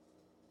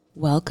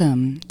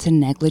Welcome to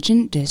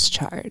Negligent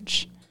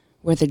Discharge,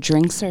 where the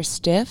drinks are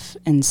stiff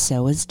and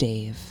so is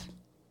Dave.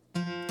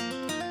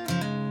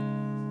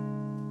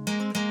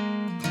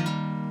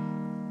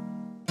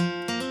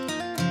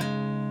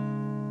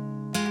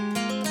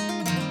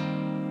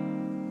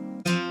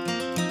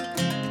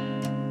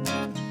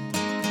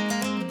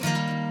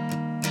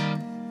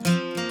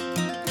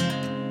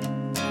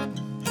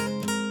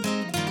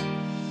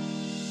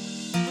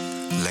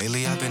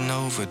 Lately I've been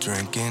over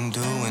drinking,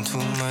 doing too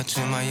much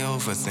in my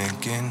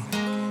overthinking,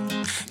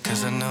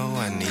 'cause I know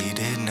I need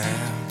it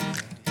now.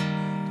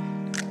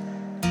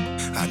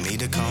 I need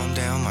to calm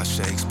down my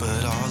shakes,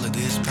 but all of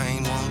this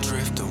pain won't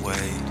drift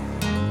away.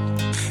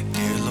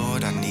 Dear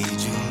Lord, I need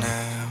you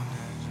now,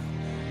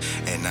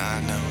 and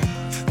I know.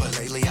 But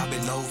lately I've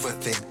been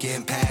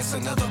overthinking, pass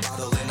another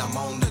bottle and I'm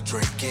on the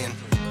drinking.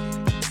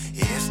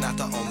 Yeah, it's not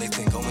the only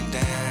thing going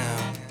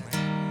down.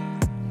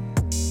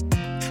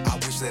 I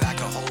wish that I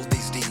could hold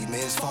these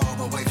demons far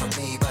away from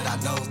me, but I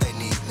know they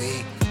need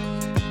me.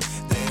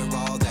 They're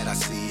all that I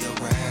see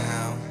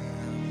around.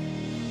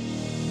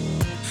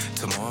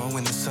 Tomorrow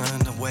when the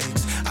sun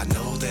awakes, I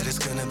know that it's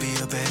gonna be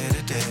a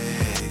better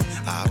day.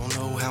 I don't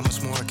know how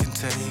much more I can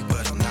take,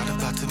 but I'm not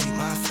about to meet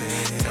my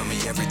fate. Tell me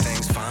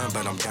everything's fine,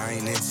 but I'm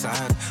dying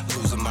inside,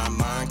 losing my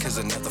mind, 'cause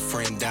another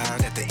friend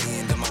died at the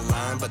end of my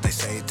line. But they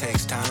say it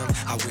takes time,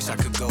 I wish I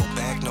could go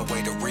back, no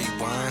way to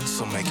rewind,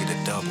 so make it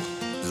a double.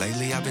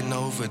 Lately I've been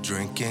over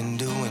drinking,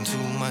 doing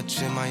too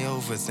much in my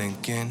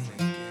overthinking,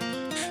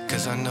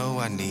 'cause I know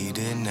I need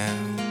it now.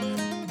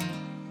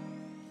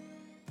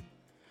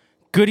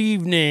 Good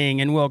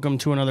evening and welcome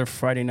to another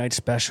Friday night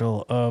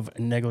special of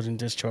Negligent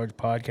Discharge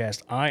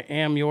Podcast. I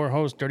am your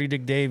host, Dirty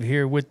Dick Dave,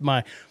 here with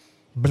my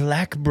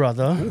black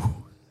brother.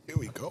 Ooh, here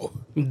we go.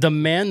 The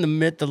man, the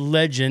myth, the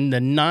legend,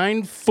 the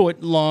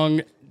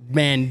 9-foot-long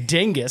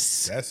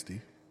mandingus.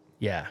 Bestie.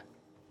 Yeah,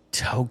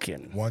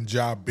 Tok'in. One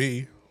job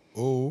B.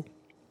 Ooh.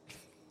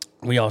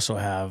 We also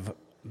have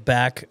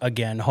back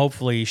again.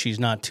 Hopefully she's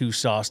not too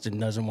sauced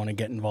and doesn't want to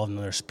get involved in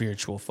another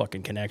spiritual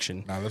fucking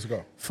connection. Now let's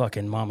go.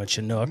 Fucking Momma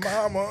Chinook.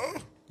 Mama.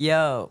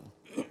 Yo.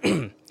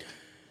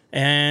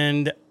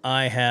 And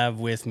I have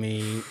with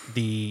me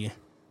the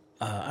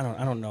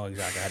I don't know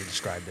exactly how to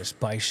describe this.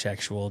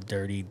 Bisexual,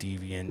 dirty,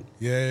 deviant.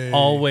 Yay.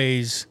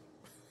 Always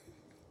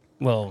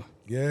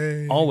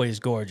Yay. always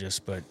gorgeous,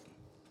 but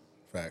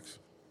Facts.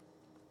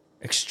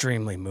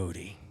 extremely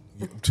moody.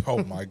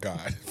 Oh my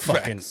God.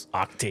 Fucking Facts.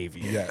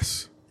 Octavia.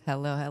 Yes.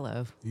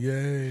 Hello.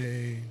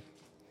 Yay.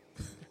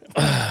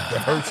 The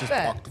hurts just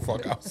walked the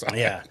fuck outside.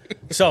 Yeah.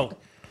 So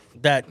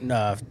that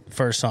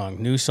first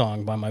song, new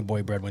song by my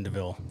boy Brad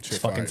Windeville. It's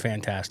Shit fucking fire.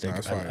 fantastic. Nah,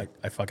 it's fire.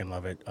 I fucking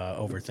love it.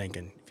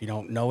 Overthinking. If you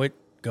don't know it,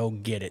 go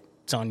get it.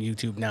 It's on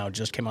YouTube now. It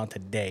just came out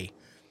today.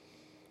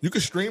 You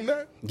can stream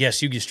that?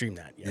 Yes, you can stream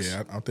that. Yes.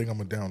 Yeah, I think I'm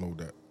going to download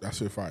that. That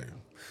shit fire.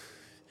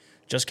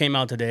 Just came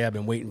out today. I've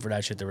been waiting for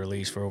that shit to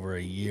release for over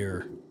a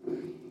year.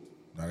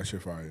 Nah, that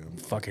shit fire.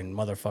 Fucking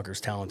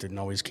motherfucker's talented and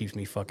always keeps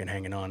me fucking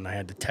hanging on. And I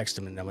had to text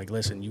him and I'm like,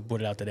 listen, you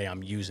put it out today.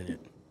 I'm using it.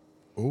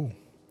 Ooh.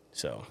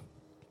 So.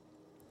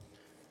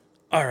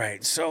 All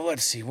right. So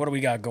let's see. What do we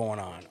got going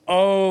on?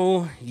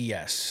 Oh,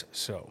 yes.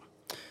 So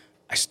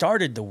I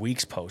started the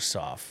week's posts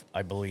off,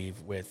 I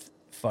believe, with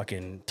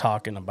fucking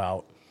talking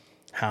about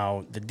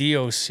how the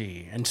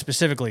DOC, and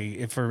specifically,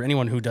 if for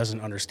anyone who doesn't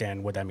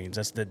understand what that means,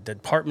 that's the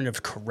Department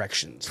of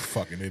Corrections.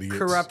 Fucking idiots.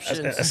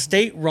 Corruption. A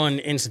state-run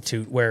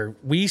institute where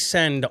we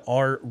send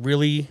our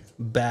really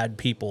bad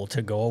people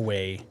to go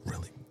away.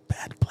 Really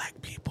bad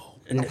black people.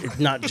 And it's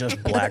not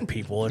just black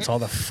people. It's all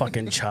the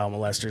fucking child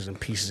molesters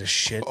and pieces of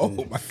shit and Oh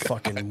my God.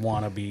 fucking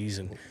wannabes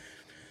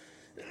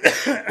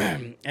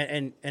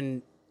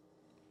and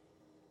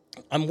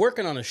I'm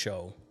working on a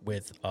show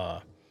with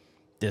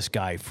this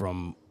guy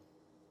from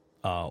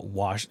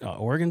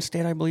Oregon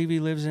State, I believe he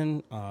lives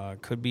in.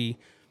 Could be.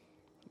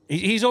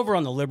 He's over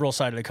on the liberal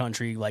side of the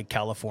country, like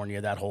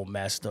California, that whole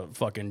mess. The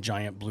fucking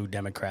giant blue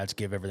Democrats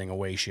give everything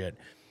away shit.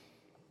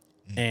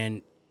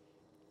 And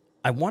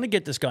I want to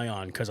get this guy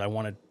on because I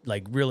want to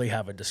like really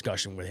have a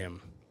discussion with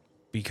him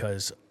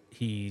because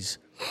he's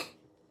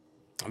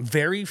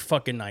very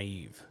fucking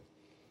naive.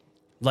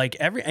 Like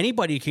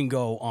anybody can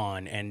go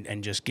on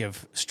and just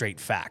give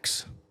straight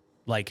facts,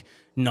 like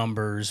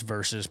numbers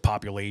versus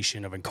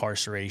population of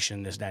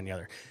incarceration, this, that, and the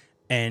other.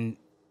 And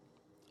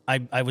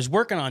I was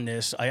working on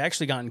this. I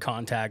actually got in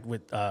contact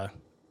with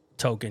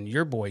Tok'in.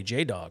 Your boy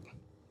J-Dog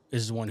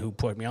is the one who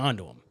put me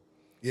onto him.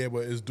 Yeah, but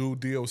is dude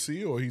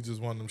DOC or he just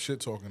one of them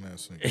shit talking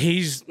ass things?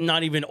 He's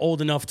not even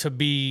old enough to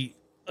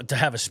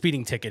have a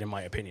speeding ticket, in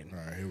my opinion. All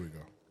right, here we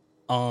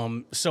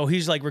go. So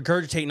he's like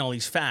regurgitating all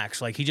these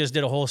facts. Like he just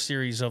did a whole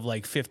series of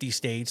like 50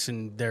 states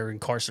and their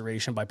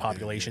incarceration by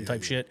population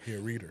type shit. Here,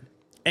 reader.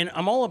 And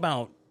I'm all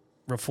about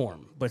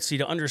reform, but see,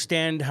 to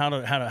understand how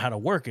to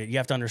work it, you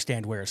have to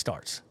understand where it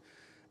starts.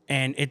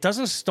 And it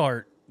doesn't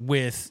start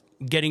with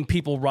getting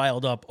people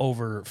riled up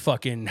over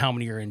fucking how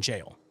many are in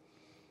jail,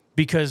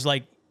 because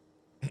like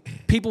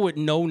people with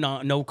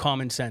no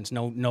common sense,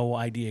 no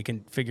idea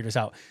can figure this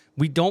out.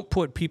 We don't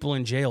put people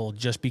in jail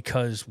just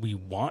because we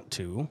want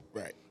to.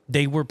 Right.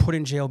 They were put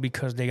in jail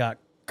because they got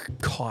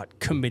caught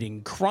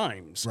committing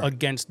crimes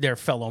against their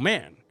fellow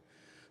man.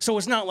 So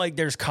it's not like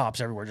there's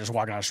cops everywhere just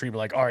walking on the street,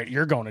 like, all right,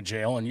 you're going to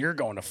jail and you're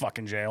going to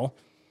fucking jail.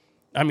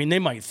 I mean, they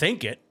might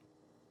think it,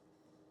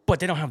 but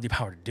they don't have the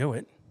power to do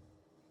it.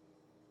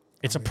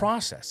 It's a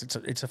process.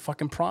 It's a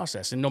fucking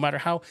process. And no matter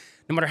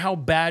how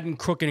bad and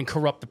crooked and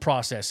corrupt the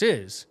process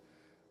is,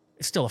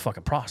 it's still a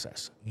fucking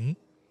process. Mm-hmm.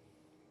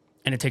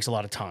 And it takes a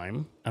lot of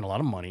time and a lot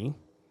of money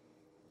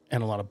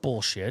and a lot of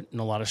bullshit and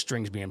a lot of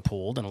strings being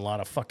pulled and a lot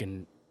of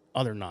fucking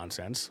other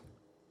nonsense.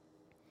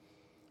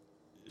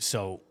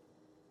 So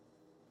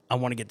I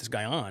want to get this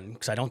guy on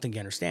because I don't think he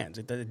understands.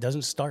 It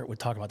doesn't start with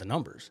talking about the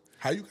numbers.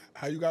 How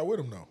you got with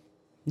him though?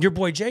 Your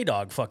boy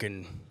J-Dog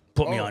fucking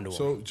put me onto him.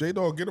 So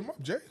J-Dog, get him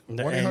up, Jay.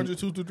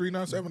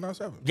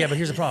 1-800-223-9797. Yeah, but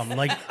here's the problem.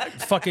 Like,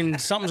 fucking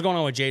something's going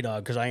on with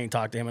J-Dog because I ain't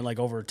talked to him in like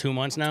over 2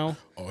 months now.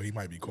 Oh, he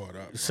might be caught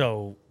up. Bro.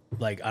 So,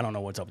 like, I don't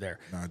know what's up there.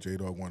 Nah,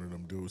 J-Dog one of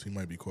them dudes. He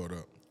might be caught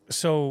up.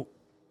 So,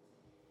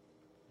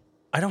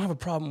 I don't have a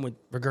problem with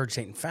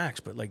regurgitating facts,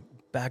 but like,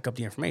 back up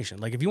the information.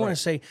 Like, if you want to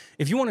say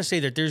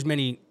that there's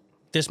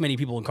this many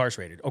people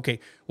incarcerated, okay,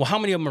 well, how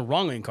many of them are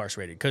wrongly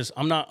incarcerated? Because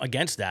I'm not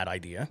against that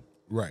idea.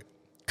 Right.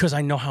 Because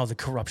I know how the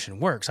corruption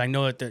works. I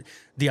know that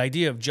the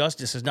idea of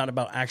justice is not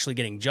about actually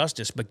getting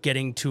justice, but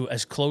getting to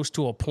as close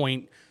to a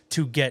point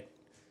to get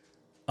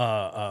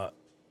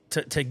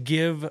to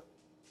give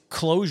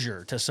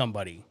closure to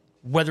somebody,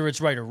 whether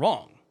it's right or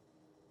wrong.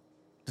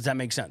 Does that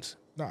make sense?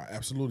 Nah,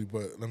 absolutely.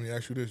 But let me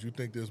ask you this: you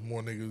think there's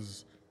more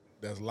niggas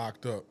that's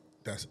locked up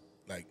that's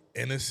like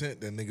innocent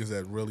than niggas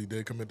that really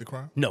did commit the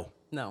crime? No.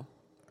 No.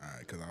 All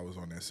right, because I was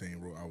on that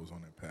same road. I was on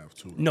that path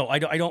too. No, I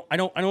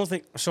don't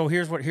think. So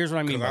here's what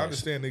I mean. Because I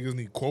understand niggas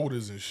need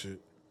quotas and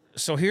shit.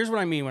 So here's what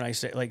I mean when I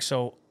say, like,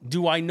 so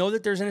do I know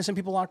that there's innocent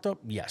people locked up?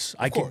 Yes,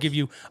 I can give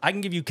you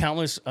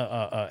countless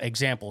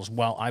examples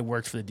while I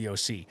worked for the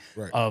DOC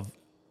of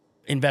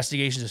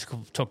investigations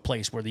that took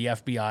place where the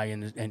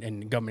FBI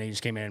and government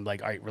agents came in and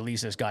like, all right,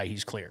 release this guy,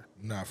 he's clear.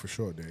 Nah, for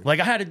sure, Dave. Like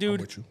I had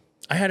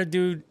a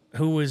dude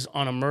who was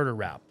on a murder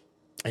rap,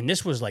 and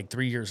this was like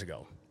 3 years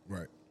ago.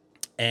 Right.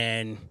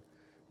 And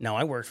now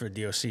I worked for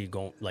the DOC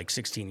going like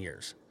 16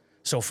 years.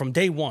 So from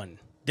day one,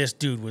 this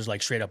dude was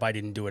like straight up, I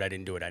didn't do it.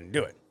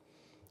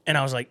 And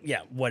I was like, yeah,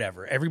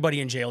 whatever. Everybody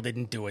in jail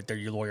didn't do it.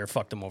 Your lawyer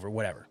fucked them over,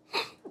 whatever.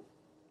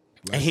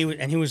 And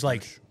he was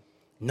like,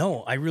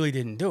 no, I really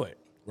didn't do it.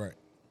 Right.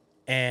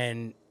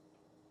 And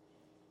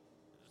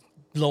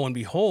lo and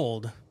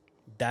behold,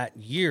 that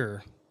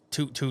year,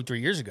 3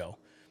 years ago,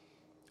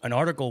 an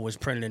article was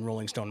printed in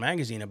Rolling Stone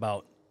magazine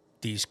about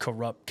these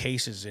corrupt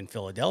cases in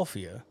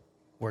Philadelphia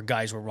where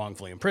guys were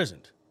wrongfully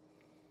imprisoned.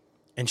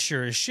 And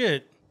sure as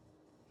shit,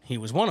 he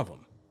was one of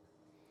them.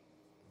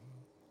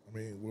 I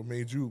mean, what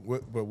made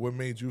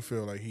you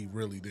feel like he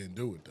really didn't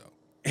do it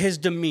though? His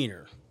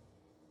demeanor.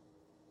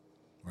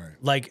 Right.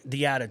 Like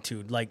the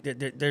attitude, like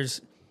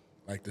there's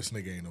like this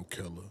nigga ain't no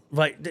killer.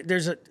 Right.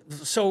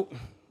 So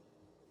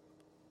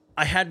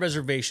I had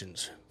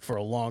reservations for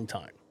a long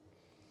time.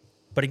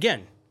 But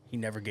again, he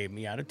never gave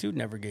me attitude,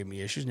 never gave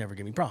me issues, never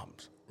gave me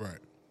problems. Right.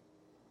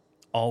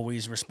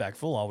 Always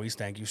respectful, always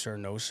thank you, sir,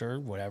 no, sir,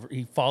 whatever.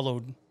 He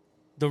followed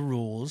the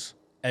rules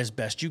as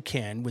best you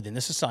can within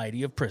the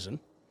society of prison.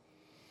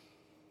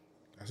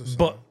 That's a sign.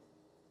 But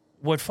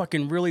what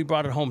fucking really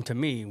brought it home to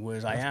me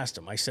was I asked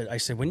him, I said,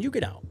 when you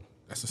get out,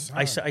 that's a sign.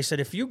 I said,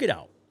 if you get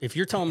out, if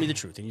you're telling me the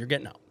truth and you're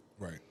getting out,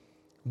 right,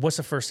 what's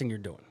the first thing you're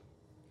doing?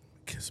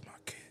 Kiss my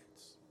kids.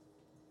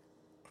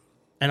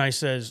 And I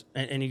says,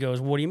 and he goes,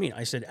 what do you mean?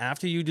 I said,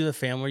 after you do the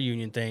family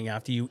reunion thing,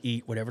 after you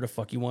eat whatever the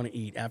fuck you want to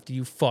eat, after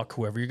you fuck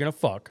whoever you're going to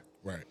fuck,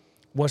 right,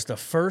 what's the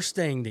first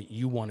thing that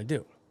you want to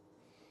do?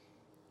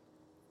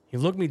 He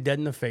looked me dead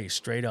in the face,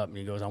 straight up, and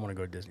he goes, I want to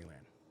go to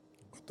Disneyland.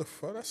 What the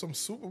fuck? That's some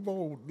Super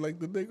Bowl, like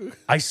the nigga.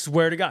 I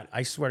swear to God.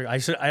 I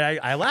said,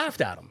 I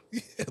laughed at him.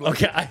 Yeah,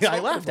 like okay, I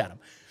laughed at him.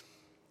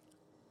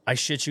 I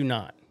shit you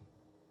not.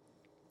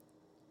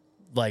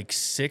 Like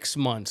 6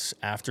 months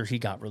after he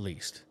got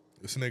released,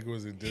 this nigga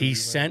was in Disneyland. He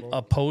sent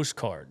a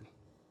postcard.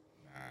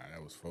 Nah,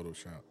 that was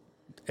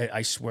Photoshop.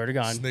 I swear to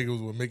God. This nigga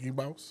was with Mickey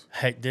Mouse?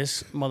 Hey,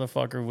 this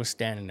motherfucker was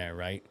standing there,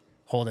 right?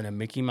 Holding a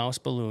Mickey Mouse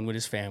balloon with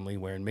his family,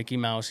 wearing Mickey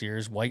Mouse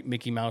ears, white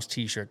Mickey Mouse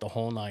t-shirt, the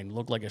whole nine.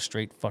 Looked like a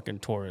straight fucking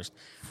tourist.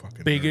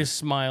 Fucking biggest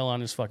smile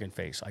on his fucking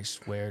face. I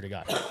swear to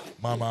God.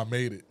 Mama, I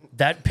made it.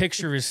 That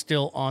picture is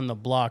still on the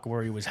block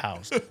where he was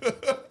housed.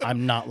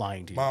 I'm not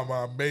lying to you.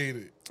 Mama, I made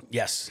it.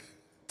 Yes.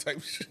 Type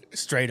shit.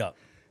 Straight up.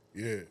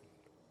 Yeah.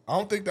 I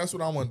don't think that's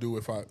what I want to do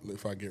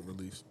if I get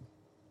released,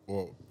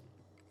 or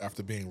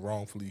after being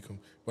wrongfully.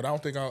 But I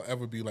don't think I'll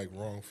ever be like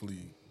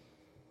wrongfully,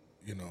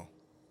 you know.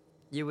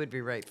 You would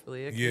be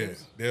rightfully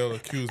accused. Yeah, they'll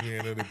accuse me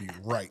and it'll be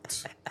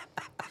right.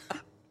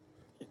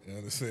 You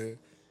understand?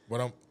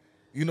 But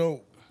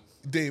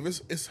Dave,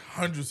 it's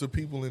hundreds of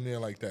people in there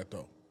like that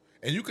though,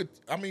 and you could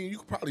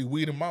probably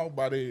weed them out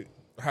by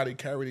how they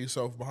carry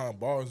themselves behind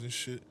bars and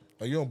shit.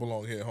 Like, you don't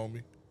belong here,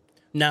 homie.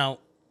 Now,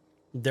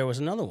 there was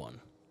another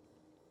one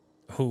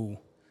who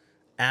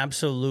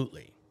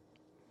absolutely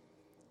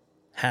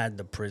had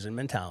the prison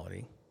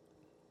mentality,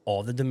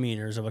 all the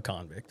demeanors of a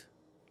convict,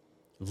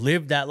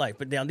 lived that life.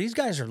 But now these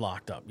guys are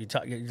locked up.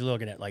 You're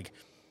looking at like,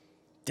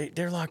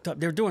 they're locked up.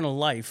 They're doing a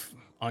life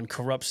on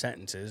corrupt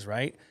sentences,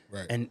 right?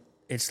 Right. And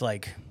it's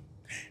like,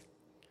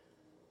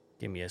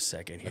 give me a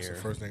second here. That's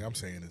the first thing I'm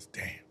saying is,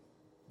 damn,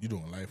 you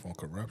doing life on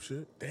corrupt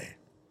shit? Damn.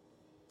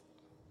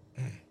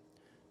 What's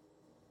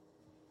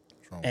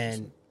wrong with this?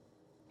 And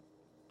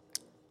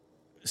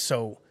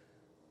so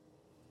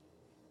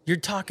you're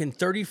talking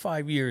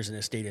 35 years in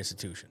a state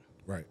institution.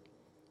 Right.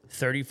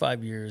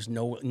 35 years,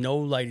 no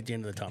light at the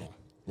end of the tunnel.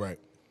 Right.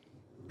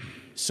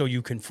 So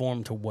you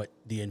conform to what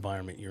the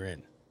environment you're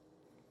in.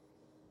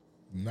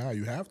 Nah,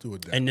 you have to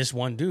adapt. And this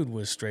one dude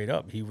was straight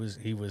up. He was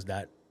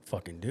that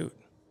fucking dude.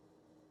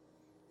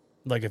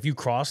 Like if you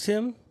crossed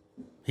him,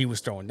 he was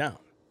throwing down.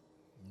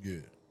 Yeah.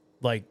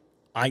 Like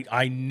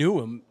I knew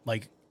him.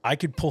 Like I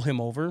could pull him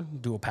over,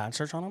 do a pat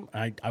search on him,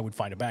 and I would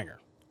find a banger.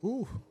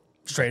 Ooh.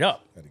 Straight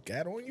up. Got a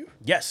gat on you?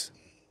 Yes.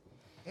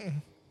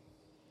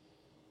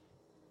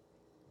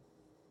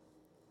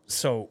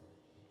 So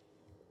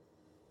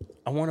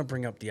I want to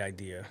bring up the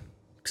idea,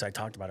 because I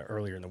talked about it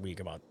earlier in the week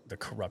about the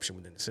corruption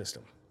within the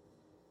system.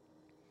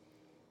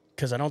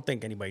 Because I don't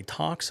think anybody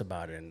talks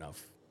about it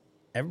enough.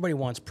 Everybody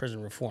wants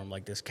prison reform,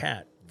 like this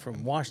cat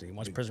from Washington. He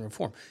wants prison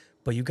reform.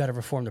 But you got to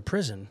reform the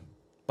prison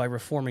by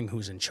reforming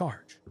who's in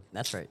charge.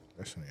 That's right.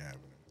 That shit ain't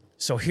happening.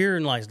 So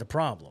herein lies the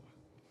problem.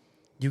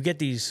 You get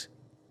these...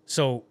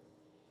 So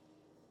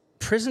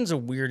prison's a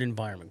weird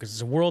environment because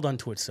it's a world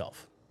unto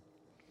itself.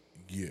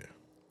 Yeah.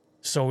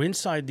 So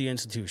inside the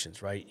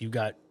institutions, right, you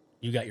got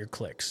your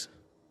cliques.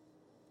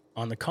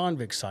 On the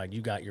convict side,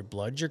 you got your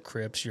Bloods, your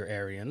Crips, your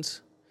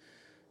Aryans.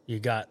 You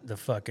got the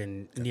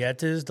fucking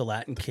Nietas, the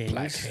Latin Kings.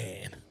 Black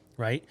hand.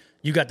 Right?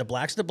 You got the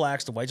blacks with the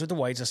blacks, the whites with the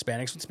whites, the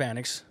Hispanics with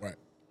Hispanics. Right.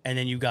 And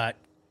then you got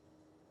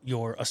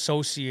your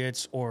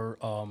associates or,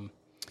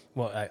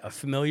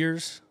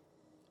 familiars,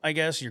 I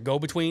guess, your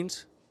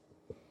go-betweens.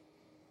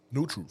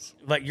 Neutrals.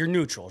 Like your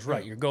neutrals,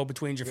 right? Your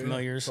go-betweens, your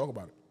familiars. Talk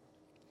about it.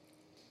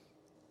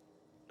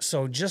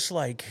 So just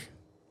like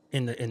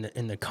in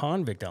the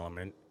convict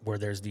element, where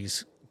there's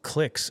these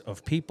cliques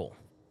of people,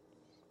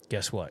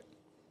 guess what?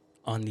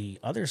 On the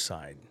other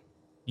side,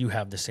 you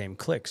have the same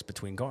cliques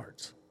between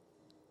guards.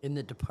 In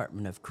the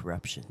Department of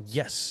Corruption.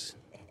 Yes,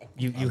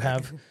 you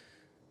have.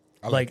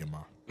 I like it,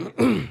 Ma.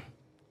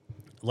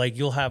 Like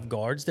you'll have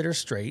guards that are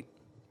straight,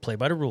 play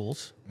by the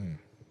rules.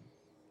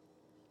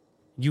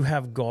 You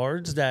have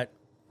guards that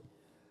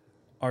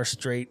are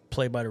straight,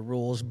 play by the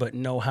rules, but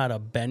know how to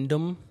bend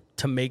them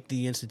to make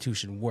the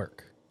institution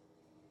work.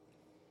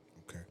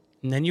 Okay.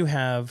 And then you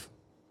have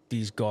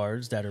these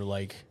guards that are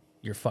like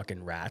your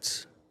fucking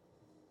rats,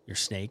 your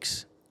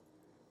snakes.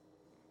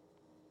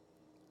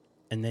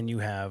 And then you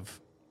have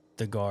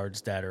the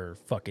guards that are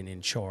fucking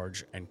in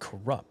charge and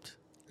corrupt.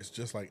 It's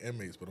just like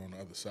inmates, but on the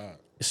other side.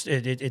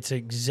 It's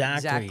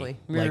exactly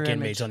Mirror like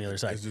inmates image. on the other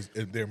side. It's just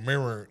they're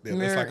mirror. It's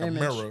Mirror like image. a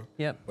mirror.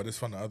 Yep. But it's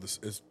from the other.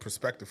 It's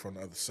perspective from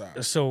the other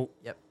side. So,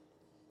 Yep.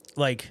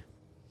 like,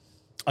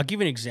 I'll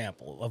give you an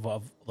example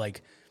of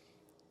like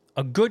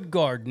a good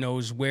guard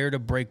knows where to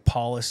break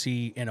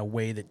policy in a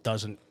way that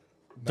doesn't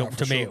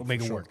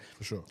make it work.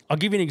 For sure. I'll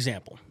give you an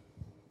example.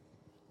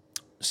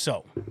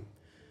 So,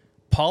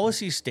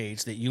 policy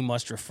states that you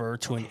must refer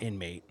to an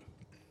inmate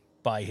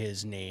by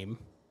his name,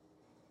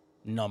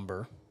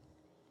 number,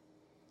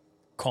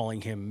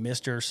 calling him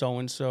Mr.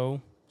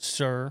 So-and-so,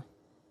 sir,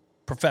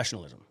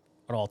 professionalism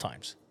at all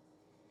times.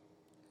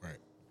 Right.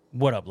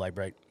 What up, Light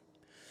Bright?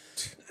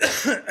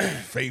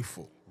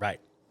 Faithful. Right.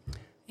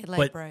 He like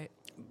But- bright.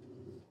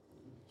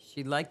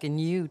 She liking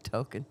you,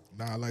 Tok'in.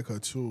 Nah, I like her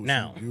too.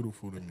 Now. She's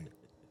beautiful to me.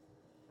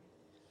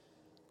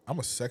 I'm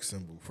a sex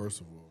symbol, first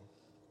of all.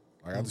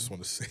 Like, I just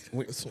want to say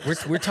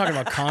that. We're talking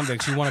about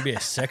convicts. You want to be a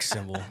sex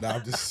symbol. Nah,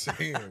 I'm just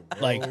saying, bro.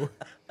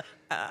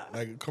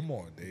 Like- come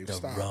on, Dave. The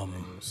Stop. rum.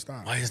 Bro.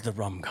 Stop. Why is the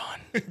rum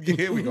gone? Yeah,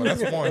 here we go.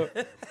 That's one.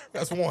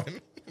 That's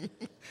one.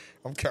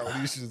 I'm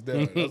counting these shits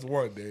down. That's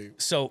one, Dave.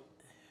 So,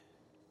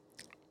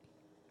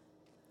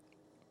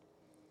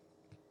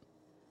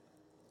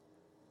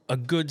 a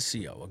good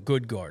CO, a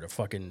good guard, a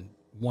fucking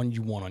one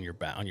you want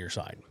on your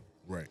side,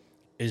 Right.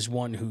 is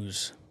one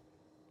who's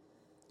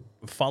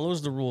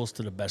follows the rules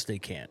to the best they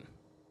can,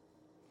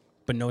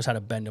 but knows how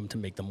to bend them to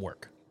make them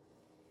work.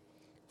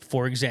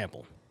 For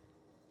example,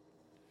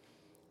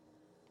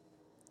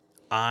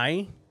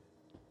 I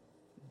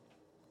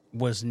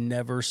was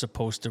never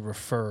supposed to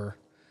refer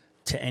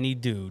to any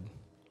dude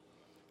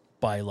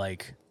by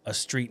like a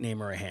street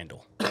name or a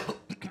handle.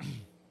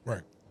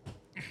 Right.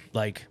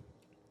 Like,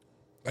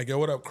 Yo,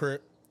 what up,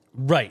 Crip?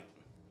 right.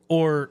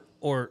 Or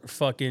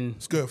fucking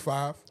It's good,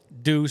 5.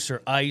 Deuce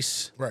or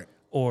Ice. Right.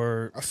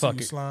 Or I see you,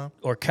 fucking Slime.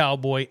 or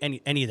Cowboy,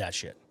 any of that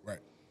shit. Right.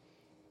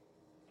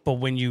 But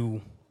when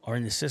you are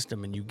in the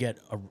system and you get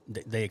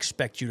they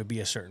expect you to be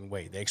a certain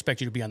way. They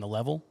expect you to be on the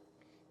level.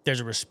 There's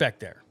a respect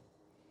there.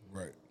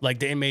 Right. Like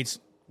the inmates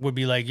would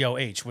be like, "Yo,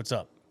 H, what's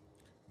up?"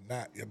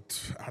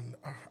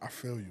 I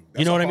feel you. That's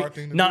You know a what I hard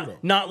mean? thing to do, though.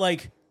 Not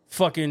like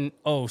fucking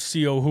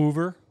C.O.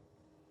 Hoover.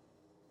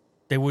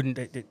 They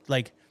wouldn't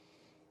like.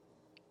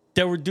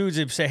 There were dudes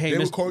that would say, "Hey, They Mr.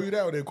 would call you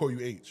that, or they'd call you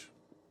H.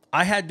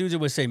 I had dudes that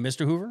would say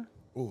Mr. Hoover,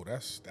 Oh,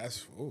 that's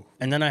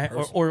and then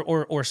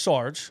or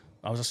Sarge.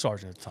 I was a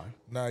sergeant at the time.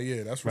 Nah,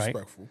 yeah, that's Right.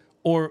 respectful.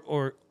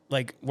 Or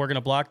like working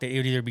a block, it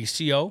would either be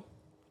CO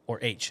or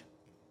H.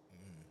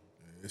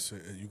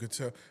 You could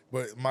tell,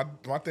 but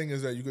my thing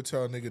is that you could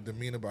tell a nigga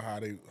demeanor by how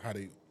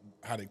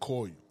they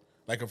call you.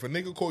 Like if a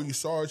nigga call you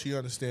Sarge, he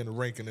understand the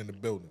ranking in the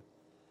building.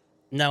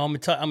 Now I'm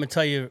gonna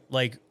tell you,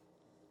 like,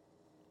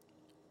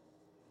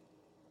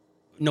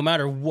 no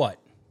matter what,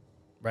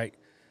 right?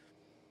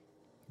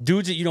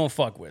 Dudes that you don't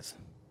fuck with,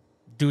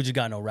 dudes that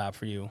got no rap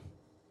for you,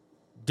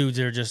 dudes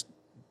that are just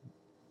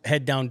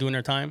head down doing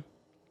their time,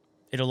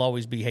 it'll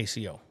always be, hey,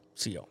 CO.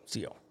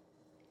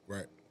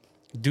 Right.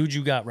 Dudes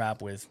you got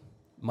rap with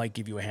might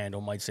give you a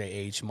handle, might say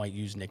H, might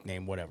use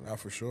nickname, whatever. Now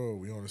for sure,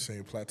 we on the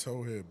same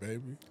plateau here,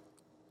 baby.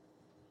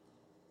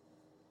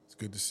 It's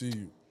good to see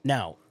you.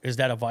 Now, is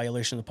that a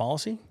violation of the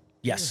policy?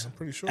 Yes. Yeah, I'm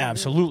pretty sure.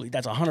 Absolutely.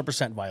 That's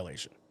 100%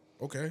 violation.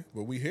 Okay,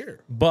 but we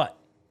here. But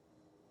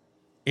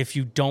if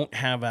you don't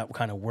have that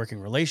kind of working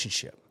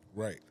relationship,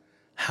 Right.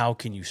 how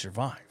can you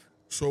survive?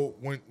 So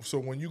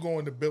when you go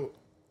in the build,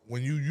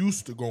 when you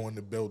used to go in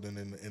the building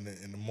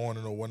in the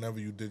morning or whenever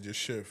you did your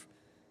shift,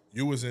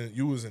 you was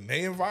in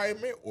their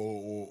environment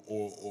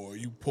or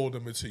you pulled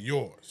them into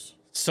yours.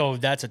 So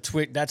that's a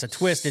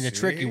twist and a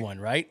tricky one,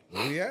 right?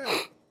 Oh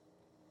yeah.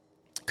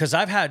 Because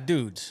I've had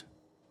dudes,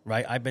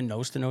 right? I've been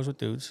nose to nose with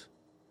dudes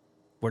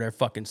where they're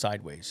fucking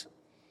sideways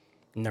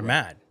and they're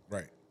mad.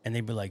 Right. And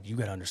they be like, you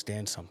got to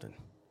understand something.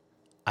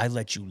 I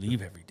let you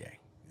leave every day.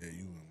 Yeah,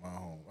 you in my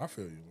home. I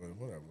feel you, but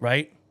whatever.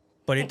 Right?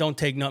 But it don't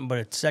take nothing but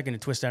a second to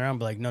twist that around and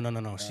be like,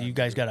 no. See, you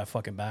guys got that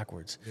fucking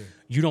backwards. Yeah.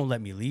 You don't let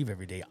me leave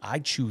every day. I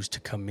choose to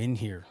come in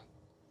here.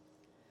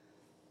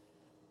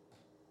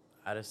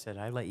 I'd have said,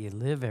 I let you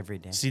live every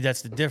day. See,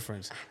 that's the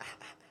difference.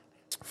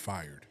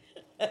 Fired.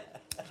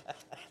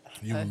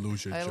 You will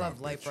lose your I job. love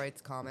bitch. Light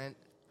Bright's comment.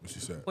 What she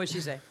said. What'd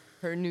she say?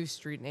 Her new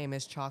street name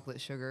is Chocolate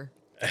Sugar.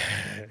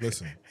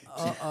 Listen.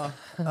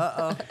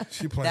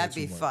 She playing That'd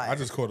too be much. fire. I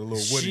just called a little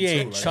Woody She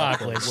ain't too, like,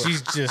 chocolate. I called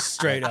She's just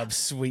straight up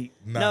sweet.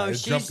 Nah, No, it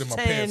she's jumped in my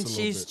saying pants a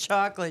little she's bit.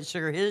 chocolate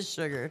sugar, his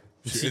sugar.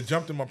 It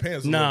jumped in my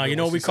pants. A Nah, little bit you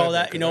know when what we she call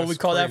said that? You know what we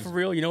That's call that for crazy.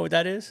 real? You know what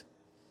that is?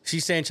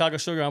 She's saying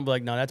chocolate sugar. I'm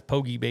like, no, that's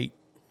pokey bait.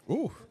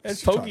 Ooh, That's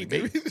she trying pokey to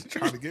get bait. me-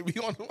 trying to get me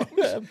on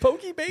the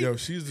Pokey bait? Yo,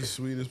 she's the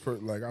sweetest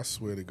person. Like I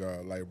swear to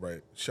God, like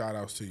right. Shout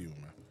outs to you,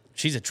 man.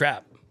 She's a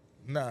trap.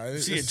 Nah,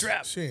 She a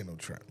trap. She ain't no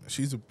trap. Man.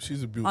 She's a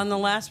beautiful. On the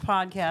last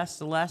podcast,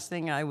 the last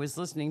thing I was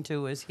listening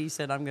to was he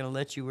said, I'm going to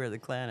let you wear the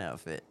clan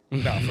outfit.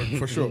 Nah,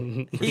 for sure.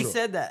 For He sure.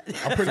 said that.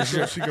 I'm pretty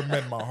sure she can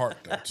mend my heart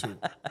though too.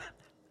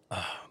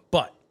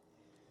 But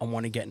I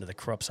want to get into the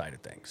corrupt side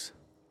of things.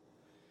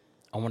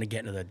 I want to get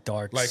into the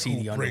dark, Like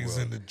seedy who brings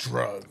underworld. in the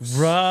drugs?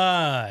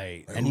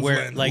 Right. Like And who's where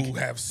letting like who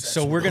have sex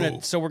so we're with gonna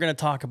who? so we're gonna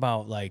talk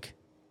about like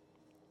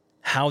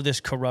how this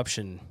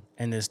corruption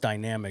and this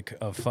dynamic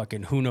of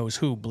fucking who knows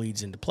who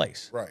bleeds into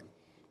place. Right.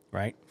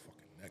 Right?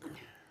 Fucking nigga.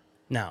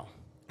 Now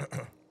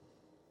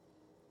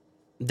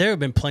there have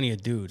been plenty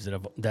of dudes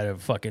that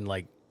have fucking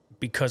like,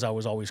 because I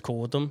was always cool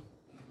with them,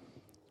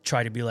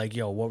 try to be like,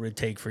 yo, what would it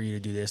take for you to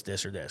do this,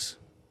 this, or this?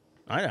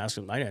 I'd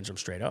answer them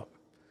straight up.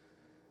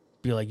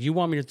 Be like, you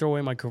want me to throw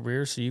away my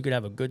career so you could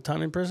have a good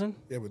time in prison?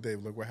 Yeah, but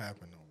Dave, look what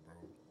happened though,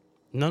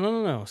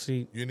 bro. No.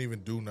 See, You didn't even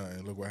do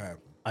nothing. Look what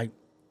happened.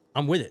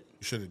 I'm with it.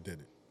 You should have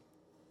did it.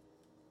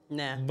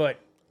 Nah.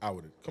 But I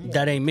would have. Come on.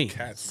 that ain't me.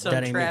 Cats, So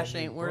that ain't trash me.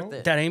 ain't worth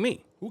it. That ain't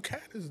me. Who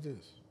cat is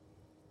this?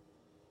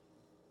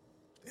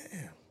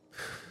 Damn.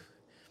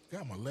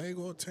 Got my leg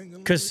all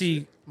tingling. Because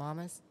see,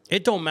 Mamas?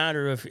 it doesn't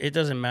matter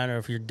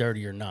if you're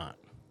dirty or not.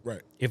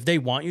 Right. If they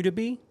want you to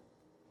be,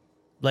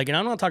 like, and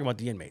I'm not talking about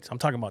the inmates. I'm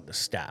talking about the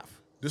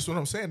staff. This is what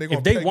I'm saying. They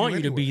If they want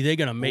you to be, they're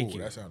gonna make Ooh, you.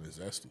 That sounded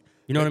zesty.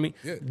 You know what I mean?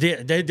 Yeah.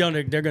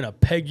 They're gonna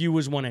peg you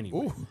as one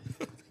anyway. Ooh.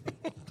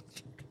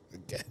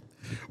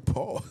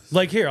 Pause.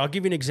 Like here, I'll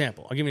give you an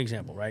example.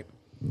 Right?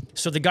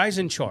 So the guys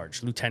in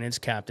charge, lieutenants,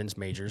 captains,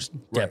 majors,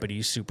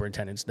 deputies,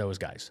 superintendents, those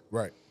guys,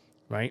 Right.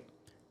 right?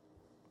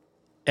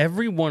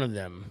 Every one of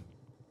them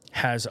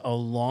has a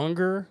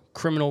longer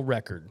criminal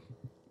record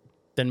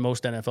than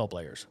most NFL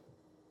players.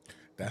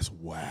 That's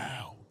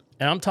wild.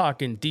 And I'm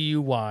talking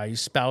DUI,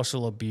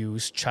 spousal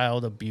abuse,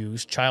 child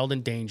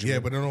endangerment. Yeah,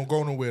 but it don't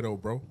go nowhere though,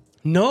 bro.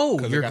 No,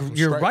 'Cause they got some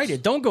you're stripes. right.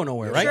 It don't go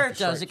nowhere, right? Sure it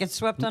does. It gets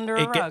swept under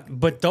a rug.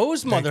 But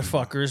those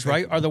motherfuckers,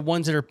 right, are the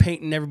ones that are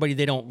painting everybody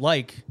they don't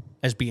like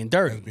as being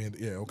dirty.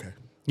 Yeah, okay.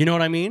 You know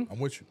what I mean? I'm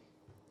with you.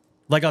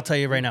 Like I'll tell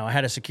you right now, I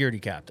had a security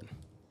captain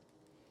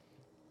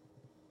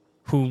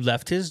who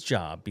left his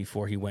job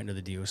before he went to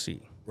the DOC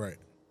Right.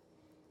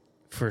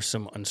 for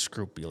some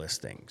unscrupulous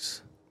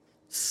things,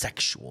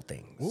 sexual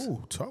things.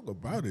 Ooh, talk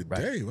about it,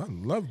 Right. Dave. I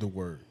love the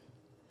word.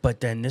 But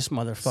then this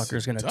motherfucker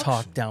is going to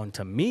talk Seduction. down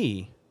to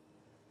me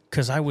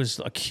because I was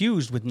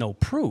accused with no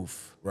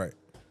proof. Right.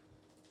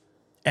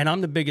 And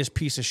I'm the biggest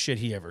piece of shit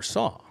he ever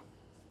saw.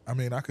 I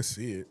mean, I could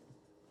see it.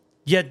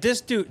 Yet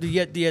this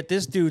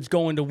dude's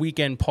going to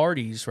weekend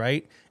parties,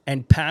 right,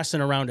 and passing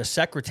around a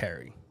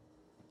secretary.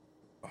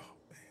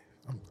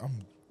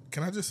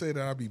 Can I just say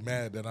that I'd be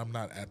mad that I'm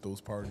not at those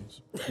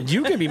parties?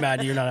 You can be mad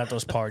that you're not at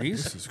those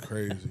parties. This is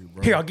crazy,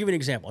 bro. Here, I'll give you an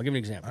example.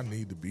 I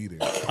need to be there.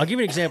 I'll give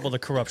you an example of the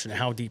corruption and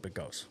how deep it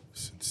goes.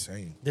 It's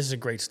insane. This is a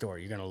great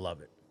story. You're going to love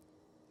it.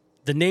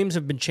 The names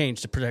have been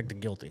changed to protect the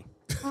guilty.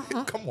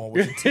 Come on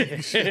with the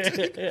TV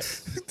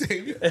shit.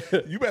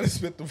 Dave, you better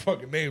spit the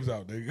fucking names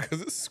out, nigga,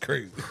 because this is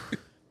crazy.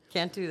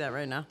 Can't do that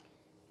right now.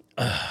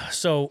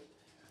 So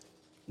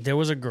there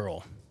was a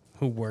girl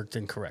who worked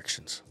in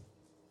corrections.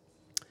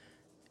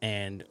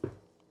 And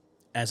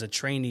as a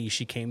trainee,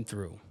 she came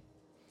through.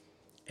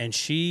 And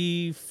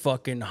she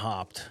fucking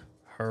hopped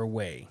her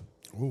way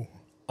Ooh.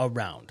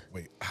 around.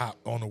 Wait, hop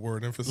on the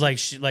word emphasis?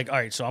 All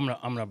right, so I'm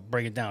gonna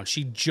break it down.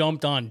 She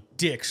jumped on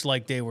dicks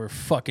like they were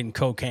fucking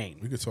cocaine.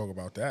 We could talk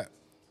about that.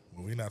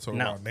 But we're not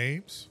talking about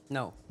names.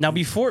 No. Now,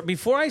 before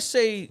I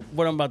say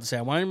what I'm about to say,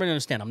 I want everybody to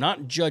understand I'm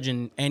not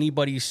judging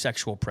anybody's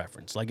sexual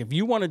preference. Like, if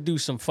you want to do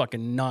some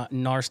fucking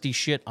nasty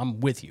shit,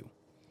 I'm with you.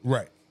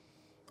 Right.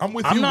 I'm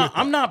with you.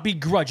 I'm not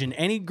begrudging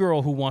any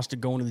girl who wants to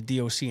go into the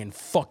DOC and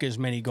fuck as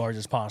many guards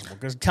as possible.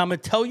 Because I'm gonna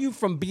tell you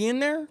from being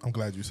there, I'm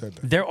glad you said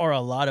that. there are a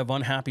lot of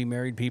unhappy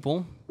married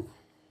people.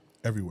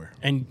 Everywhere.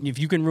 And if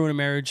you can ruin a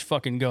marriage,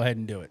 fucking go ahead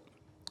and do it.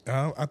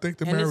 I think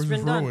the And it's marriage was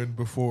been done. ruined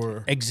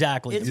before.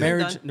 Exactly. It's The been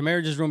marriage done. the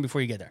marriage is ruined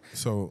before you get there.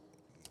 So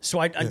So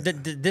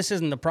this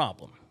isn't the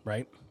problem,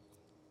 right?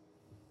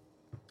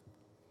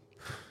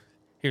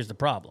 Here's the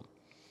problem.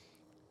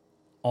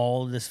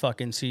 All of this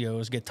fucking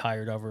CEOs get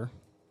tired of her.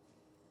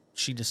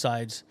 She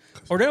decides,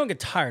 or they don't get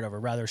tired of her.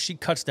 Rather, she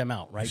cuts them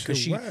out, right? Because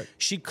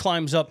she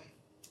climbs up.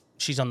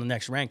 She's on the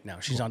next rank now.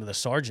 She's onto the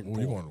sergeant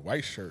you pool. want a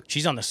white shirt.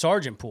 She's on the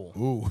sergeant pool.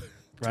 Ooh.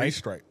 Three Right?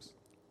 stripes.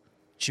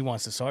 She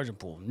wants the sergeant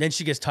pool. And then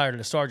she gets tired of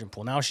the sergeant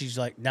pool. Now she's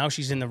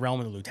in the realm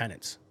of the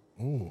lieutenants.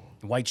 Ooh.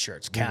 White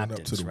shirts, Moving up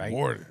captains, to the right?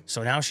 warden.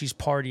 So now she's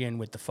partying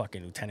with the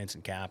fucking lieutenants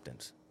and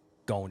captains,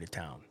 going to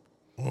town,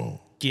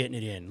 getting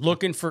it in,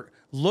 looking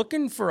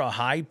for a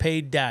high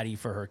paid daddy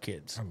for her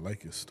kids. I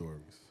like your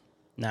stories.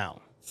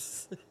 Now,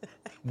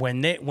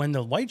 when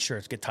the white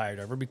shirts get tired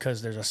of her,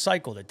 because there's a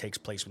cycle that takes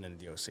place within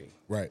the DOC.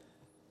 Right.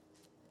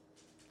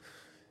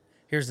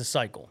 Here's the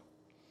cycle.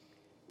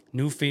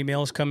 New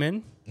females come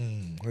in.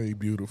 Hey,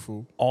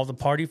 beautiful. All the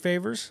party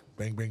favors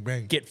Bang, bang,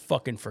 bang. get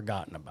fucking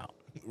forgotten about.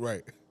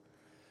 Right.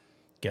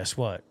 Guess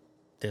what?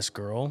 This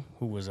girl,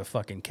 who was a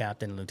fucking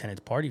captain and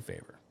lieutenant's party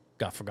favor,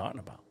 got forgotten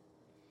about.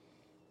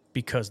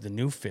 Because the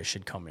new fish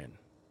had come in.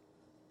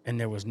 And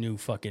there was new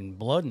fucking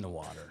blood in the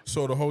water.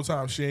 So the whole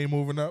time she ain't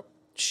moving up?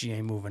 She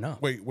ain't moving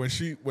up. Wait, when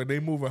they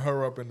moving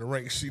her up in the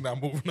ranks, she not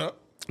moving up?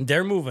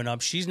 They're moving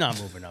up. She's not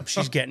moving up.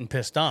 She's getting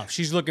pissed off.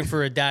 She's looking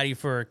for a daddy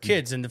for her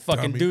kids. And the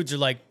fucking Dummy. dudes are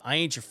like, I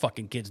ain't your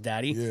fucking kid's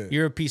daddy. Yeah.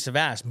 You're a piece of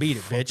ass. Beat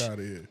it, Fuck bitch. out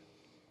of here.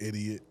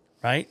 Idiot.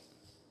 Right?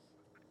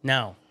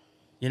 Now,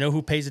 you know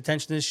who pays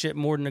attention to this shit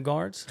more than the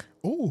guards?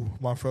 Ooh,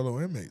 my fellow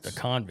inmates. The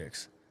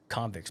convicts.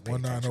 Convicts pay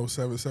attention.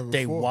 190774.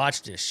 They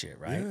watch this shit,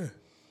 right? Yeah.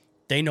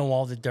 They know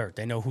all the dirt.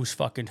 They know who's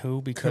fucking who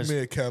Come because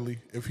here, Kelly.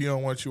 If he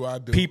don't want you, I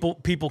do.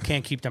 people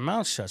can't keep their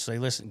mouths shut. So they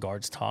listen.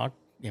 Guards talk.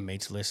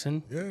 Inmates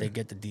listen. Yeah. They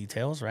get the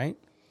details, right?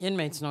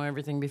 Inmates know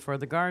everything before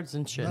the guards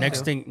and shit. Next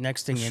too. thing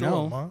you sure,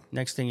 know, Ma.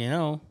 next thing you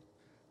know,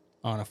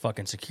 on a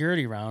fucking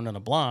security round on a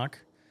block,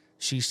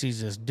 she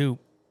sees this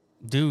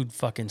dude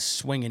fucking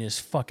swinging his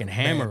fucking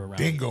hammer around.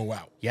 Dingo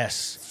out.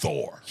 Yes.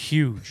 Thor.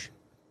 Huge.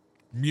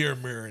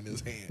 Mirror in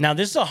his hand. Now,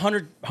 this is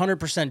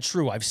 100%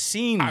 true. I've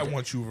seen I it.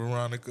 want you,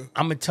 Veronica.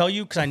 I'm going to tell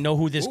you because I know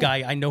who this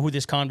I know who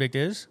this convict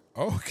is.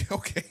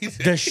 Okay.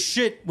 The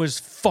shit was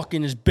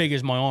fucking as big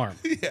as my arm.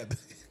 Yeah.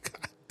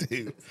 God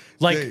damn.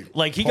 Like, Dave,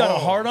 like he got a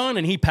pause. hard on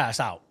and he passed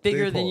out.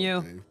 Bigger Dave, than pause,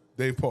 you.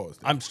 Dave, pause.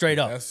 Dave. I'm straight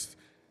up.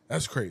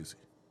 That's crazy.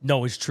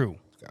 No, it's true.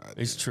 God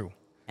It's damn. true.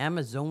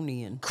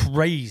 Amazonian.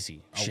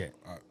 Crazy shit.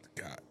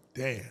 God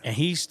damn. And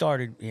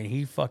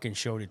he fucking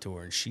showed it to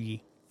her and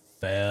she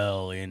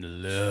fell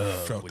in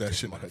love. Felt with that this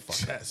shit in her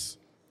motherfucker. chest.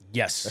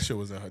 Yes. That shit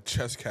was in her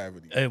chest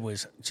cavity. It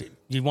was.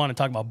 You want to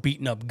talk about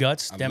beating up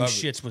guts? Them love it.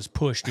 shits was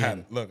pushed I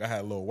in. had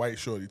a little white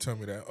shorty tell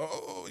me that.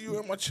 Oh, you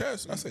in my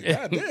chest? I said,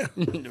 God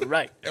damn.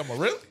 Right. Am I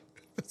really?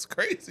 That's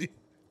crazy.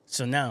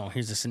 So now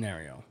here's the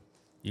scenario.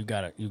 You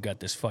got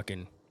this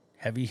fucking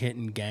heavy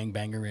hitting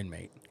gangbanger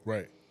inmate.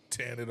 Right.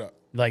 Tearing it up.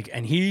 Like,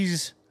 and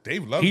he's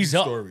Dave loves he's these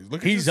up. stories.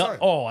 Look at He's your up. son.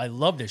 Oh, I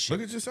love this shit.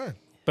 Look at your son.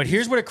 But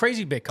here's where the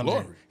crazy bit comes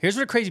in. Glory. Here's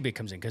where the crazy bit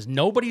comes in because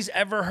nobody's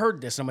ever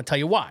heard this. And I'm gonna tell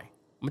you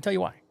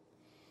why.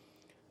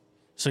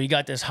 So you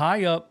got this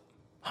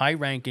high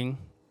ranking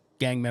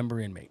gang member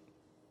inmate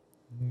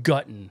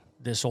gutting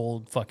this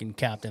old fucking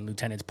captain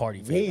lieutenant's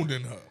party favor.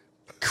 Wounding her.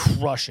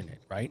 Crushing it,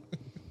 right?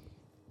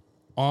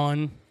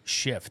 On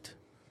shift.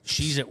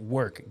 She's at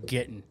work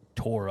getting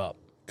tore up.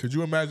 Could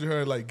you imagine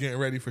her like getting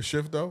ready for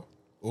shift though?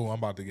 Oh, I'm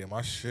about to get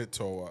my shit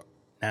tore up.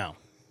 Now,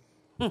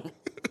 I'm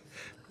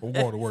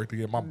going to work to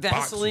get my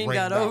Vaseline box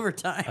got ringed out.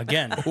 overtime.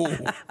 again,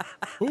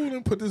 Ooh,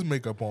 didn't put this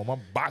makeup on? My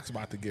box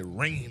about to get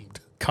reamed.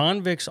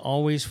 Convicts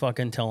always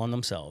fucking tell on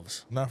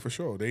themselves Not for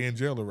sure. They in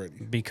jail already.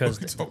 because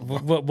What we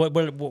talking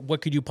about?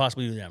 what could you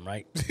possibly do to them,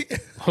 right?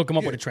 Hook them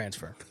up with a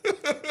transfer.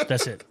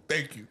 That's it.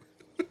 Thank you.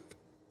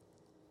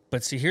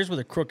 But see, here's where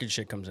the crooked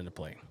shit comes into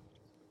play.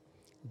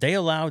 They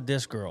allowed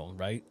this girl,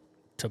 right,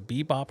 to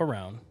bebop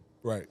around.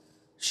 Right.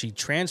 She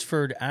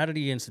transferred out of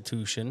the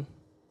institution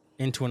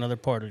into another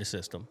part of the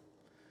system,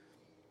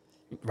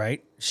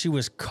 right? She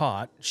was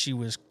caught. She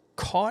was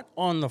caught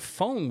on the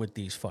phone with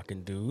these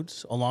fucking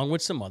dudes, along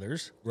with some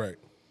others. Right.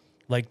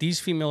 Like, these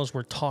females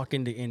were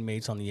talking to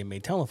inmates on the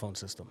inmate telephone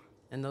system.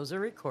 And those are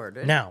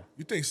recorded. Now,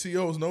 You think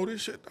COs know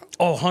this shit, though?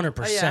 oh,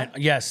 100%.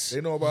 Yes.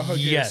 They know about her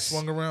getting Yes.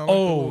 swung around like a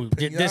Oh, little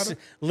pinata?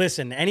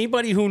 listen,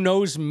 anybody who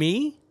knows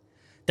me,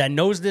 that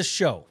knows this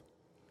show,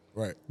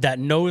 Right. that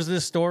knows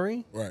this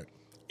story, Right.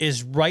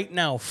 is right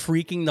now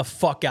freaking the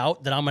fuck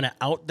out that I'm going to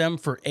out them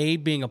for A,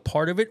 being a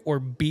part of it, or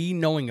B,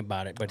 knowing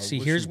about it. But see,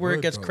 Wish here's you where it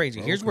would, gets though, crazy.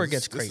 bro, Here's where it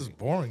 'cause gets This is crazy.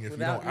 boring if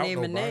Without you don't out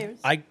naming nobody.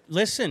 names.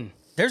 Listen,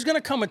 there's going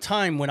to come a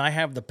time when I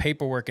have the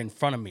paperwork in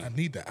front of me. I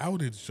need the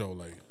outage, Joe.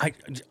 Like,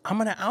 I'm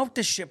going to out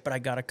this shit, but I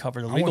got to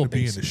cover the I legal want to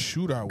be in basis. the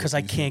shootout Because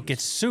I can't get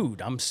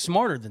sued. I'm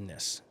smarter than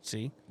this.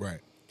 See? Right.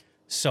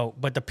 So,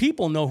 but the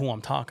people know who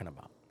I'm talking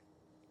about.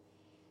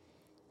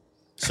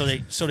 So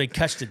they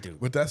catch the dude.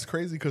 But that's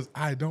crazy because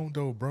I don't,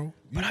 though, bro.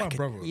 You my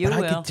brother. You But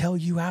I will. could tell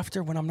you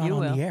after when I'm not You on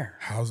will. the air.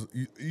 How's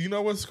you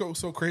know what's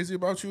so crazy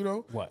about you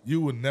though? What? You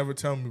would never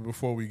tell me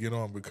before we get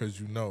on because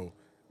you know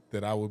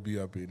that I would be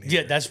up in Yeah,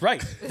 here. that's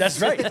right.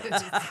 That's right.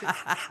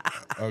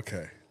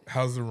 Okay.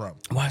 How's the rum?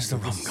 Why's the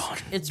rum gone?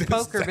 It's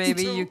poker,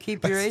 baby. You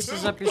keep your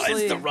aces up your Why's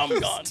sleeve. the rum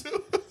gone?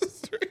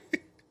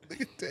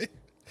 Look at that.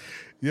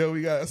 Yo,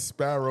 we got a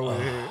sparrow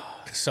in here.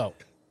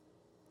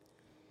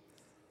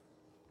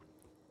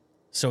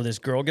 So this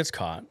girl gets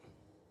caught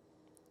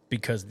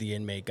because the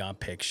inmate got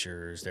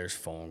pictures, there's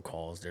phone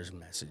calls, there's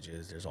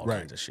messages, there's all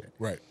kinds of shit.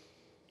 Right.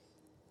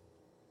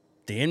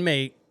 The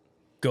inmate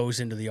goes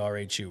into the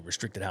RHU,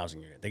 restricted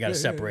housing unit. They got to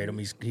separate him.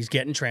 He's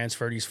getting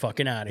transferred. He's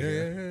fucking out of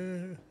here.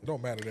 Yeah. It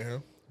don't matter to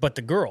him. But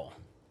the girl,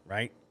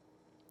 right?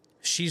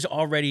 She's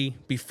already,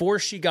 before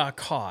she got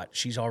caught,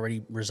 she's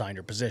already resigned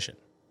her position.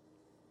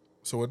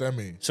 So what that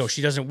means? So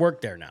she doesn't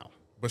work there now.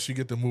 But she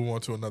get to move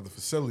on to another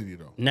facility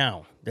though.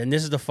 Now, then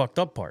this is the fucked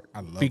up part.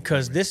 I love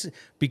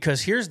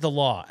because here's the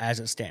law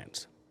as it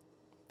stands.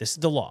 This is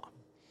the law.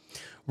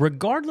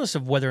 Regardless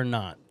of whether or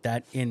not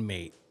that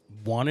inmate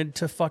wanted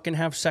to fucking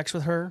have sex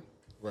with her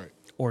Right.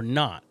 or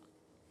not,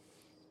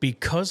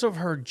 because of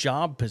her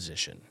job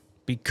position,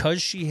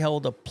 because she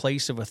held a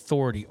place of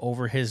authority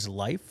over his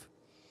life,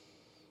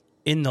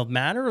 in the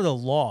matter of the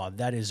law,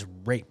 that is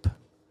rape.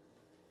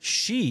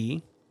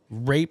 She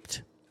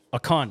raped a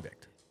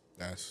convict.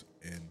 That's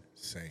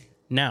insane.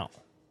 Now,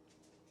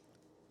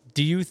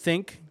 do you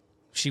think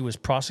she was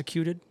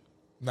prosecuted?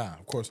 Nah,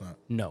 of course not.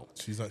 No.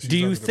 She's Do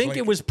you under the think it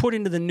blanket. was put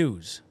into the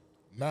news?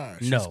 Nah,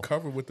 she's No.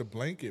 covered with the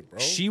blanket, bro.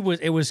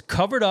 It was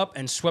covered up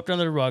and swept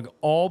under the rug,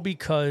 all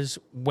because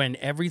when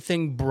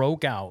everything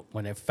broke out,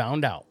 when it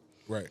found out,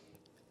 Right.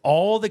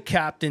 all the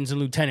captains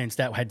and lieutenants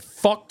that had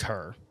fucked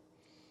her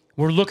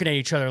were looking at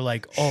each other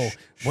like, oh,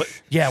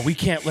 what? Yeah, we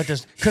can't let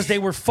this, because they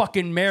were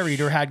fucking married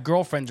or had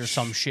girlfriends or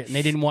some shit, and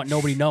they didn't want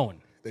nobody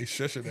knowing, They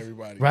shushing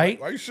everybody. right?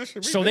 Why you shushing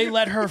me? So they nigga?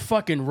 let her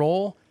fucking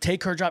roll,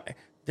 take her job.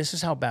 This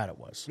is how bad it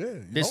was. Yeah,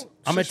 you This, don't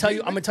I'm gonna shush tell me,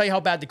 you. I'm nigga. gonna tell you how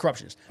bad the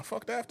corruption is. I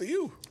fucked after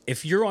you.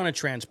 If you're on a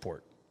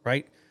transport,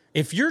 right?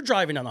 If you're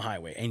driving down the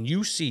highway and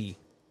you see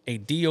a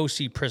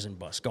DOC prison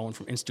bus going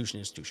from institution to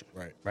institution,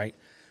 right?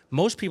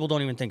 Most people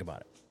don't even think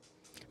about it.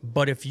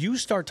 But if you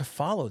start to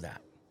follow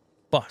that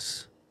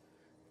bus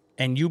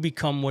and you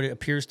become what it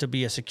appears to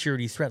be a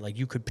security threat, like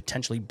you could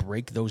potentially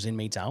break those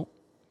inmates out,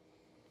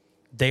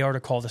 they are to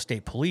call the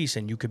state police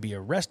and you could be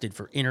arrested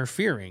for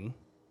interfering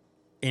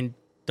in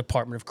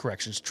Department of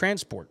Corrections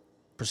transport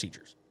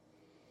procedures.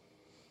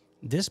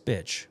 This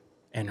bitch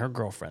and her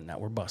girlfriend that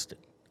were busted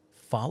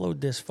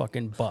followed this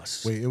fucking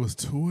bus. Wait, it was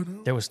two of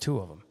them? There was two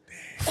of them.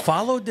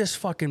 Followed this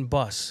fucking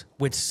bus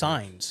with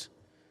signs,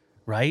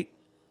 right?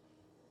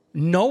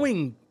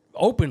 Knowing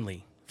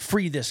openly,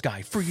 free this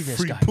guy, free this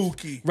Free guy.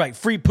 Pookie. Right,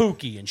 free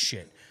Pookie and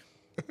shit.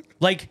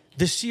 Like,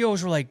 the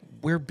COs were like,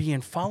 we're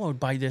being followed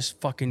by this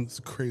fucking... It's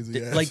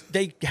crazy ass. Like,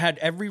 they had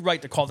every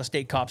right to call the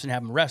state cops and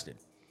have them arrested.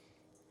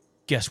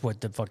 Guess what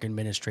the fucking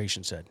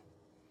administration said?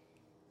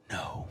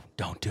 No,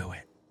 don't do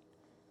it.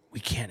 We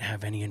can't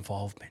have any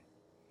involvement.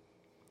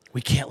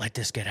 We can't let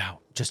this get out.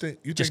 Just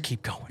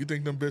keep going. You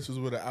think them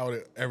bitches would have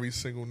outed every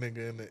single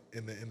nigga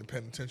in the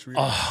penitentiary?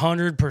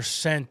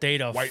 100%,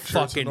 they'd have White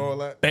shirts and all fucking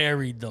that?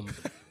 buried them.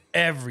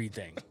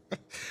 Everything.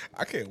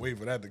 I can't wait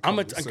for that to come.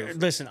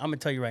 Listen, I'm gonna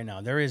tell you right now.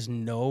 There is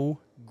no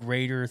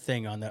greater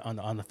thing on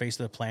the face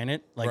of the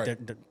planet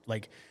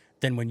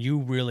than when you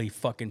really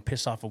fucking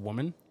piss off a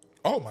woman.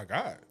 Oh my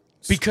god.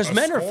 Because A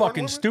men are scorned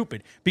fucking woman?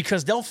 stupid.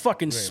 Because they'll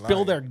fucking ain't spill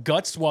lying. their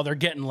guts while they're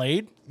getting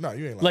laid. No,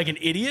 you ain't lying. Like an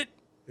idiot.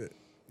 Yeah,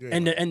 you ain't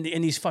And lying.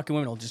 and these fucking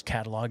women will just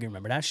catalog it.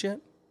 Remember that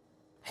shit?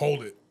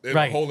 Hold it. They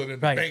Right. hold it in the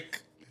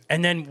bank.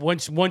 And then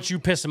once you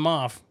piss them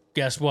off,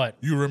 guess what?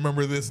 You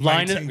remember this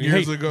 19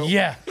 years ago?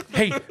 Yeah.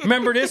 Hey,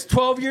 remember this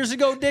 12 years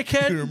ago, You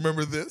dickhead?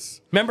 remember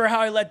this? Remember how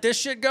I let this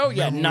shit go?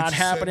 Yeah, Remember what not you said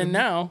to happening me?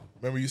 now.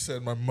 Remember you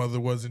said my mother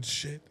wasn't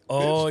shit?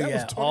 Oh, Bitch, that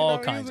yeah, was all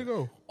 29 kinds years of,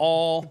 ago.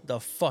 all the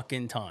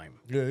fucking time.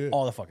 Yeah.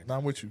 All the fucking Now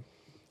I'm with you.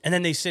 And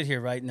then they sit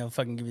here, right, and they'll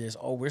fucking give you this,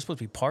 oh, we're supposed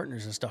to be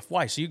partners and stuff.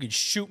 Why? So you could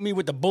shoot me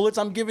with the bullets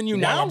I'm giving you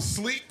While now? I'm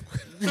asleep.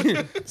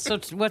 So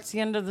what's the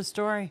end of the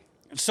story?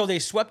 So they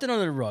swept it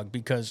under the rug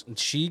because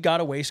she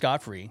got away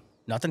scot-free.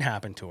 Nothing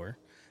happened to her.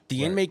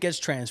 The inmate gets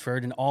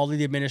transferred, and all of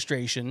the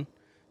administration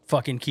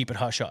fucking keep it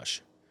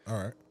hush-hush. All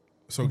right.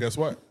 So guess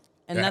what?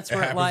 And that's where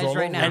it happens lies all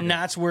right over now. again. And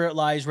that's where it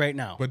lies right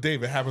now. But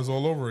Dave, it happens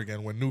all over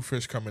again when new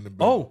fish come in the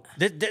building.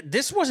 Oh,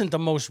 this wasn't the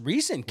most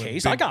recent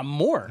case. I big- got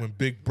more. When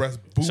big breast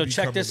booby So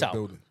check come this in the out.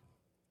 building.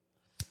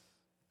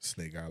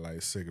 Snake eye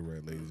light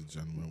cigarette, ladies and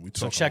gentlemen. We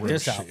So talking check real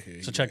this shit out.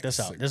 here. So You check make this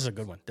out. cigarette. This is a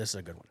good one. This is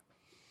a good one.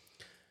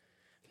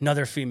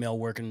 Another female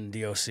working in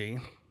the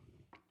DOC.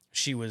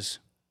 She was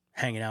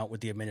hanging out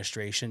with the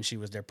administration. She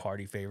was their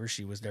party favor.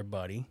 She was their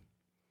buddy.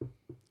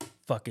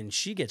 Fucking,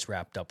 she gets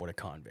wrapped up with a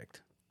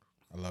convict.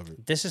 I love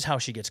it. This is how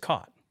she gets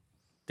caught.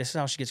 This is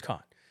how she gets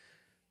caught.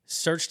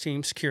 Search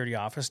team, security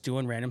office,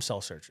 doing random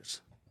cell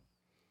searches.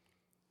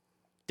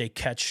 They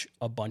catch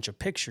a bunch of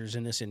pictures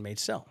in this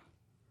inmate's cell.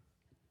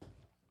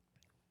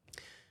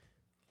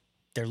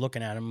 They're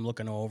looking at him,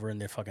 looking over in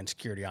their fucking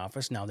security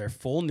office. Now they're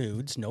full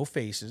nudes, no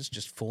faces,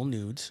 just full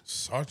nudes,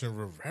 Sergeant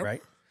Rivera?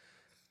 right?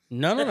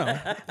 No.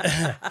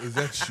 Is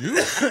that you?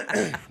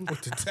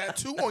 With the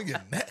tattoo on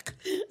your neck?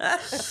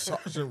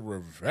 Sergeant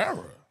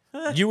Rivera.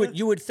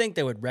 You would think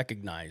they would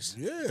recognize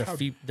Yeah, how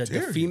the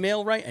dare you.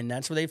 female, right? And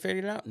that's where they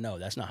figured it out? No,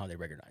 that's not how they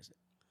recognized it.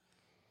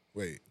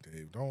 Wait,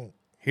 Dave, don't.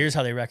 Here's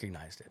how they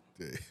recognized it.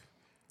 Dave.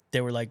 They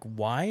were like,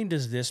 why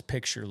does this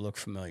picture look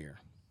familiar?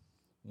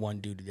 One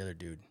dude to the other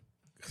dude.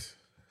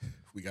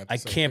 We got the I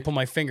same can't picture. put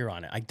my finger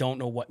on it. I don't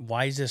know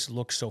why does this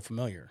look so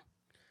familiar?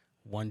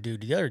 One dude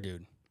to the other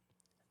dude.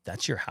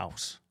 That's your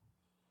house.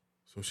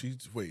 So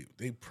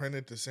they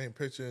printed the same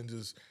picture and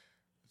just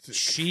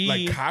She-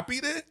 like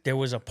copied it? There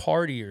was a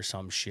party or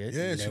some shit.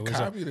 Yeah, and she there was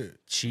copied it.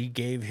 She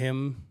gave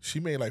him She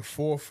made like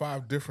 4 or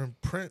 5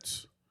 different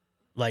prints.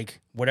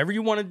 like whatever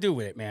you want to do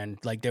with it, man.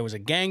 Like there was a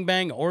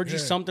gangbang, orgy, Yeah.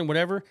 something,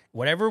 whatever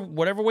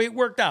way it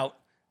worked out.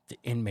 The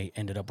inmate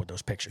ended up with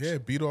those pictures. Yeah,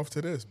 beat off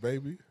to this,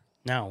 baby.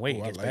 Now wait, Oh,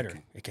 it I gets like better.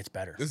 it. It gets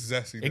better. This is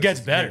actually. It gets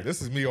is better. Me.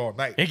 This is me all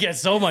night. It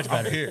gets so much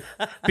I'm better. here.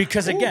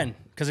 Because again,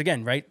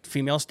 right?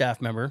 Female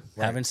staff member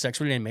having sex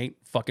with an inmate,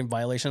 fucking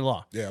violation of the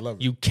law. Yeah, I love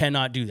it. You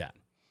cannot do that.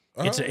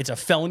 It's a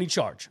felony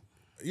charge.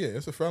 Yeah,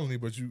 it's a felony,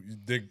 but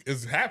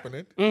it's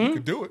happening. Mm-hmm. You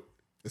can do it.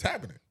 It's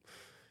happening.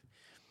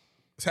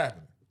 It's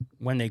happening.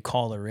 When they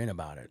call her in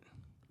about it,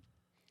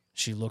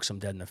 she looks him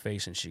dead in the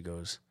face and she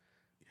goes,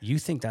 "You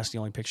think that's the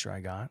only picture I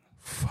got?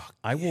 Fuck.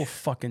 I will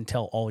fucking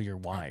tell all your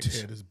wives."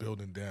 Tear this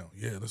building down.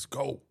 Yeah, let's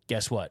go.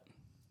 Guess what?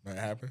 That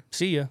happened.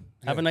 See ya.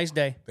 Have a nice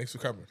day. Thanks for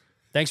coming.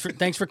 Thanks for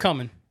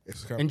coming.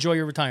 Thanks for coming. Enjoy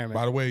your retirement.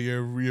 By the way,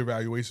 your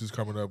reevaluation is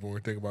coming up, and we're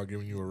thinking about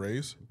giving you a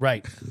raise.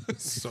 Right.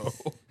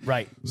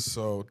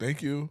 So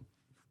thank you.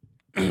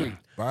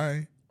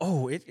 Bye.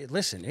 Oh,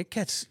 listen, it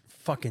gets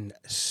fucking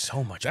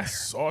so much better. That's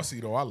saucy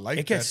though. I like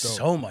It gets that though.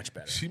 so much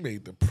better. She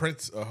made the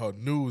prints of her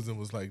news and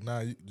was like,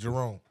 "Nah,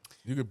 Jerome,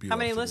 you could be." How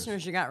many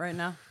listeners you got right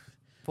now?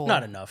 4.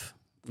 Not enough.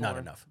 Not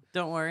enough.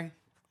 Don't worry.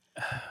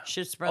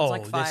 Shit spreads Oh,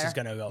 like fire. this is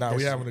gonna go. Nah, we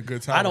this- having a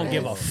good time. I don't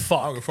give a I don't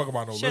fuck. give a fuck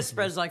about no Shit listeners.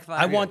 spreads like fire.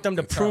 I want them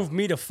to good prove time.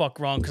 me to fuck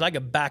wrong because I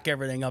could back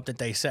everything up that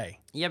they say.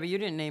 Yeah, but you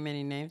didn't name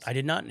any names. I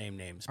did not name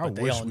names, I but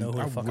they wish all know who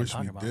I the fuck I'm wish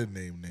talking we about. did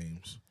name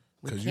names.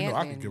 Because can't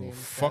I name could give a names,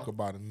 fuck though.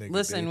 about a nigga.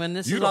 Listen, Dave. when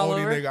this you is the all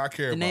only over, nigga I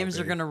care the about, names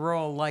are Dave. gonna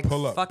roll like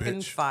Pull up, fucking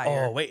bitch.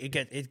 fire. Oh wait,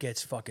 it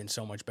gets fucking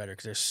so much better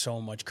because there's so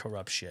much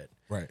corrupt shit.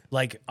 Right.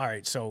 Like, all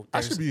right, so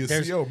I there's- should be a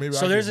there's- CEO. Maybe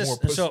so I there's get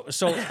this. more pussy.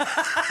 So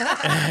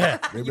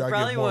Maybe You I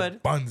probably get more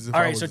would. buns if all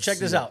I right, was so a check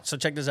this CEO. out. So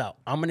check this out.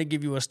 I'm gonna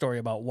give you a story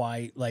about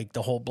why like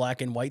the whole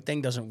black and white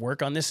thing doesn't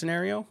work on this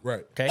scenario.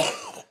 Right. Okay.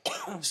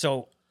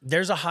 So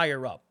there's a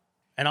higher up,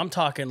 and I'm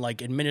talking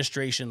like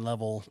administration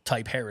level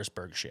type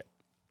Harrisburg shit.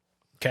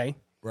 Okay.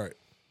 Right.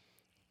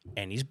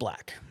 And he's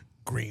black.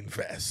 Green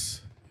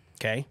vest.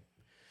 Okay.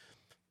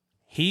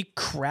 He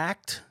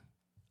cracked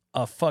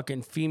a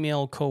fucking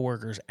female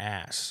coworker's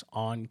ass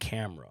on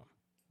camera.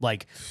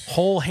 Like,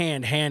 whole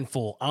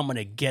handful. I'm going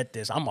to get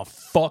this. I'm going to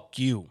fuck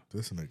you.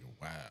 This nigga,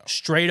 wow.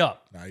 Straight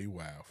up. Nah, you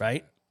wow.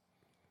 Right?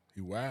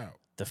 He wow.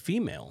 The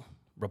female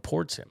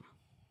reports him.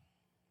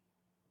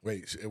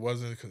 Wait, it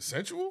wasn't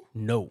consensual?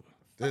 No.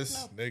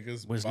 This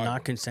nigga's Was bugging.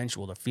 not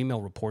consensual. The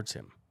female reports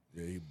him.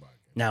 Yeah, he bugging.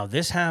 Now,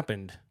 this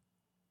happened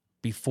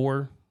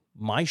before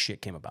my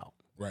shit came about.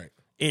 Right.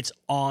 It's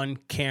on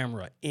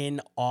camera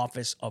in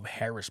office of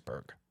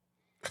Harrisburg.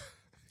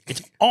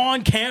 It's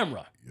on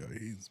camera. Yo,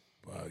 he's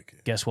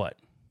bugging. Guess what?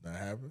 That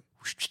happened?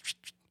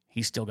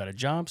 He's still got a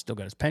job, still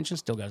got his pension,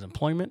 still got his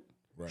employment.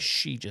 Right.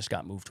 She just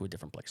got moved to a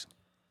different place.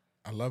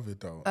 I love it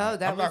though. Oh,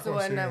 that I'm was not the gonna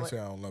one sit that here and was- say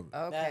I don't love it.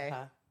 Okay.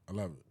 I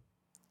love it.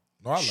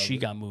 No, I love She it.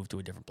 got moved to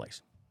a different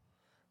place.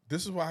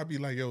 This is why I be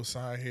like, yo,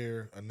 sign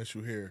here,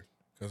 initial here,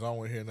 because I don't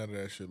want to hear none of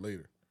that shit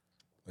later.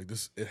 Like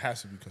this, it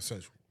has to be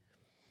consensual.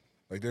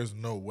 Like, there's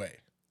no way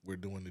we're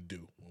doing the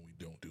do when we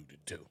don't do the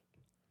do.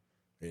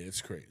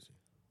 It's crazy.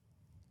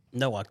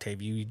 No,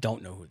 Octavia, you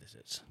don't know who this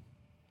is.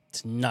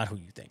 It's not who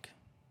you think.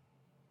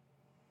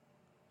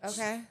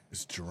 Okay.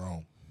 It's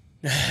Jerome.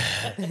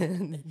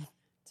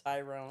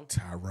 Tyrone.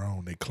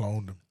 They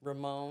cloned him.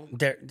 Ramon.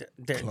 They're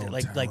Clone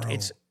like Tyrone.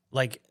 it's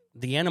like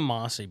the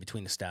animosity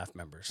between the staff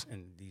members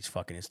in these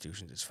fucking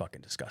institutions is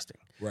fucking disgusting.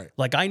 Right.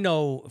 Like I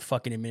know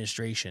fucking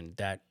administration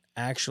that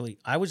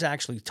I was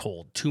actually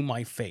told to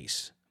my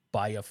face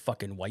by a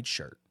fucking white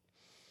shirt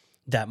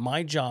that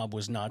my job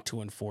was not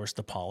to enforce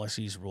the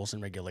policies, rules,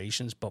 and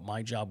regulations, but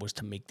my job was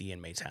to make the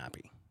inmates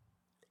happy.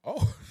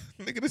 Oh,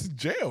 nigga, this is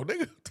jail, nigga.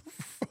 What the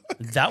fuck?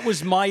 That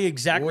was my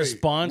exact Wait,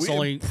 response. we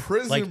Only in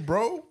prison, like,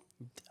 bro.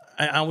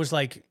 I was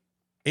like,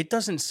 it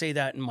doesn't say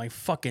that in my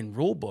fucking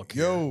rule book.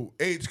 Here. Yo,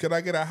 H, can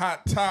I get a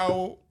hot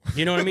towel?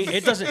 You know what I mean?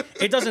 It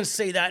doesn't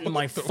say that in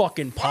my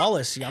fucking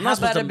policy. I'm How not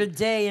about a supposed to.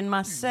 bidet in my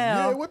Yeah,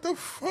 cell? what the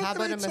fuck? How are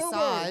about they a talking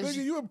about? massage?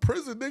 Nigga, you in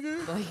prison,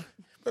 nigga.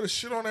 Better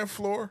shit on that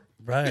floor.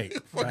 Right.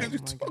 What right. did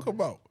you talk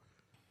about?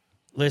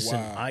 Listen,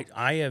 Wow.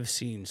 I have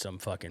seen some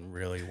fucking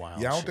really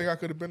wild. Yeah, I don't shit. think I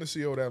could have been a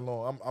CO that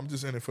long. I'm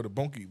just in it for the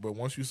bunkie. But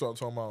once you start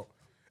talking about,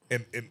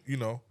 and you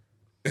know,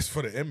 it's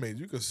for the inmates.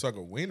 You could suck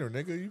a wiener,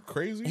 nigga. You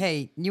crazy?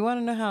 Hey, you want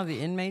to know how the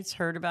inmates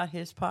heard about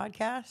his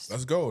podcast?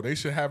 Let's go. They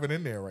should have it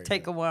in there right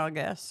Take now. a wild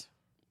guess.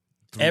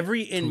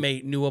 Every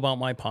inmate knew about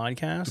my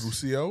podcast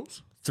Through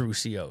COs? through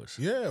COs.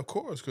 Yeah, of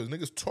course, because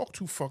niggas talk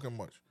too fucking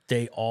much.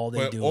 They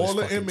But do all is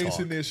the fucking inmates talk.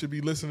 in there should be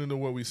listening to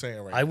what we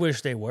saying right now. I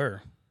wish they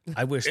were.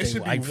 I wish It they should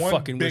were. be I one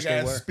fucking big wish they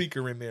ass were.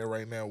 speaker in there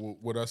right now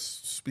with us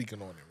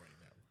speaking on it right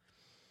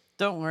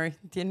Don't worry,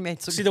 the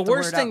inmates will See, get the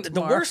worst word out thing, the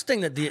tomorrow. worst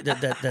thing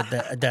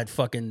that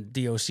fucking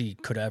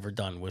DOC could have ever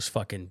done was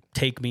fucking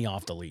take me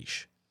off the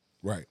leash.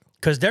 now. Right,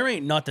 Because there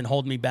ain't nothing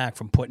holding me back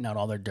from putting out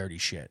all their dirty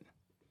shit.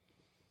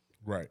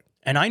 right.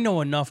 And I know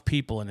enough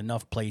people in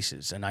enough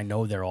places, and I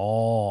know they're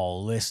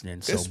all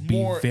listening. So It's be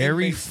more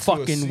very inmates to a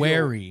fucking CO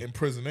wary in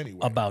prison anyway.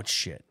 about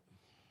shit.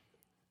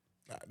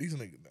 Nah, these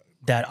niggas.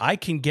 That I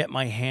can get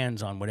my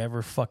hands on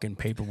whatever fucking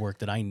paperwork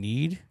that I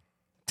need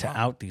to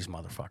out these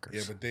motherfuckers.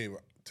 Yeah, but Dave,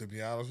 to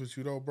be honest with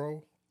you though,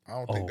 bro, I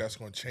don't think that's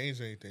going to change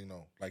anything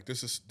though. Like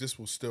this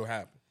will still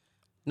happen.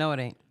 No, it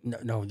ain't.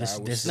 no, this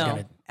is No,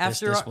 gonna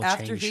after this will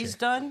after change he's shit.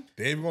 done,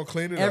 Dave gonna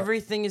clean it up.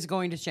 everything is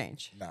going to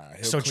change. Nah,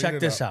 he'll So clean check it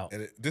this up. out.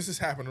 And this is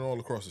happening all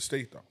across the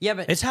state though. Yeah,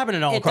 but It's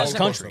happening all it across the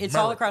doesn't- country. It's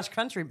all America. across the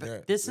country, but Yeah,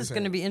 this it's is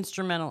going to be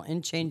instrumental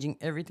in changing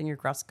everything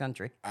across the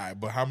country. All right,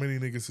 but how many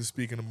niggas is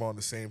speaking upon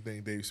the same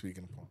thing Dave's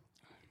speaking upon?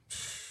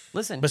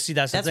 Listen, But see,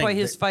 that's the thing. why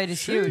his fight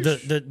is huge.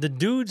 The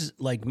dudes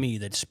like me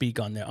that speak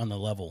on the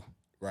level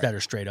Right. that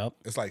are straight up.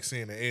 It's like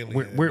seeing an alien.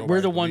 We're, and we're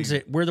nobody the ones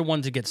believe that we're the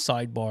ones that get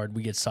sidebarred,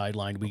 we get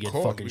sidelined, we it. get Of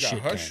course, fucking we got shit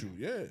hush canned.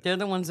 you, yeah. They're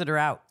the ones that are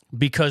out.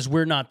 Because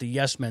we're not the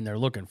yes men they're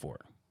looking for.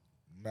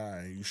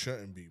 Nah, you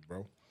shouldn't be,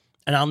 bro.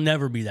 And I'll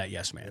never be that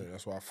yes man. Yeah,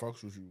 that's why I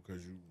fucks with you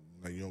because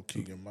you don't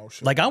keep your mouth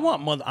shut. Like I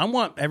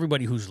want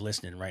everybody who's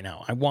listening right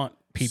now. I want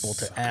people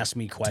to ask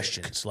me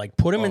questions. Like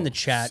put them in the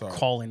chat, sorry.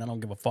 call in. I don't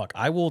give a fuck.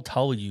 I will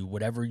tell you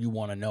whatever you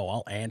want to know.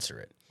 I'll answer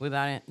it.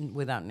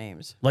 Without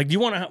names. Like do you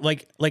want to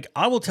like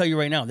I will tell you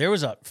right now. There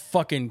was a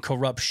fucking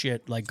corrupt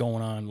shit like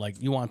going on. Like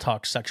you want to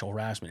talk sexual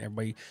harassment?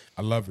 Everybody.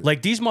 I love it.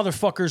 Like these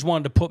motherfuckers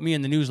wanted to put me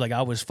in the news like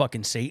I was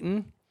fucking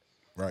Satan.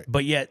 right.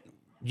 But yet,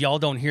 y'all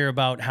don't hear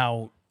about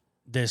how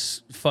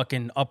this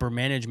fucking upper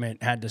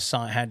management had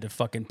to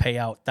fucking pay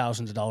out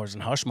thousands of dollars in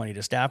hush money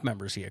to staff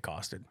members he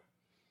accosted.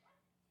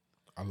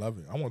 I love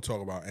it. I want to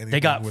talk about anything. They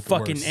got with the word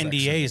fucking sex in it.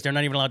 NDAs. They're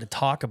not even allowed to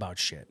talk about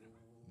shit.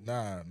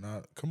 Nah.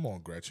 Come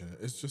on, Gretchen.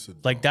 It's just a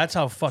Like that's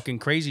how fucking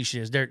crazy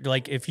shit is. They're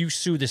like, if you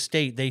sue the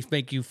state, they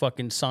make you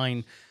fucking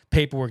sign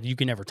paperwork. You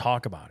can never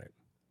talk about it.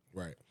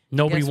 right.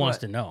 Nobody Guess wants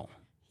what? to know.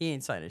 He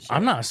ain't signed his shit.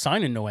 I'm not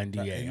signing no NDA.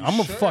 and you I'm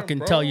gonna shouldn't, fucking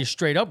bro. tell you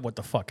straight up what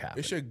the fuck happened.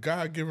 It's your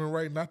God-given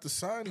right not to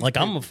sign. these Like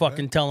I'm gonna papers,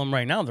 fucking man. tell them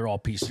right now they're all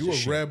pieces You of a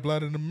shit.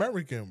 red-blooded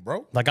American,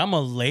 bro. Like I'm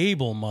a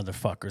label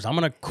motherfuckers. I'm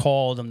gonna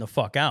call them the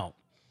fuck out.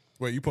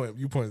 Wait, you put.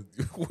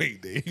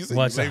 Wait, Dave. You said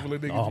What's you that?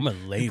 labeling niggas? Oh, I'm a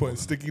You label putting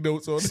them. sticky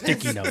notes on it?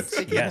 Sticky notes.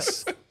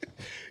 Yes.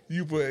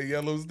 You put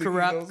yellow sticky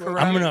Corrupt, notes on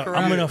corrupt. it?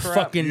 I'm gonna Corrupt.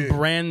 fucking Yeah.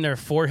 brand their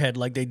forehead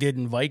like they did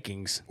in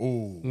Vikings.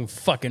 Ooh.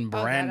 Fucking Oh,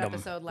 brand that them.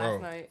 episode last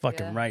Bro. night.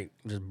 Fucking yeah. right.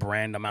 Just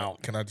brand them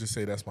out. Can I just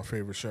say that's my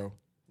favorite show?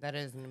 That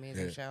is an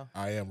amazing show.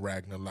 I am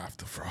Ragnar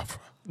Laughterfrother.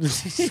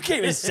 You can't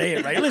even say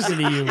it right. Listen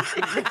to you.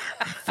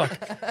 Fuck.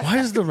 Why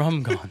is the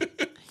rum gone?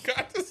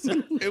 Got this.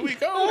 Here we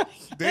go.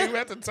 Dave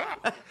at the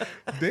top.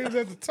 Dave's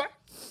at the top.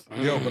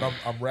 Yo, but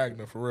I'm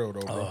Ragnar for real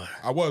though, bro.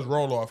 I was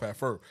roll off at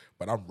first,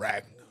 but I'm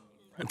Ragnar.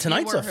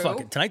 Tonight's were a who?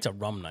 fucking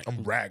rum night.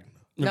 I'm Ragnar.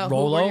 No, who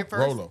Rolo? were your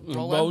first? Rolo.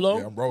 Rolo?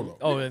 Yeah, I'm Rolo.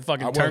 Oh, the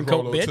fucking I was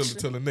turncoat Rolo bitch?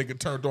 till the nigga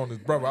turned on his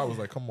brother. I was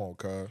like, come on,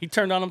 cuz. He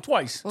turned on him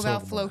twice. What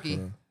about Floki?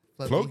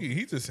 Floki,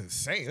 he's just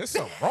insane. There's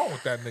something wrong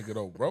with that nigga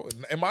though, bro.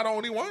 Am I the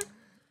only one?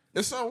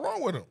 There's something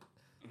wrong with him.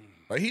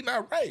 Like he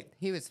not right.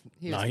 He was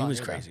Nah, he funny, was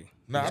though. crazy.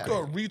 Nah, I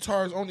thought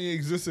retards only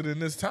existed in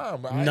this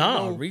time. But I Nah,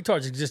 didn't know-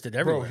 retards existed bro,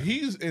 everywhere.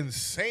 he's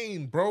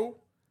insane, bro.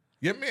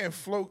 Your man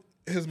Flo,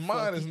 his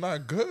mind is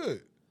not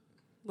good.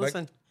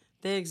 Listen,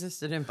 They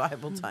existed in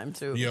Bible time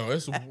too. Yo,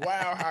 it's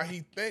wild how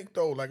he think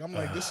though. Like I'm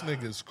like, this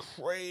nigga is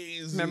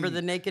crazy. Remember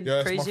the naked Yo,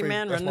 that's my crazy favorite-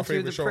 man that's running my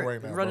through the favorite show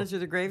right now, running bro. through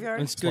the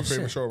graveyard? It's It's my good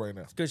favorite shit. show right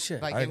now. It's good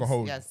shit. I ain't gonna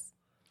hold you. Yes.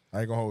 I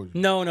ain't gonna hold you.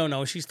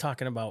 No. She's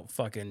talking about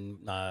fucking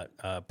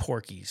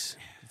Porky's.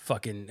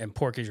 Fucking and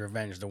Porky's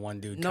Revenge, the one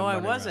dude. No, come I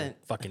running around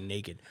wasn't. fucking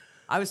naked.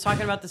 I was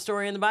talking about the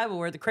story in the Bible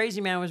where the crazy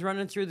man was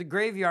running through the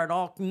graveyard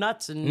all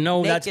nuts and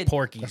No, naked. that's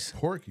Porky's.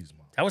 Porky's,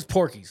 man. That was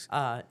Porky's.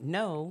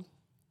 No,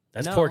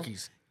 That's no.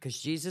 Porky's. Because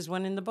Jesus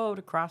went in the boat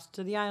across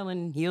to the island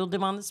and healed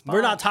him on the spot.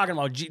 We're not talking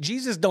about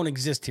Jesus. Don't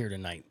exist here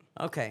tonight.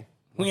 Okay.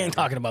 We ain't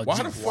talking about Why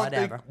the Jesus. fuck?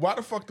 Whatever. Why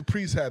the fuck the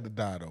priest had to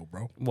die though,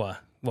 bro? What?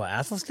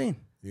 Athelstein?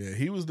 Yeah,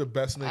 he was the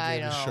best nigga I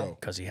in the know. show.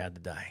 Because he had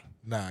to die.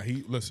 Nah,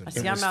 he listen.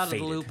 See, was I'm out of the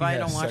fated. loop. He I had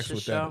don't watch sex the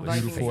with show. that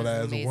Vikings beautiful is an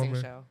ass amazing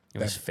woman. show. It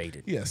was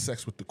fated. He had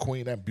sex with the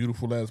queen, that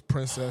beautiful ass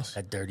princess.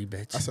 That dirty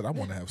bitch. I said, I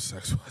want to have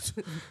sex with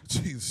her.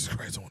 Jesus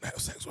Christ, I want to have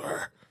sex with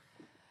her.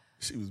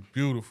 She was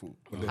beautiful.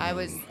 But then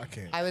I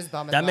can't. I was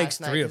bumming That last makes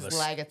night three of 'cause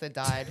us. Lagatha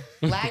died.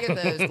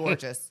 Lagatha is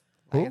gorgeous.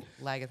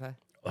 Lagatha.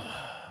 Not,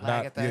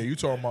 Lagatha. yeah, you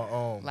talking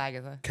about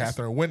Lagatha.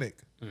 Catherine Winnick.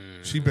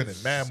 She been in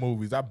mad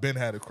movies. I've been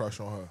had a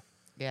crush on her.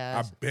 Yeah.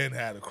 I've been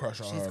had a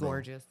crush on her. She's though.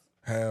 gorgeous.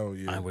 Hell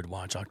yeah. I would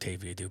watch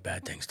Octavia do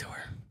bad things to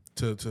her.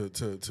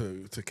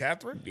 To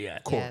Catherine? Yeah.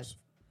 Of course.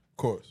 Of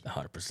course.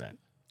 100%.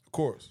 Of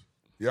course.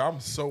 Yeah,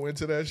 I'm so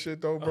into that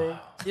shit though, bro.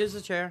 Here's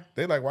a chair.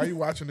 They like, why you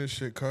watching this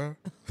shit, cuz?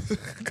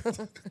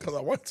 Because I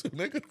want to,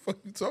 nigga. The fuck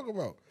you talking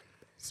about?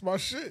 It's my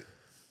shit.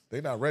 They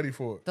not ready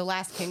for it. The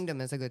Last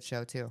Kingdom is a good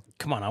show too.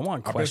 Come on, I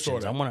want been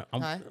questions. saw I that. want to.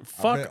 Huh?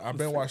 Fuck. I've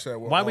been watching that.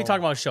 With, Why are we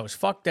talking about shows?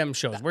 Fuck them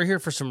shows. We're here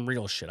for some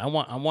real shit. I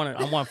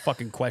want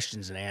fucking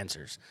questions and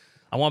answers.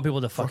 I want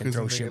people to fucking his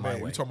throw nigga shit my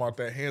name? way. You talking about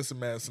that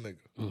handsome ass nigga?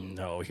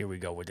 No, here we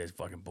go with this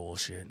fucking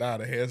bullshit. Nah,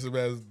 the handsome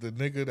ass, the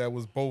nigga that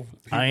was both.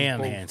 he I was am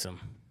both- handsome.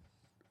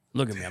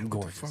 Look at me, I'm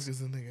What the fuck gorgeous. is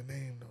the nigga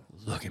name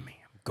though? Look at me,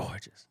 I'm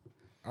gorgeous.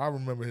 I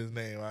remember his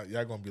name.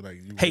 Y'all gonna be like,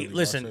 you Hey, really watch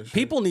listen, that shit?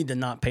 people need to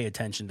not pay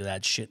attention to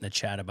that shit in the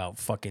chat about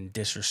fucking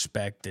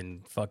disrespect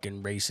and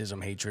fucking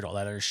racism, hatred, all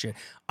that other shit.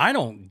 I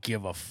don't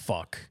give a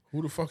fuck.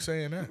 Who the fuck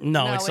saying that?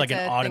 No, No, it's like it's an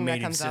a thing that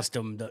automated comes up.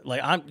 system.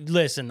 Like I'm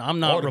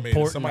not Automated.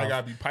 reporting. Somebody no.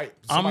 gotta be pipe.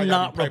 I'm somebody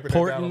not gotta be piping that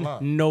down reporting the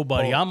line.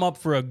 nobody. Oh. I'm up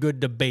for a good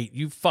debate.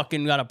 You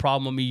fucking got a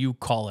problem with me, you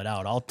call it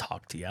out. I'll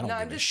talk to you. I don't No,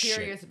 give I'm a just shit.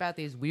 curious about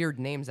these weird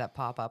names that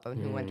pop up and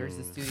who enters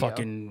the studio.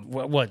 Fucking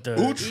what the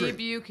Utrecht.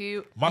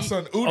 EBUQ. My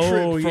son Utrecht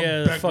Oh from yeah,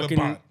 the fucking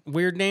Becklenbach.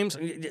 weird names.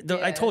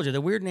 I told you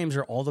the weird names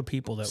are all the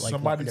people that like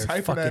Somebody they're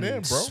typing that fucking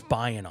in, bro.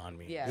 spying on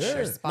me. Yeah, Yeah.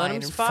 they're Let spying. him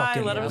and spy.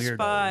 fucking Let him weirdos.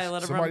 spy.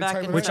 Let him Somebody run back type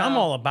in it the Which in. I'm town.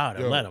 all about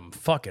it. Yo. Let them.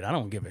 Fuck it. I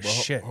don't give a Well,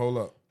 shit. Hold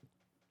up.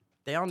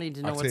 They all need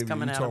to know Octavia, what's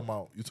coming you out.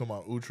 talking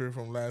about Utrecht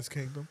from Last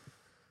Kingdom?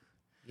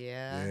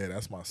 Yeah. Yeah,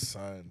 that's my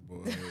son,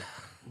 boy.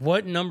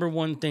 What number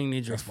one thing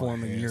needs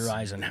reform in your handsome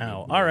eyes and nigga,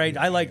 how? boy. All right,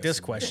 I like this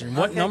Handsome question.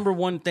 What number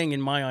one thing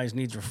in my eyes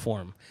needs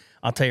reform?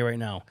 I'll tell you right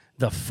now.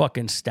 The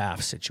fucking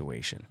staff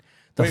situation.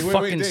 The wait,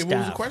 fucking Dave. staff. What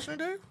was the question,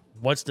 Dave?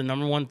 What's the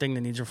number one thing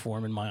that needs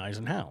reform in my eyes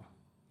and how?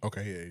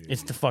 Okay, yeah.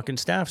 It's the fucking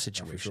staff for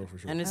situation. sure.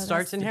 And it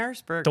starts in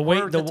Harrisburg. The way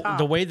or top.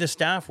 the way the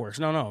staff works.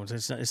 No,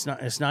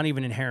 it's not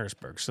even in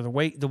Harrisburg. So the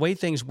way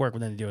things work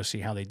within the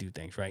DOC, how they do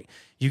things, right?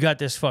 You got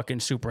this fucking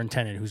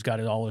superintendent who's got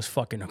all his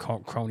fucking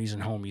cronies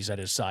and homies at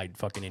his side,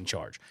 fucking in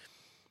charge.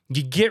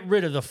 You get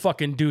rid of the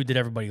fucking dude that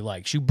everybody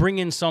likes. You bring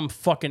in some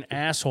fucking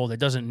asshole that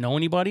doesn't know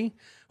anybody,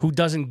 who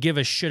doesn't give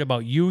a shit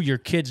about you, your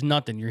kids,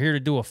 nothing. You're here to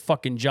do a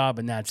fucking job,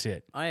 and that's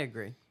it. I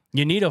agree.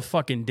 You need a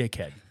fucking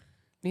dickhead.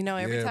 You know,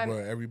 every Yeah, time. but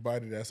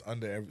everybody that's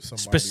under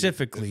somebody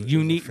Specifically, is you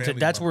a need family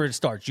that's member. where it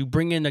starts. You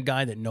bring in a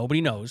guy that nobody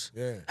knows,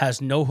 Yeah.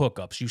 has no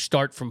hookups. You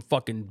start from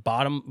fucking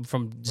bottom,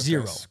 from But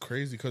zero. That's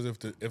crazy because if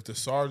the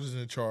sergeant's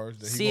in charge,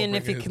 then he See, gonna and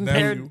bring if you in his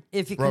compare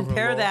nephew,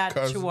 compare that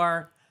brother-in-law, to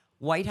our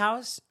White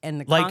House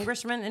and the Like-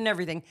 congressman and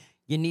everything,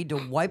 you need to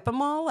wipe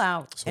them all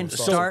out and it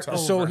start starts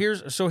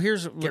over. So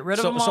here's Get rid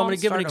of so, them so I'm all gonna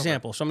and give an start over.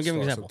 example. So I'm gonna give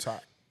an starts example. up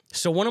top.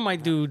 So one of my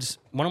dudes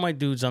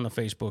on the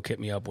Facebook hit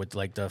me up with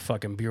like the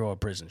fucking Bureau of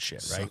Prisons shit,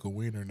 right? Suck a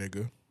wiener,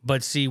 nigga.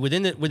 But see,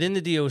 within the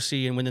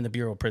DOC and within the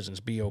Bureau of Prisons,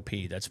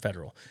 BOP, that's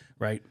federal,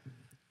 right?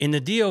 In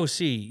the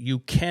DOC, you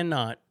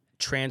cannot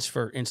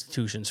transfer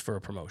institutions for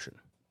a promotion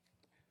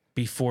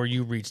before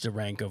you reach the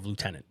rank of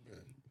lieutenant.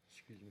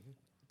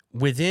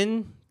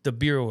 Within the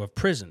Bureau of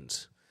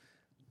Prisons,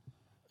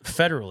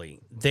 federally,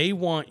 they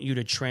want you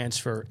to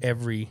transfer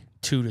every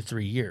 2 to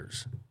 3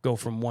 years, go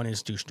from one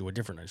institution to a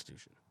different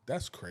institution.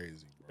 That's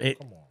crazy, bro. It-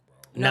 Come on, bro.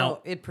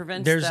 No, it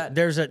prevents there's that.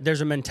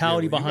 there's a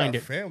mentality Yeah, well, behind you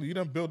it. got family. You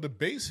done build the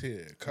base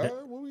here. Cuz,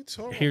 what we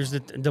talking Here's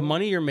about? the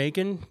money you're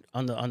making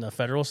on the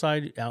federal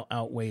side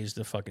outweighs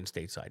the fucking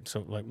state side. So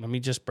like, let me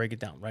just break it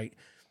down, right?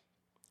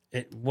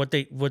 What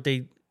they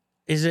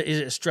is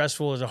it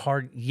stressful? Is it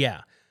hard?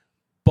 Yeah,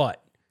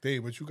 but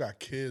Dave, but you got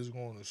kids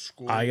going to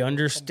school. I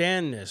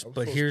understand this. I'm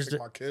But supposed to here's pick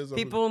my kids up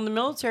People in the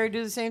military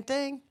do the same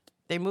thing.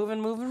 They move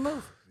and move and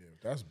move. Yeah,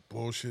 that's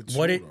bullshit. Too,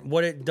 what though.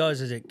 it does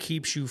is it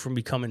keeps you from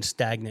becoming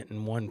stagnant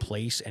in one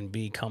place and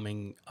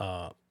becoming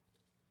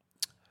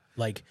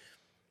like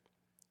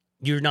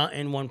you're not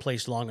in one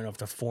place long enough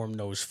to form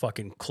those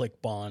fucking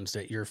clique bonds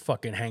that you're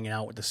fucking hanging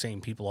out with the same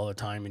people all the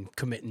time and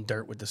committing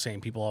dirt with the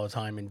same people all the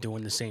time and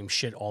doing the same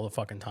shit all the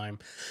fucking time.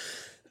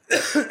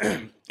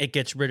 It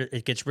gets rid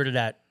of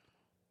that.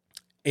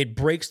 It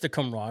breaks the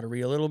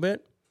camaraderie a little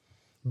bit,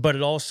 but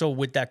it also,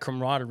 with that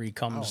camaraderie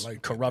comes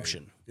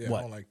corruption. I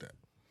don't like that.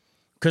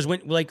 Because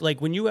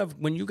when you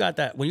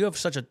have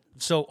such a,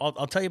 so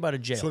I'll tell you about a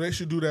jail. So they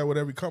should do that with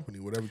every company,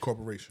 with every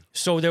corporation.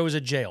 So there was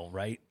a jail,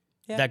 right?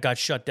 Yeah. That got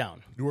shut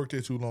down. You worked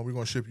there too long. We're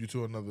gonna ship you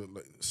to another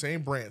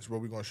same branch, but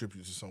we're gonna ship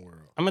you to somewhere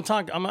else. I'm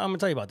gonna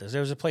tell you about this.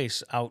 There was a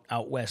place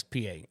out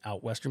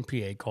western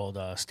PA called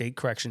State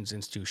Corrections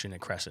Institution at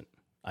Crescent.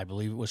 I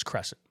believe it was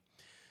Crescent.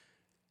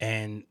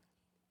 And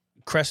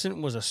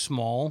Crescent was a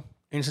small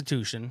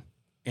institution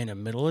in the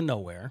middle of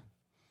nowhere.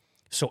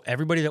 So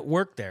everybody that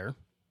worked there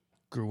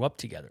grew up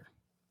together,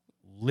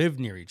 lived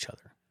near each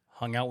other,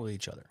 hung out with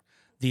each other.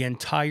 The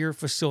entire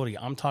facility,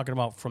 I'm talking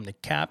about from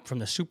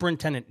the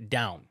superintendent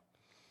down,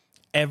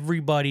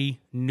 everybody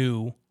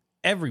knew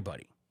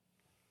everybody.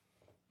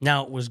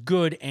 Now, it was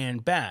good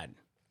and bad.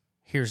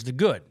 Here's the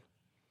good.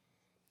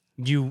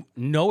 You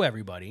know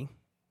everybody.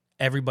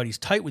 Everybody's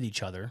tight with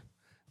each other.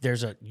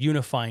 There's a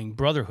unifying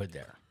brotherhood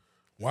there.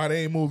 Why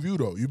they ain't move you,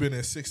 though? You've been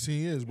there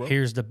 16 years, bro.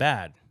 Here's the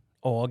bad.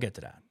 Oh, I'll get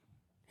to that.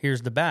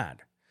 Here's the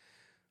bad.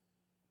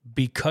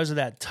 Because of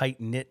that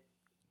tight-knit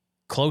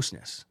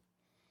closeness,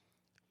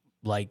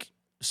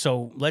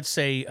 so let's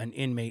say an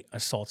inmate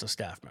assaults a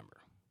staff member,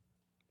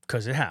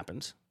 because it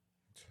happens.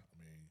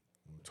 I mean,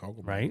 we'll talk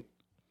about right?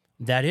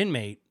 That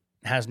inmate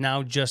has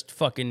now just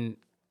fucking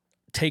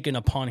taken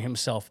upon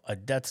himself a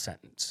death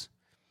sentence.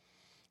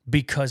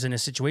 Because in a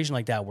situation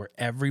like that where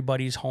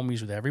everybody's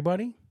homies with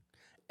everybody,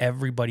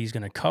 everybody's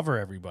going to cover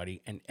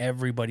everybody, and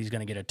everybody's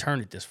going to get a turn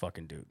at this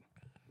fucking dude.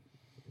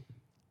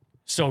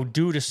 So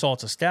dude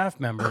assaults a staff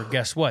member,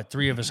 guess what?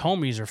 3 of his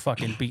homies are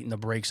fucking beating the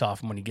brakes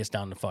off him when he gets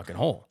down the fucking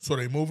hole. So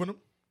they moving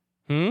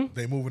them?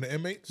 They moving the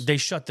inmates? They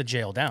shut the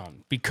jail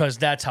down because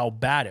that's how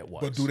bad it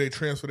was. But do they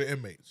transfer the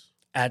inmates?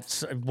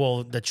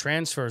 The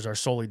transfers are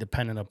solely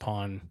dependent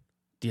upon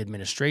the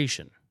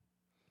administration.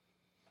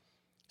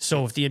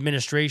 So if the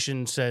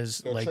administration says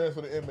They'll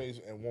transfer the inmates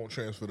and won't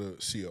transfer the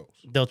COs.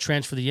 They'll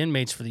transfer the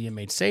inmates for the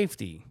inmate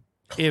safety.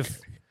 Okay.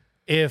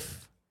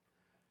 If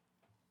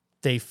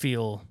they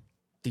feel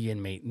the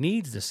inmate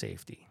needs the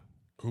safety.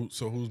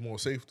 So who's more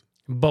safe?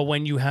 But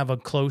when you have a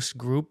close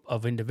group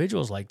of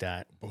individuals like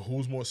that. But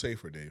who's more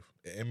safer, Dave?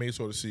 The inmates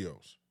or the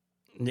COs?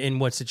 In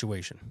what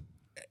situation?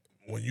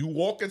 When you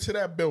walk into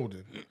that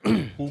building,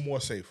 who more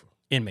safer?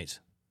 Inmates.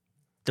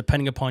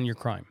 Depending upon your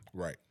crime.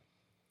 Right.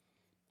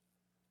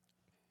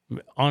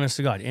 Honest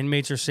to God,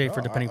 inmates are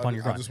safer depending upon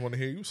your crime. I just want to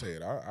hear you say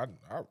it. I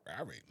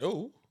already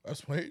know.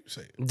 That's why you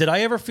say it. Did I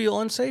ever feel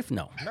unsafe?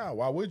 No. Nah,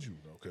 why would you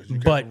though? Because you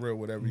can't real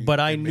whatever.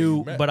 I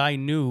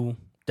knew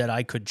that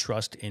I could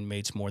trust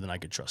inmates more than I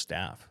could trust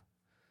staff,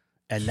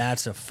 and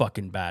that's a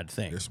fucking bad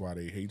thing. That's why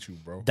they hate you,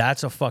 bro.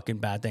 That's a fucking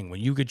bad thing. When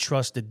you could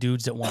trust the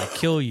dudes that want to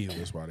kill you.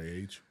 That's why they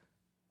hate you.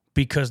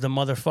 Because the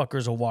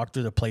motherfuckers will walk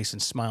through the place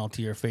and smile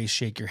to your face,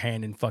 shake your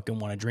hand, and fucking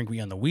want to drink with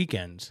you on the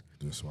weekends.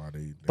 That's why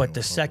they but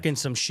the second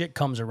some shit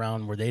comes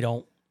around where they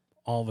don't,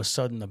 all of a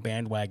sudden the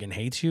bandwagon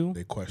hates you.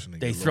 They questioning.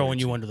 They throwing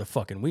you under the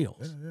fucking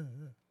wheels. Yeah.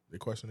 They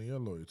questioning your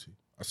loyalty.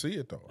 I see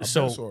it though.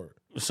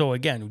 So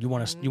again, you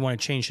want to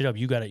change shit up.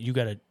 You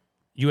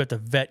have to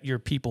vet your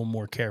people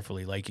more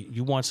carefully. Like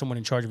you want someone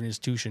in charge of an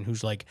institution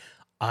who's like,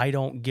 I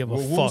don't give a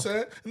fuck. Who's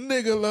that?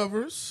 Nigga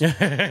lovers.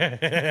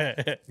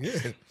 Yeah.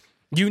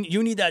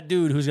 You need that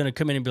dude who's gonna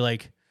come in and be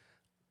like,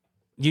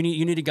 you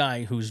need a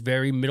guy who's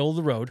very middle of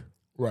the road,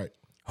 right?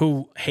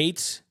 Who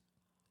hates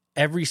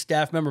every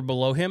staff member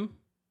below him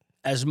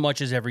as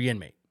much as every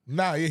inmate.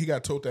 Nah, yeah, he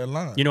got to tote that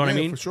line. You know what I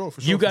mean? For sure.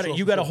 You got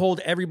to hold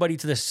everybody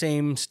to the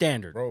same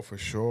standard, bro. For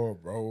sure,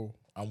 bro.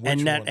 I'm with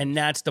you. And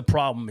that's the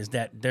problem is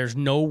that there's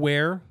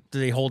nowhere do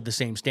they hold the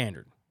same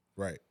standard,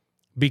 right?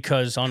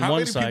 Because on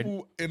one side,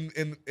 how many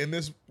people in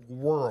this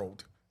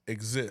world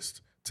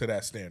exist to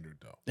that standard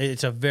though?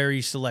 It's a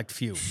very select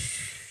few.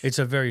 It's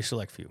a very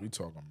select few. We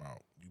talking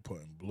about you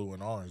putting blue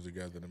and orange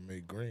together to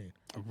make green.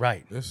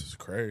 Right. This is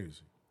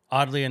crazy.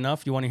 Oddly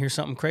enough, you want to hear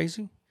something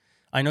crazy?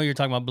 I know you're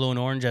talking about blue and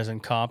orange as in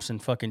cops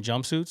and fucking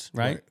jumpsuits,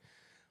 right?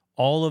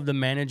 All of the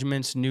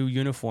management's new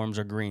uniforms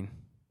are green.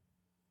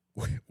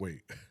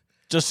 Wait.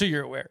 Just so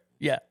you're aware.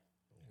 Yeah.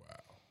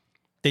 Wow.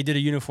 They did a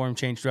uniform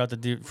change throughout the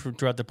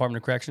Department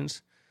of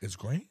Corrections. It's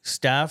green?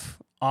 Staff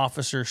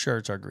officer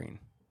shirts are green.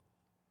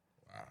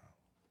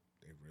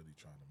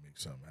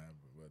 Something happened,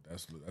 but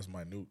that's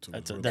minute to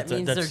that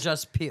means they're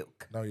just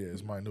puke. No, yeah,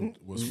 it's minute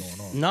what's going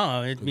on.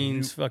 No, it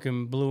means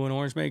fucking blue and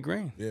orange make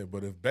green. Yeah,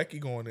 but if Becky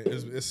going in,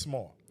 it's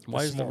small.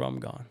 Why is the rum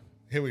gone?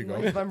 Here we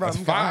go. That's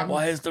 5.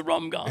 Why is the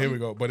rum gone? Here we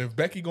go. But if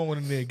Becky going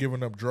in there and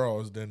giving up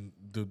draws, then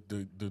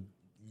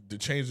the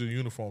change of the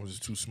uniforms is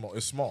too small.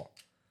 It's small.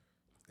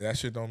 That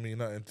shit don't mean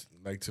nothing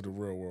to the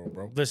real world,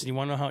 bro. Listen, you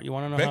want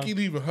to know Becky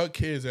leaving her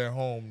kids at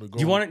home to go.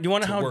 You want to know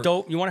how work.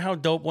 dope? You want to know how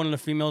dope one of the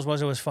females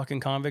was? It was fucking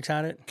convicts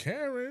had it.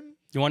 Karen.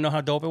 You want to know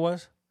how dope it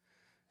was?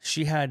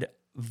 She had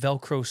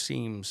Velcro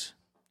seams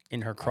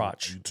in her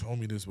crotch. You told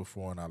me this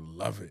before, and I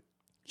love it.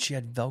 She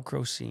had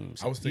Velcro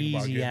seams. I was thinking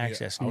about easy getting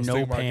access. Me, I was no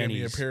thinking about panties.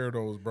 getting me a pair of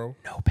those, bro.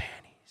 No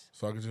panties.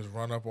 So I could just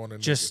run up on the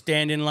Just nigga.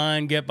 stand in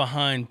line, get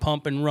behind,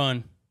 pump and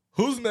run.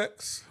 Who's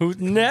next? Who's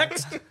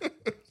next?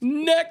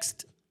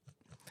 Next.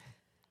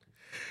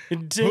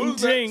 Ding,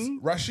 Who's ding.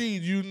 next?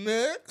 Rashid, you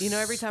next? You know,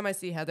 every time I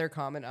see Heather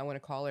comment, I want to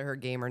call her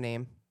gamer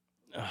name,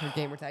 her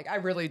gamer tag. I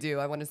really do.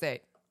 I want to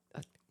say,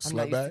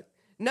 Slapback?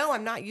 No,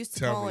 I'm not used to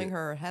Tell me calling it.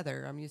 her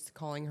Heather. I'm used to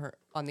calling her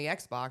on the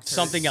Xbox.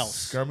 Something else.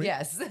 Scummy?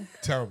 Yes.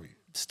 Tell me.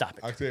 Stop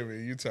it. Octavia,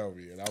 you tell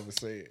me, and I'm going to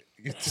say it.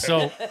 You tell So,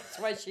 me. That's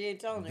why she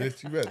ain't telling her.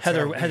 Bitch, you better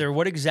tell me. Heather,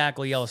 what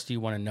exactly else do you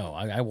want to know?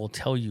 I will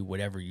tell you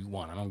whatever you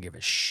want. I don't give a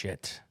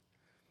shit.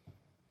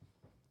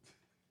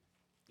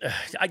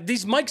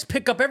 These mics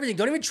pick up everything.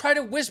 Don't even try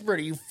to whisper it.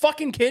 Are you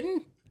fucking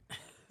kidding?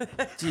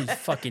 You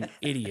fucking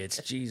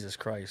idiots. Jesus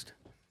Christ.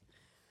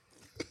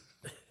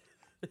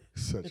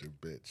 Such a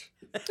bitch.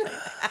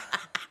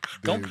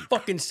 Don't Dave,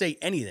 fucking say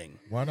anything.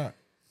 why not?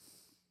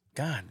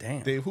 God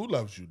damn. Dave, who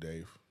loves you,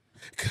 Dave?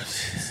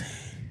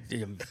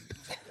 Dude,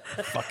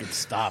 fucking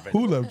stop it.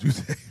 Who loves you,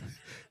 Dave?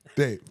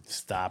 Dave,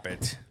 Stop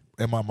it.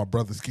 am I my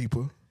brother's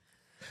keeper?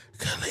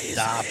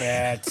 Stop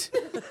it.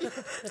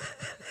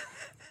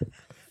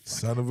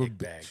 Son of a Big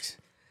bitch. bags.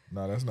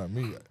 No, that's not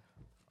me.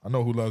 I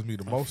know who loves me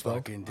the most, though.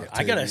 Fucking I'll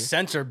I got tell a you.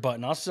 censor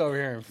button. I'll sit over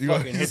here and You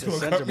fucking gonna- hit the you gonna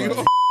censor cut me button.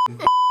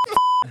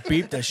 off?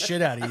 Beat the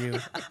shit out of you.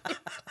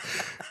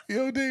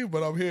 Yo, Dave,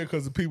 but I'm here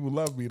because the people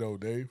love me, though,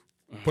 Dave.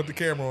 Put the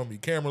camera on me.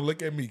 Camera,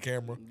 look at me,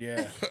 camera.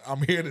 Yeah.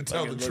 I'm here to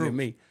tell Look the at truth.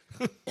 me.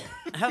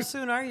 How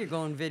soon are you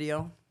going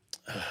video?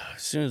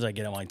 As soon as I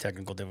get all my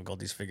technical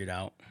difficulties figured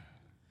out.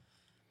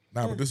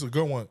 Nah, but this is a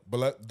good one.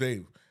 But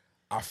Dave,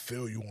 I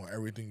feel you on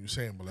everything you're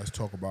saying, but let's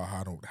talk about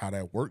how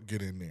that work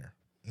get in there.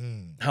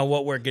 How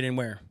what work get in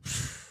where?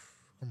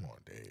 Come on,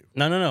 Dave.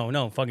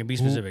 No. Fucking be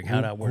specific.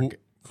 How that work?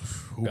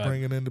 Who God.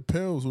 bringing in the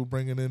pills? Who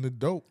bringing in the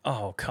dope?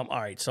 Oh, come. All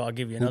right. So I'll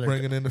give you another.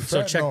 bringing in the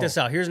So check fentanyl? this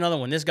out. Here's another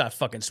one. This got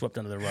fucking swept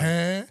under the rug.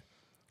 Huh?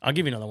 I'll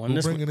give you another one. Who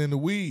This bringing in the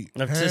weed?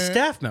 one. Huh? To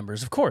staff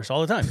members, of course,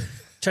 all the time.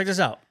 Check this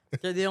out.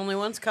 They're the only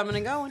ones coming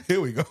and going.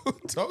 Here we go.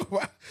 Talk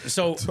about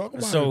So, Talk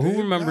about so it, who Dave.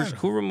 remembers? God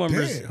Who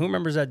remembers? damn. Who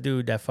remembers that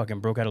dude that fucking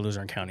broke out of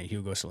Luzerne County,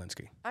 Hugo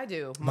Selinsky? I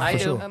do. for My,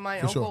 sure, and my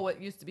for uncle sure. what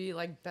used to be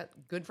like that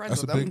good friends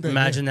That's with a big them. thing.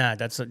 Imagine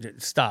that.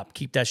 Stop.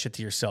 Keep that shit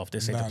to yourself.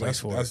 This ain't Nah, the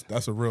place for it.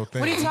 that's a real thing.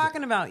 What are you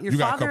talking about? Your You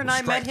got a father and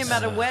couple I met him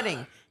strikes. at a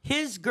wedding.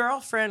 His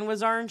girlfriend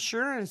was our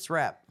insurance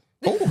rep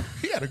Oh,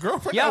 he had a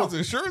girlfriend Yo. that was an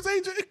insurance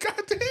agent?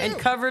 God damn. and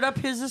covered up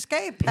his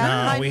escape. Pat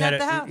and Nah, I we met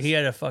had the house. he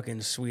had a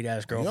fucking sweet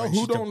ass girlfriend. who She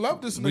used to- don't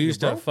love this We nigga, used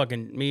bro? to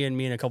fucking me and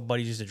a couple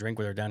buddies used to drink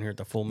with her down here at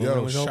the full moon. when it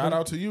Yo, was shout open.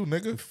 out to you,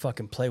 nigga.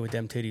 Fucking play with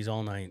them titties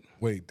all night.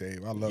 Wait,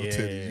 Dave, I love Yeah.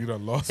 titties. You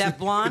done lost that it.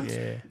 blonde?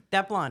 Yeah.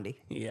 That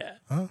blondie. Yeah.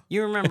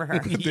 You remember her?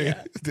 Do Dave,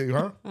 Dave,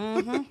 huh?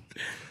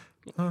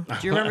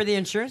 you remember the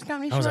insurance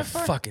company she I was a worked for?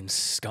 fuking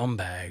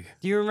scumbag.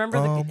 Do you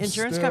remember the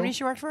insurance still- company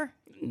she worked for?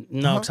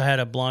 No, because I had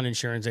a blonde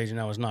insurance agent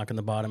I was knocking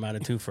the bottom out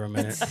of too for a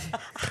minute.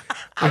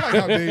 I like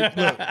how Dave,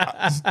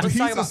 look, he's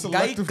talk a about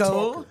selective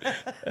Geico.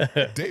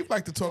 talker. Dave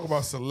like to talk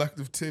about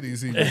selective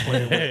titties he be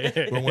playing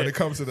with. But when it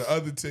comes to the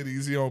other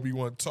titties, he don't be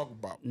want to talk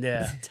about.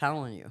 Yeah. I'm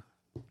telling you.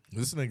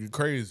 This nigga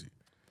crazy.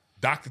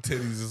 Dr.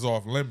 Titties is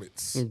off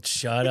limits.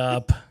 Shut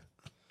up.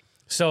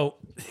 So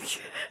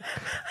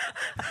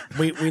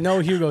we know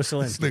Hugo This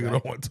Selinsky. nigga right?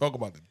 don't want to talk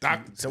about the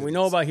Dr. So we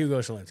know about Hugo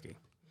Selinsky.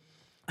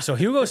 So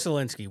Hugo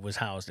Selinsky was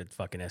housed at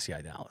fucking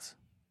SCI Dallas.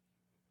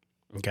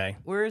 Okay?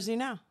 Where is he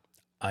now?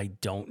 I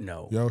don't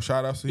know. Yo,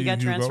 shout out to He you, got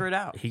Hugo. transferred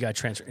out. He got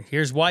transferred.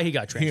 Here's why he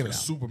got He in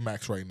transferred a out.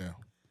 supermax right now.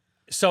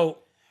 So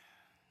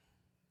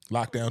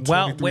Lockdown.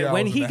 well, 23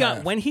 when hours he and a got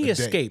half when a he day.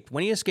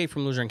 escaped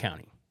from Luzerne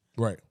County,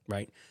 Right.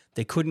 right?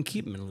 They couldn't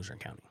keep him in Luzerne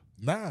County.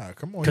 Nah,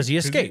 come on. 'Cause he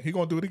escaped. He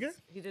gonna do it again?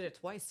 He did it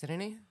twice,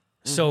 didn't he?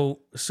 So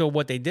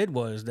what they did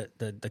was that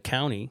the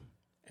county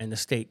and the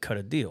state cut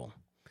a deal.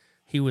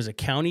 He was a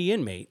county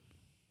inmate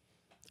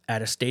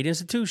at a state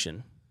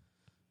institution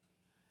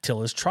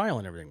till his trial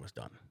and everything was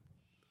done.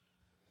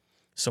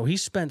 So he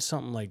spent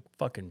something like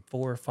fucking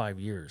 4 or 5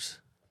 years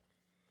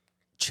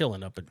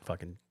chilling up at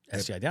fucking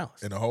SCI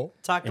Dallas. In the hole?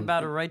 Talk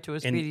about a right to a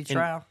speedy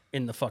trial.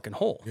 In the fucking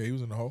hole. Yeah, he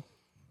was in the hole.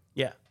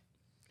 Yeah.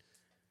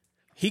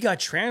 He got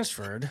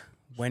transferred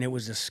when it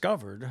was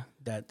discovered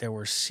that there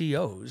were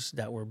COs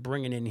that were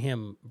bringing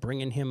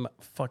him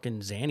fucking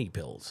Xanny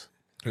pills,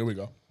 Here we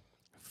go.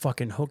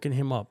 fucking hooking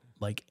him up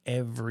like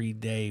every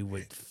day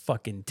with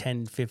fucking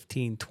 10,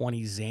 15,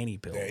 20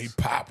 Xanny pills. Yeah, he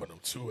popping them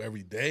too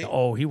every day.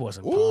 Oh, he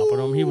wasn't popping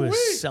them. He was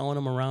Ooh-wee. selling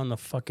them around the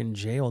fucking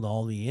jail to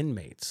all the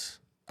inmates.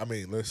 I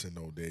mean, listen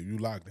though, Dave, you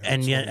locked down.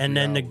 And yeah, and 23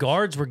 then the hours.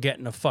 guards were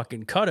getting a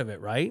fucking cut of it,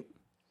 right?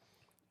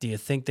 Do you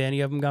think that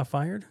any of them got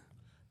fired?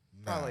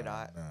 Probably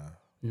not.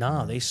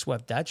 Nah, they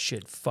swept that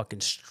shit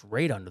fucking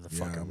straight under the Yeah,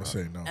 fucking I'm rug.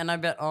 gonna say no. And I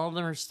bet all of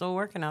them are still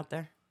working out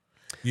there.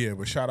 Yeah,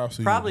 but shout out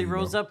to Probably you. Hugo.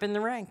 rose up in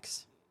the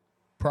ranks.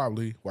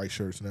 Probably white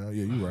shirts now.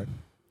 Yeah, you right.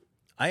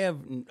 I have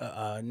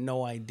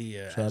no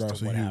idea Shout as out to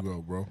to what Hugo,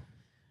 happened. bro.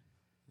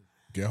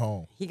 Get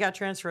home. He got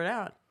transferred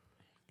out.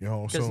 Get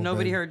home Because soon,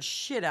 nobody baby. heard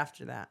shit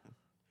after that.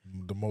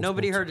 The most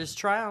Nobody brutal- heard his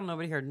trial.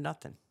 Nobody heard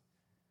nothing.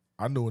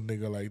 I knew a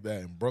nigga like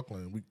that in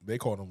Brooklyn. They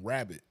called him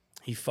Rabbit.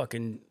 He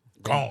fucking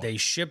Gone. they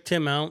shipped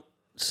him out,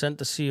 sent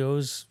the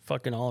COs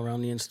fucking all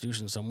around the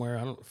institution somewhere.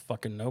 I don't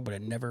fucking know, but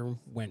it never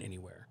went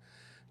anywhere.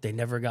 They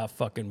never got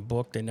fucking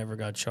booked. They never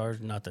got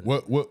charged. Nothing.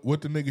 What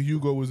the nigga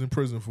Hugo was in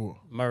prison for?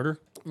 Murder?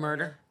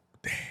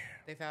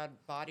 They found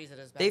bodies at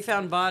his. They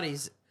found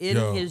bodies in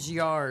Yo. his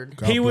yard.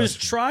 God He was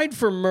bless you. tried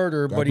for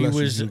murder, God but he bless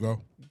you, was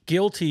Hugo.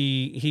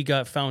 guilty. He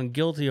got found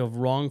guilty of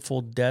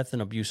wrongful death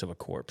and abuse of a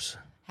corpse.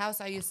 House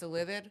I used to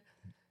live in,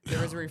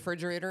 there was a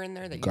refrigerator in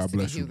there that used God to be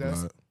bless you, Hugo's.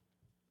 blood.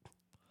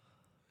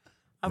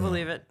 I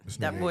believe it. This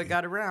That nigga boy ain't-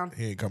 got around.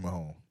 He ain't coming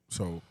home.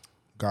 So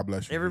God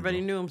bless you. Everybody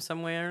Hugo. knew him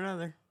some way or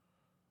another.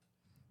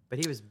 But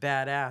he was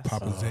badass.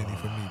 Papa Zany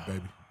for me,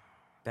 baby.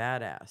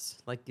 Badass.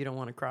 Like, you don't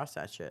want to cross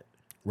that shit.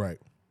 Right.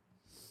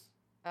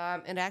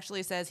 It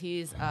actually says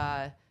he's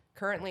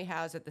currently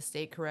housed at the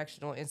State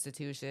Correctional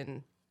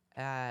Institution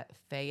at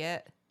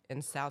Fayette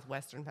in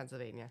southwestern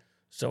Pennsylvania.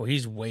 So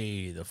he's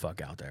way the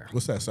fuck out there.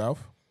 What's that,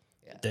 South?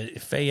 The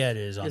Fayette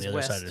is on Is the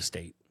other side west. of the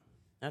state,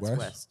 That's West?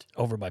 west.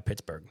 over by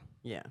Pittsburgh.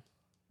 Yeah.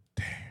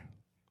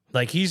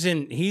 Like he's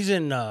in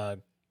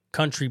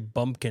country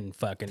bumpkin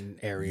fucking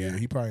area. Yeah,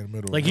 he probably in the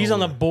middle. Like of he's on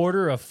the nowhere.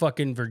 border of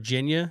fucking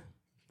Virginia.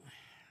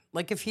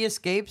 Like, if he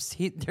escapes,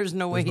 there's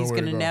no way There's he's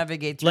nowhere going to to go.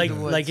 navigate through Like the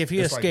woods. like if he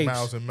It's like escapes.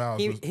 miles and miles.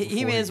 he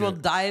before may as well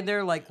get- die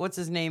there. Like, what's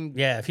his name?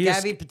 Yeah, if he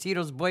Gabby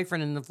Petito's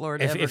boyfriend in the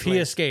Florida if he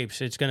Everglades. escapes,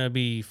 it's gonna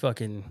be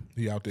fucking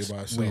He out there by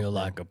himself. squeal bro.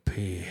 like a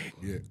pig.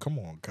 Yeah, come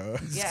on,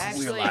 cuz. Yeah,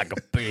 Squeal actually, like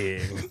a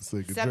pig. This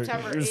nigga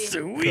September drink-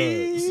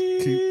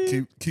 8th.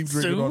 Sweet. Keep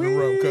drinking on the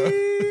rum,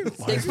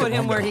 cuz. They put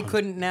him where he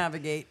couldn't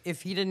navigate.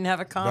 If he didn't have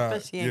a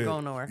compass, he ain't yeah,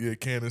 going nowhere. Yeah,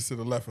 Candace to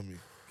the left of me.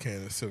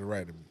 Candace to the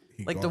right of me.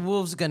 He Like, the gone.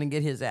 wolf's going to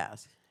get his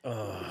ass.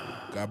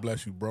 God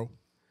bless you, bro.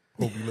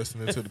 Hope you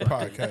listening to the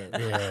podcast.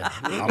 Yeah,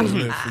 I'm gonna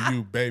live for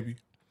you, baby.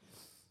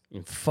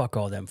 And fuck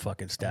all them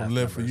fucking I'm staff. gonna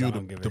live for members. you, I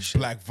don't give a the shit.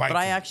 Black Viking. But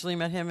I actually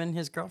met him and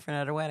his girlfriend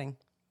at a wedding.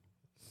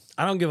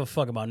 I don't give a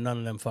fuck about none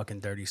of them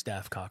fucking dirty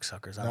staff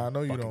cocksuckers. Nah, I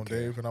know you fucking don't, care.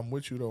 Dave, and I'm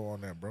with you though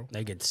on that, bro.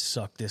 They can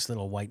suck this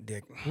little white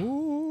dick,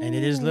 and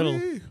it is little.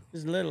 Ooh-wee.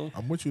 It's little.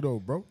 I'm with you though,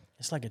 bro.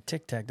 It's like a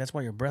Tic Tac. That's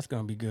why your breath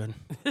gonna be good.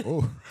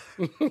 Oh,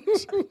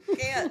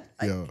 Can't.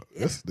 yo,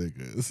 this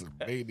nigga, this is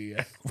a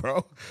maniac,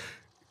 bro.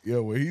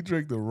 Yo, when he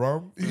drink the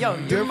rum, he Yo,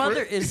 your different.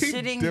 mother is He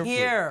sitting different.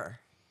 here.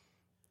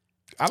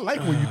 I like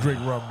when you drink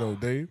rum though,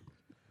 Dave.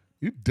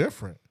 You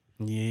different.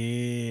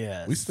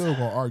 Yes. We still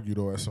gonna argue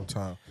though at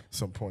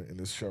some point in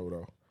this show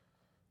though,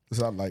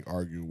 because I like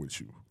arguing with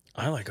you.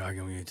 I like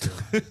arguing with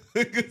you too.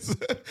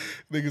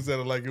 Niggas that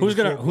are like, it Who's was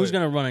gonna foreplay. Who's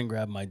gonna run and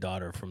grab my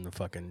daughter from the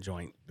fucking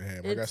joint? Damn,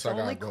 I It's guess I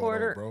gotta only go,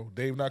 quarter- though, bro.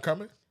 Dave not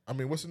coming? I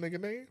mean, what's the nigga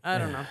name? I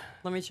don't know.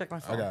 Let me check my I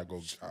phone. gotta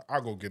go.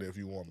 I'll go get it if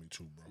you want me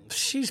to, bro.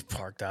 She's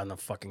parked out in the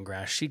fucking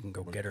grass. She can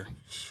go get her.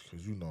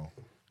 Because you know.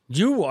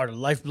 You are the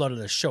lifeblood of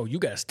the show. You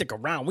gotta stick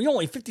around. We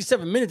only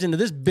 57 minutes into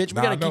this bitch. We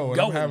Nah, I gotta know, keep and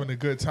going. I'm having a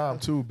good time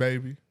too,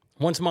 baby.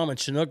 Once Momma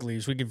Chinook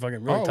leaves, we can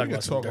fucking really Oh, talk we can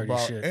about some talk dirty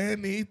about shit.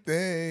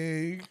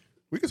 anything.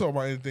 We can talk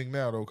about anything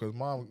now though, because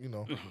mom, you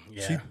know,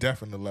 Yeah. she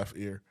deaf in the left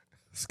ear.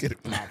 Let's get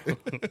it popping.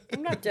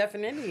 I'm not deaf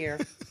in any ear.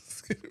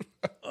 Let's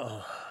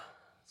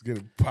get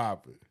it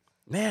popping.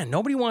 Man,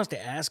 nobody wants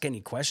to ask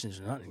any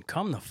questions or nothing.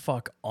 Come the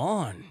fuck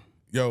on.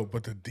 Yo,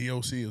 but the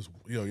DOC is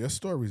your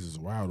stories is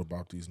wild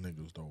about these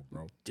niggas though,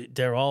 bro.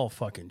 They're all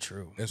fucking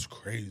true. It's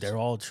crazy. They're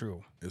all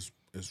true. It's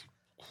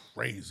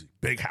crazy.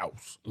 Big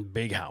house.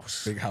 Big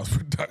House. Big house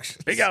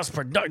production. Big House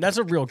Production. That's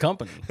a real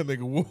company.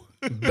 Nigga Woo.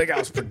 Big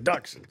House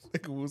Productions.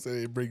 Nigga Woo said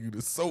they bring you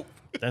the soap.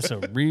 That's a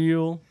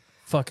real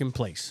fucking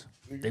place.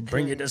 They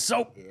bring you the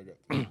soap.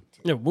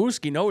 Yeah,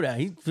 Wooski know that.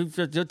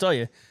 He'll tell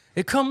you.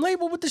 It come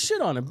labeled with the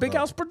shit on it. Big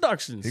House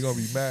Productions. He gonna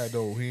be mad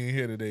though. He ain't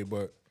here today,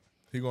 but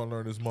he gonna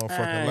learn this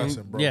motherfucking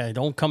lesson, bro. Yeah,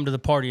 don't come to the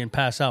party and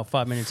pass out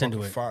 5 minutes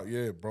into it.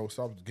 Yeah, bro.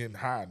 Stop getting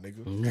high,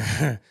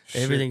 nigga.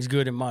 Everything's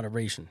good in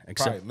moderation. Probably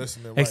Except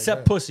listening right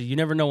except now. pussy. You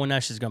never know when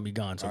that shit's gonna be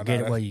gone. So Nah, get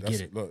nah, it while you that's-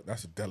 get it. Look,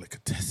 that's a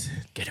delicatessen.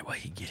 Get it while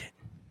you get it.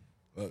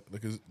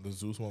 Look, the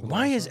Zeus won't go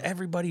Why is outside.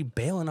 everybody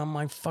bailing on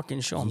my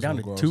fucking show? I'm Zeus down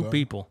won't to go 2 outside?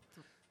 people.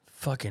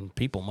 Fucking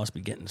people must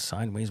be getting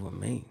sideways with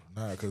me.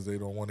 Nah, because they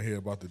don't want to hear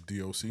about the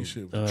DOC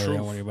shit. The They truth.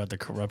 don't want to hear about the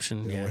corruption.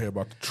 They don't Yeah. want to hear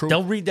about the truth.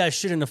 They'll read that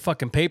shit in the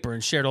fucking paper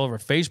and share it all over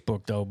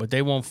Facebook though, but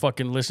they won't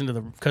fucking listen to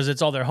the because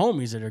it's all their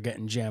homies that are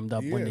getting jammed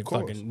up Yeah, when they of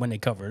course. fucking when they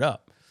cover it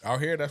up.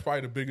 Out here, that's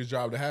probably the biggest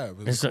job to have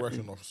as It's a a-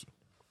 correction officer.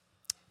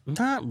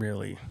 Not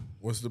really.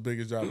 What's the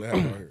biggest job to have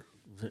out here?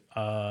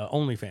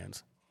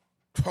 OnlyFans.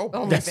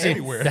 Oh, that's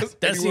anywhere. That's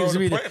That anywhere seems on to the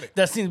be planet.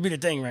 that seems to be the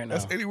thing right now.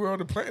 That's anywhere on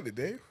the planet,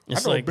 Dave.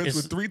 It's I know like- a bitch it's-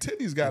 with 3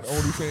 titties got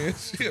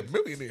OnlyFans. She a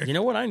millionaire. You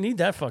know what? I need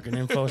that fucking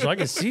info so I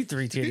can see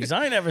 3 titties.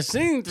 I ain't ever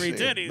seen 3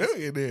 She a titties.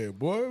 millionaire,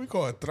 boy. We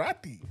call it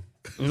trati.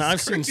 No,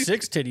 I've seen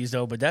 6 titties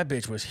though, but that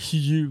bitch was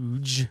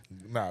huge.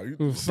 Nah,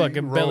 you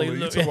Fucking belly rolling. You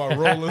look- talking about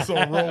rollers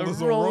on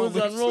rollers on rollers.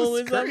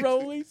 rollers on It's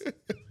rollers. crazy.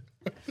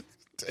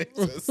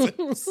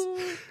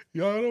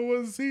 Y'all don't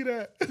want to see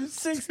that.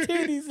 6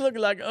 titties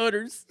looking like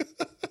udders.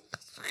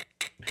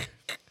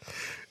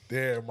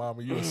 Damn,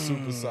 mama, you a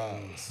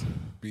supersize.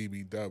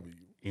 BBW.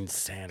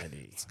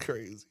 Insanity. It's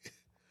crazy.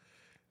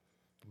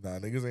 Nah,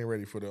 niggas ain't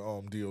ready for the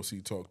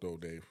DOC talk though,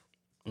 Dave.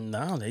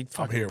 No, they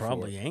fucking here for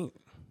probably it. ain't.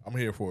 I'm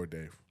here for it,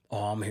 Dave.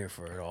 Oh, I'm here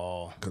for it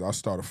all. Cause I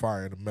started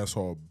fire in the mess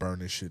hall,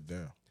 burning shit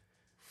down.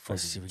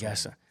 Let's see. We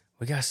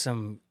got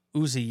some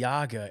Uzi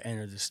Yaga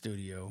enter the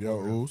studio. Yo,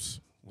 Uzi.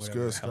 What's Whatever good,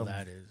 the hell Scum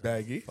that is.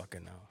 Baggy.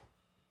 Fucking know.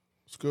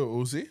 What's good,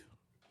 Uzi?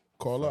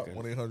 Call up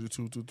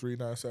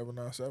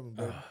 1-800-223-9797,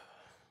 baby.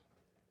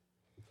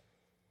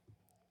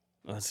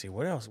 Let's see.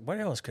 What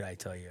else could I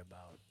tell you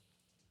about?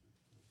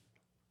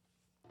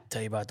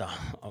 Tell you about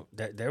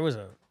there was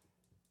a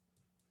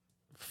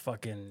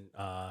fucking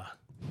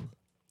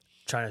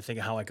trying to think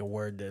of how I could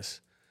word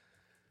this.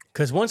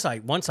 Because once I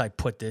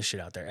put this shit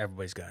out there,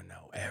 everybody's gonna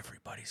know.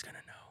 Everybody's gonna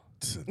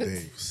know.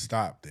 Dave,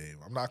 stop, Dave.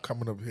 I'm not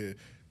coming up here.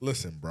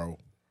 Listen, bro.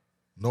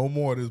 No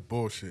more of this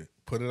bullshit.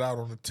 Put it out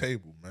on the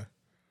table, man.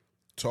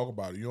 Talk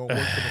about it. You don't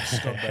work for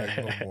them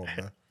scumbags no more,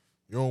 man.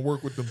 You don't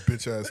work with them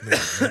bitch ass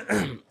niggas,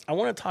 man. I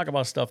want to talk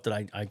about stuff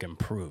that I can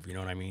prove. You know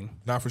what I mean?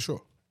 Not for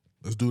sure.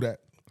 Let's do that.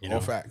 You All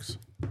know? facts.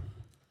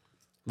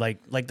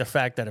 Like the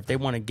fact that if they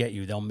want to get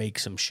you, they'll make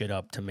some shit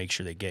up to make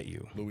sure they get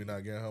you. Louis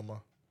not getting her, ma?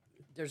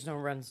 There's no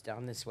runs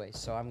down this way,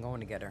 so I'm going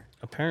to get her.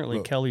 Apparently,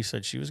 Look. Kelly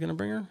said she was gonna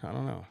bring her. I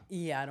don't know.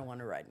 Yeah, I don't want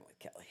to ride with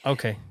Kelly.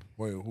 Okay.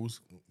 Wait, who's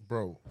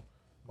bro?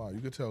 Ma, you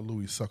can tell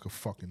Louis suck a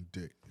fucking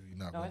dick. He's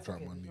not gonna drop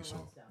my knee,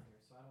 so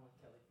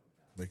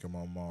making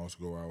my moms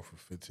go out for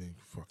 15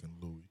 fucking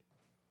Louis.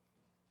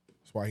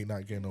 That's why he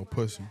not getting no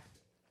pussy.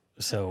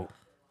 So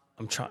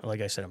I'm trying. Like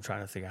I said, I'm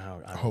trying to figure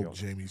out how I hope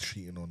Jamie's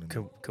cheating on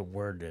him. could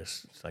word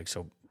this. It's like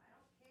so.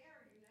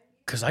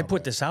 Because I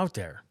put this out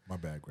there. My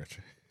bad,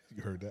 Gretchen.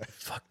 You heard that?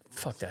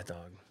 Fuck that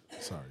dog.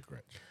 Sorry,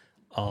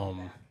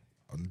 Gretchen.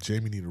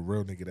 Jamie need a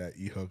real nigga that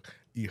eat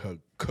her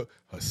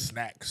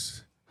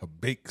snacks, her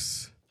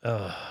bakes.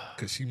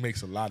 Cause she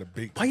makes a lot of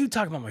baked. Why are you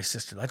talking about my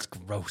sister? That's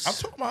gross. I'm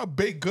talking about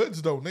baked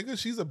goods though, nigga.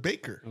 She's a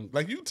baker.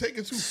 Like you take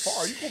it too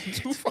far. You going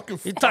too fucking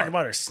far. You're talking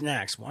about her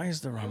snacks. Why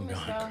is the rum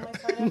gone?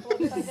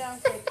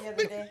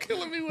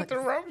 Killing me with the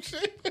rum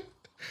shit.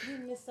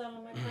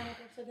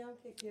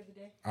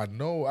 I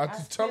know. I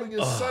just telling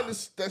your son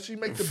that she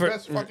make the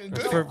best fucking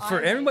good.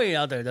 For anybody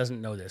out there that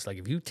doesn't know this, like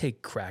if you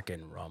take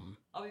Kraken rum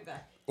I'll be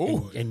back.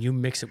 and you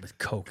mix it with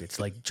Coke, it's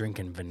like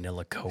drinking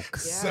vanilla Coke. Yeah,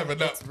 7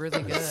 Up. it's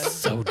really good.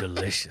 So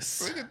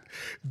delicious.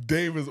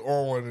 Dave is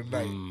on one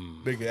tonight.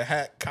 Nigga,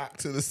 hat cocked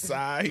to the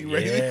side. He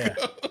ready Yeah. to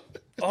go.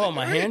 Oh,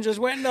 my hand just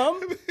went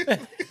numb. Yeah,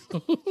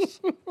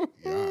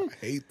 I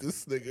hate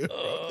this nigga. This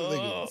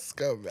nigga's a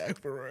scumbag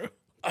for real.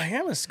 I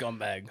am a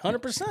scumbag,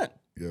 100%.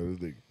 Yo, this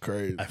nigga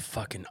crazy. I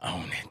fucking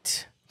own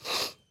it.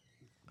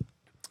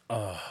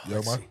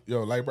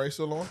 Yo, Light Bright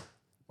still on?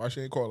 Why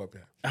she ain't call up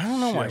yet? I don't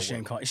know why at she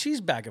ain't work. calling.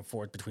 She's back and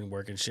forth between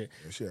work and shit.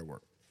 Yeah, she at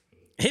work.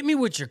 Hit me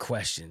with your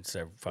questions,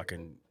 there,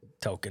 fucking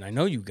Tok'in. I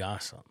know you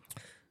got some.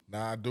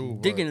 Nah, I do.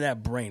 Dig into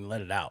that brain,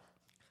 let it out.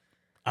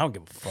 I don't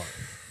give a fuck.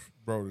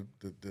 Bro,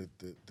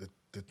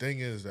 the thing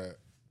is that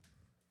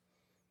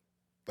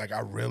I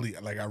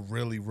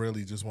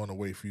really just want to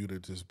wait for you to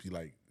just be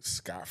like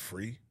scot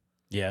free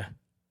Yeah.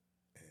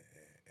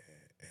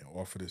 and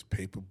offer this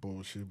paper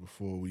bullshit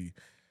before we.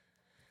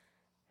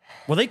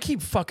 Well, they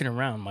keep fucking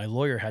around. My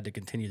lawyer had to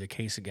continue the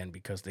case again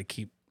because they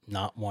keep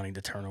not wanting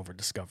to turn over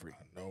discovery.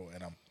 No,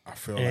 and I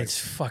feel And like it's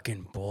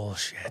fucking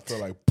bullshit. I feel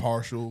like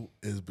partial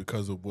is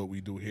because of what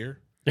we do here.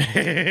 You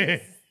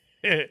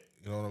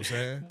know what I'm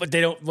saying? But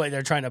they don't. Like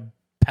they're trying to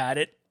pad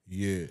it.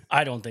 Yeah,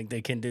 I don't think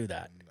they can do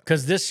that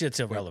because this shit's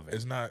irrelevant.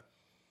 it's not,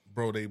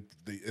 bro. They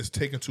it's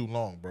taking too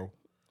long, bro.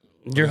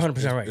 You're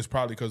It's- 100% right. It's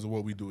probably because of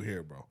what we do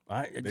here, bro.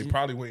 They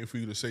probably waiting for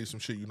you to say some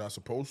shit you're not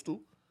supposed to,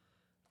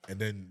 and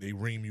then they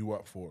ream you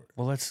up for it.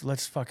 Well,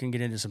 let's fucking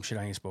get into some shit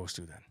I ain't supposed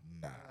to then.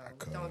 Nah,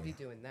 Don't be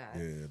doing that.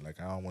 yeah,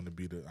 like I don't want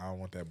to I don't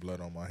want that blood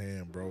on my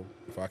hand, bro.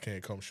 If I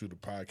can't come shoot a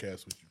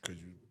podcast with you because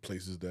you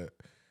places that,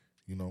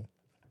 you know,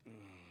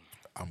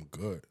 I'm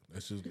good.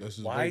 Let's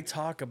just Why wait.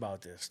 talk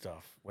about this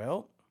stuff?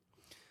 Well,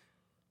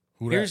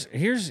 Who here's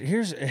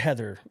that?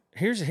 Heather.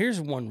 Here's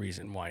one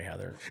reason why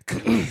Heather.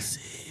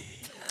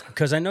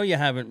 Because I know you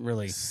haven't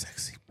really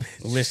Sexy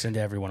bitch. listened to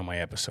every one of my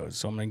episodes,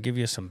 so I'm going to give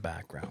you some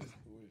background.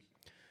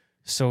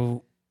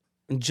 So,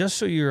 just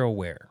so you're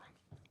aware,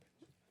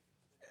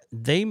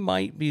 they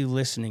might be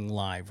listening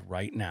live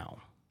right now,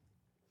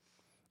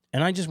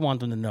 and I just want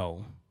them to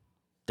know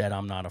that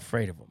I'm not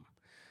afraid of them.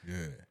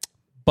 Yeah.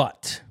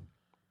 But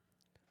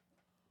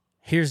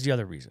here's the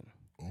other reason.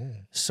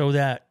 So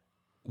that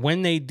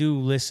when they do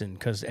listen,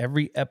 because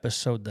every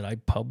episode that I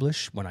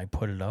publish, when I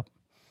put it up,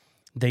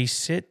 they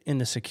sit in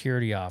the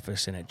security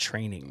office and at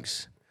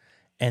trainings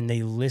and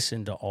they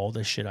listen to all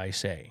the shit I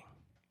say.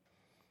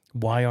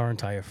 Why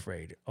aren't I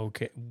afraid?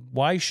 Okay.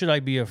 Why should I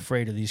be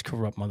afraid of these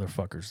corrupt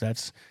motherfuckers?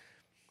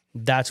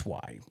 That's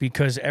why.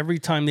 Because every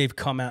time they've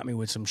come at me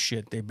with some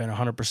shit, they've been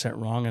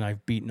 100% wrong and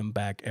I've beaten them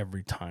back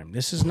every time.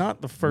 This is not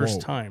the first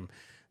time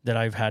that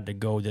I've had to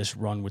go this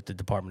run with the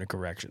Department of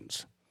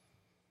Corrections.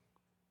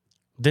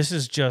 This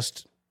is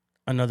just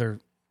another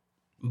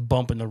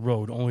bump in the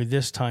road. Only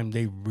this time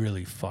they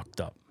really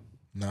fucked up.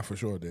 Not for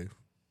sure, Dave.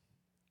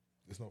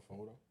 There's no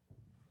photo.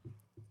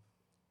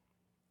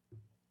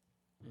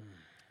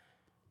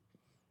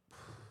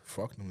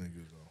 Fuck them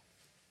niggas though.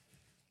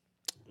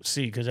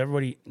 See, because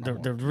everybody,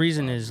 the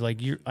reason is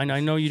like you.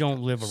 I know you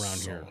don't live around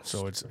here,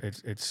 so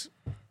it's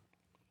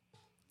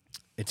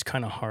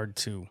kind of hard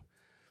to.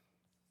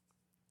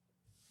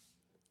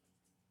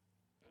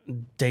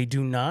 They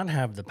do not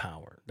have the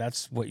power.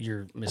 That's what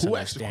you're misunderstanding. Who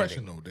asked the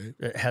question though,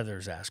 Dave?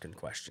 Heather's asking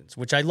questions,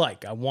 which I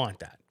like. I want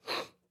that.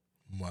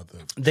 Mother.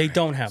 They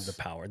don't have the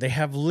power. They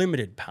have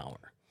limited power.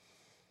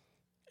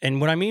 And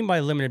what I mean by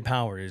limited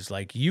power is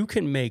like you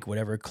can make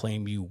whatever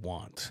claim you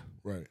want.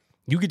 Right.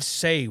 You could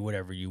say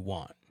whatever you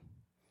want.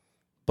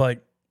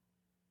 But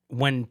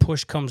when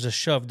push comes to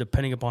shove,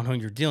 depending upon who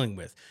you're dealing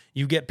with,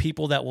 you get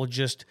people that will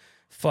just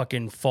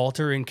fucking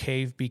falter and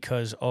cave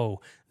because, oh,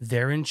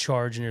 they're in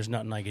charge and there's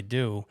nothing I could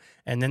do.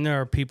 And then there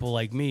are people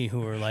like me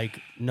who are like,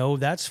 no,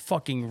 that's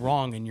fucking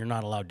wrong and you're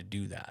not allowed to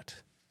do that.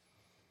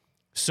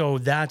 So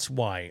that's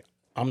why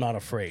I'm not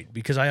afraid,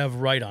 because I have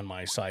right on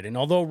my side. And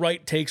although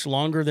right takes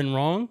longer than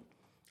wrong,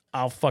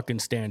 I'll fucking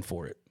stand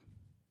for it.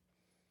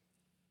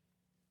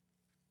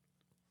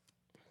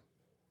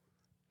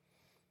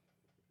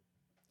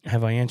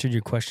 Have I answered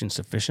your question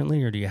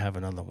sufficiently, or do you have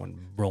another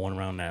one rolling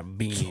around that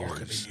bean Talking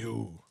ears? to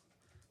you,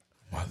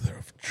 mother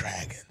of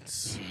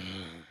dragons,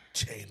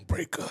 chain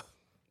breaker.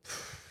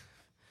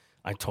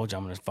 I told you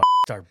I'm going to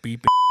start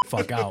beeping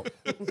fuck out.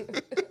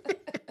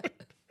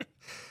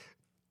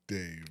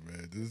 Dave,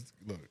 man, this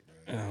look,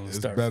 man. I'm It's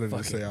start better to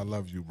fucking- say I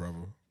love you, brother,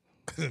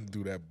 than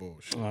do that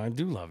bullshit. Oh, I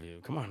do love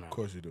you. Come on now. Of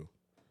course you do.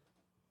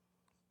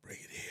 Bring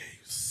it here,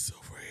 you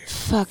silver hair,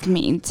 Fuck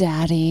me,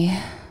 daddy.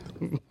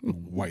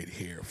 white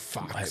hair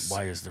fox.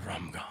 Why is the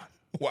rum gone?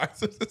 Why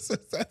is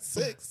it at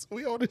 6?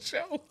 We on the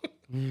show.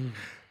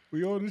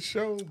 We on the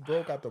show.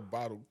 Broke out the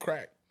bottle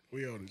crack.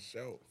 We on the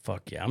show.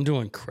 Fuck yeah. I'm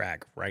doing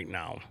crack right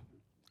now.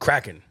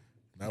 Cracking.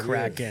 Now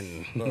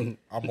Cracking. Look,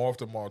 I'm off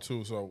tomorrow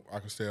too, so I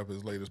can stay up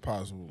as late as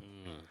possible.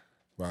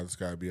 But I just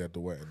gotta be at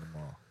the wedding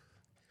tomorrow.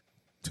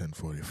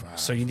 10:45.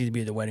 So you need to be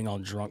at the wedding all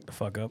drunk the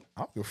fuck up?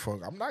 I don't give a fuck.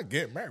 I'm not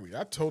getting married.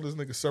 I told this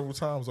nigga several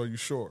times, are you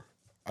sure?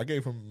 I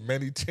gave him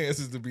many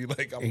chances to be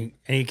like, And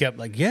he kept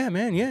like, yeah,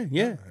 man,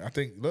 yeah. I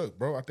think, look,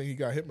 bro, I think he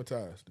got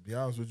hypnotized, to be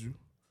honest with you.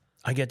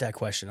 I get that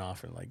question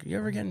often. Like, you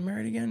ever getting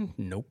married again?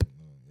 Nope.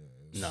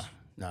 No,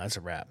 that's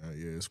a wrap.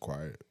 Yeah, it's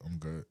quiet. I'm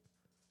good.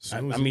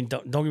 I mean,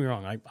 don't get me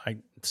wrong. I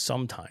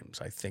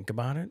sometimes I think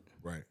about it,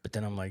 Right. but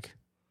then I'm like,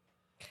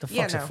 the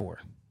Yeah, fuck's no. it for?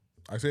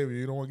 I say,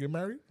 you don't want to get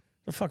married?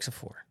 The fuck's it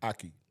for?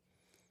 Aki.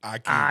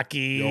 Aki.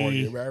 You don't want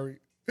to get married?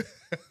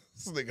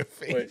 This nigga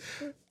fake.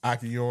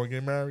 Aki, you don't want to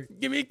get married?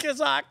 Give me a kiss,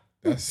 Ak.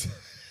 That's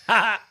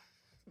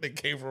they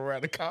came from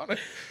around the corner.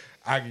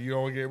 Aki, you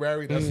don't want to get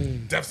married? That's a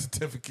death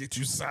certificate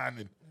you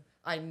signing.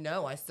 I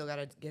know. I still got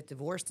to get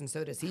divorced, and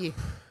so does he.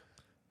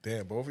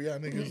 Damn, both of y'all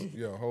niggas.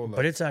 Yo, hold up.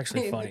 But it's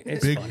actually funny.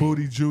 It's Big funny.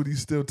 booty Judy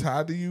still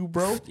tied to you,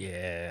 bro?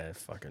 Yeah,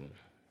 fucking.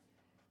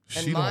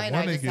 And She mine, don't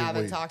I want to just get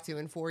haven't weight. talked to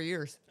in 4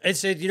 years.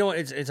 You know what?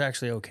 It's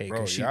actually okay Bro,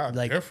 because she y'all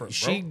like different,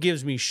 she bro.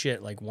 gives me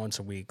shit like once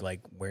a week.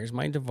 Like, where's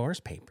my divorce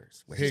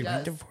papers? Where's Hey, my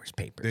does. divorce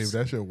Dave, papers?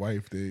 that's your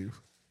wife, Dave.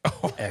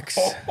 Ex.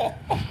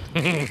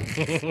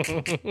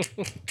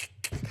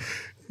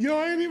 Yo,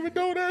 I ain't even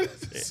know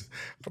that.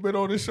 I've been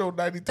on this show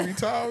 93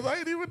 times. I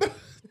ain't even know.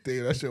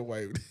 Dave, that's your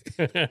wife.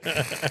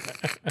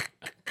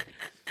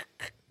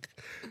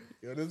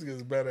 Yo, this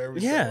gets better every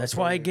time. Yeah, that's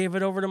why I tell gave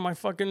it over to my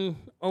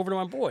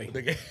boy. you.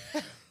 Nigga,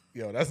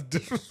 yo, that's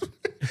different.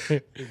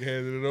 Nigga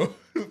handed it over.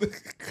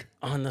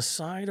 On the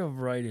side of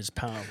right is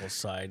powerful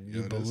side.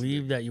 You this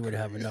believe that you would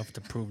have enough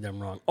to prove them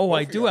wrong. Oh,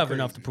 I do have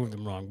enough to prove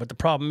them wrong. But the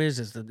problem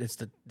is that it's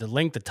the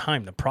length of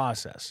time, the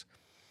process.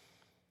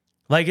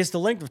 Like, it's the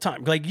length of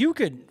time. Like, you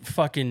could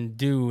fucking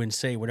do and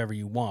say whatever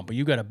you want, but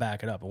you got to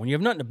back it up. And when you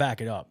have nothing to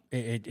back it up,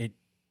 it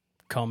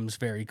comes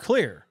very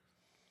clear.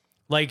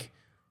 Like,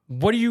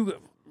 what do you...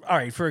 All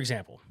right, for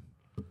example,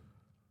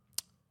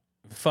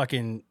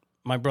 fucking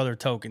my brother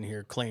Tok'in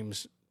here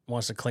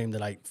wants to claim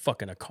that I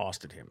fucking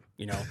accosted him,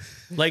 you know?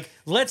 Like,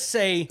 let's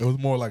say It was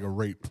more like a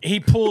rape.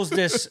 he pulls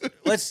this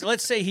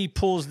let's say he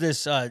pulls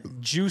this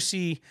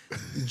juicy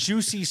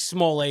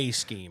Smollett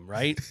scheme,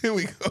 right? Here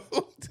we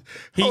go.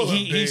 He Hold up,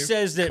 he Dave.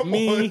 says that Come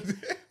me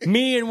on.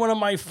 me and one of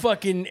my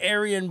fucking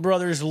Aryan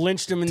brothers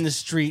lynched him in the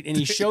street, and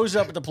he shows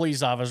up at the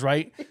police office,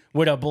 right,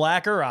 with a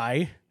blacker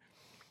eye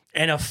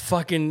and a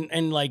fucking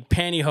like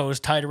pantyhose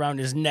tied around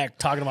his neck,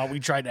 talking about we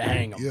tried to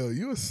hang him. Yo,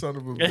 you a son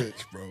of a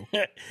bitch, bro.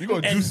 You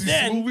gonna And juicy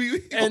then, smooth me? You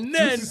gonna and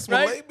then, juicy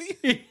Smollett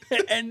right? me?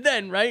 And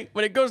then, right,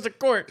 when it goes to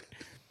court,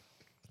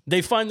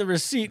 they find the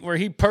receipt where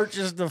he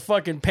purchased the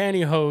fucking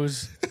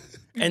pantyhose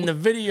and the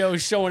video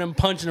showing him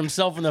punching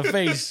himself in the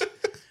face,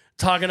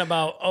 talking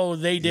about, oh,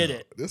 they did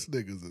it. This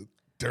nigga's a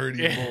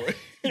dirty boy.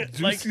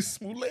 Juicy Like-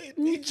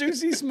 Smollett.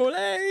 Juicy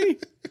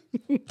Smollett.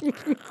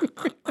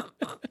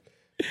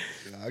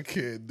 I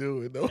can't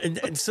do it, though.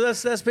 And so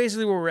that's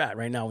basically where we're at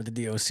right now with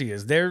the DOC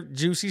is they're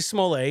Juicy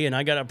Smollett, and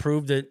I got to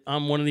prove that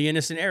I'm one of the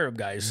innocent Arab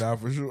guys. Nah,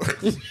 for sure.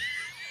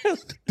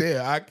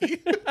 Damn,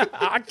 Aki.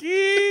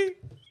 Aki.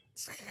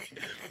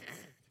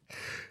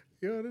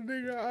 Yo, the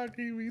nigga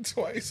Aki me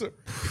twice.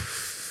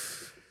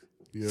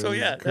 Yo, So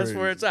yeah, that's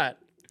where it's at.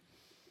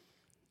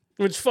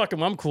 Which fuck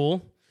him, I'm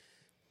cool.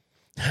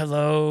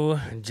 Hello,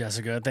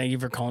 Jessica. Thank you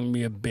for calling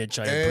me a bitch.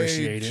 I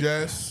appreciate it.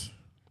 Jess.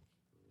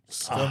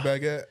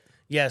 Scumbag.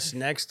 Yes,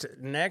 next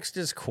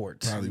is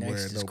court. Probably next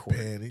wearing is no court.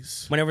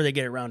 panties. Whenever they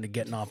get around to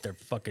getting off their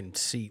fucking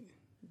seat,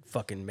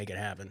 fucking make it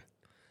happen.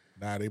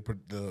 Nah,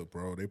 look,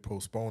 bro. They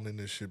postponing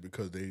this shit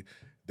because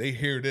they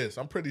hear this.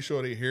 I'm pretty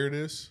sure they hear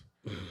this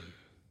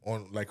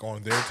on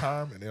their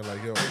time, and they're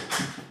like, "Yo,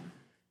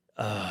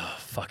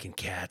 Fucking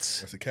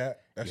cats. that's a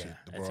cat." That Yeah, shit,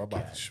 that's bro. a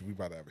cat. We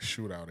about to have a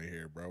shootout in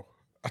here, bro.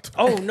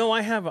 Oh no,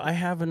 I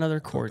have another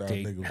court that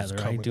date, nigga was Heather.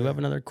 I coming do in. have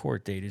another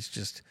court date. It's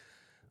just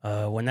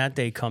when that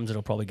day comes,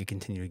 it'll probably get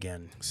continued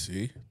again.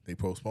 See, they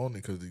postponed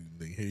it because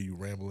they hear you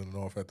rambling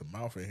off at the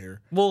mouth in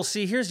here. Well,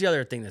 see, here's the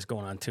other thing that's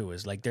going on too.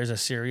 Is like there's a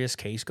serious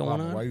case going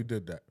Mama, on. why you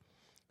did that?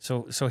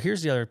 So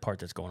here's the other part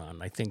that's going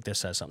on. I think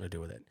this has something to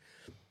do with it.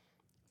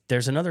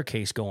 There's another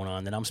case going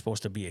on that I'm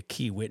supposed to be a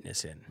key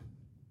witness in.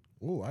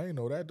 Oh, I didn't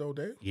know that though,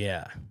 Dave.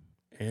 Yeah,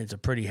 and it's a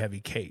pretty heavy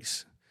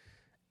case,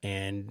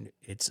 and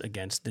it's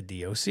against the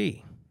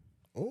DOC.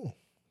 Oh,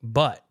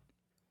 But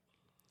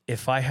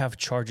if I have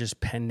charges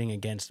pending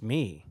against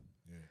me,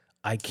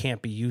 I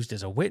can't be used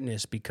as a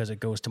witness because it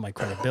goes to my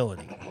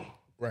credibility.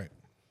 right.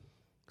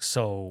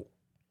 So,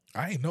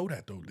 I didn't know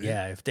that though, Dave.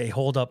 yeah, if they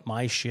hold up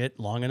my shit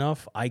long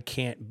enough, I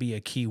can't be a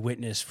key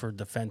witness for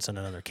defense on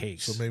another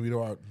case. So maybe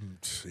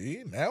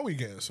see, now we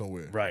getting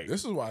somewhere. Right.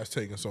 This is why it's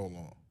taking so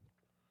long.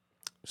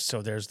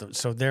 So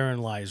therein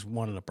lies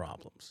one of the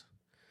problems.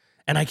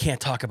 And I can't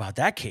talk about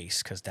that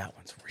case because that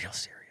one's real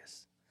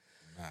serious.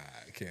 Nah,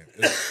 I can't.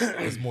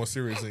 It's more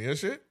serious than your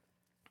shit.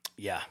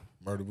 Yeah.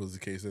 Murder was the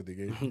case that they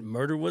gave you.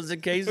 Murder was the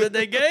case that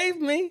they gave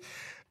me.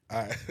 All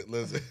right,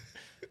 listen.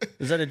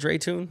 Is that a Dre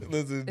tune?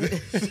 Listen.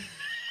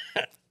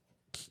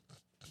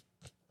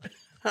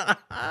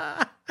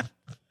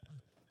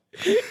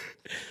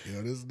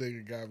 Yo, this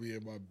nigga got me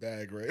in my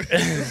bag right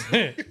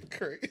now.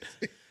 Crazy.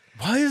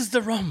 Why is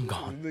the rum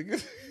gone?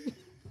 Nigga.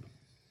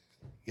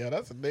 Yo,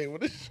 that's the name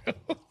of the show.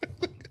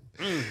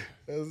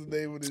 That's the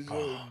name of the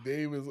show.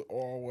 Dave is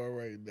on one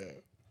right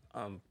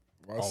now.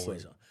 My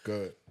always son. on.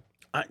 Good.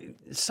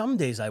 Some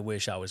days I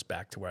wish I was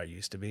back to where I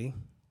used to be,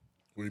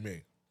 What do you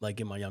mean? like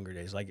in my younger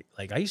days. Like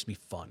I used to be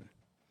fun.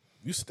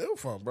 You still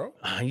fun, bro.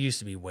 I used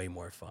to be way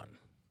more fun.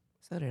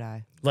 So did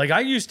I. Like I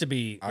used to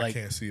be I like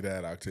can't see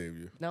that,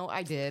 Octavia. No,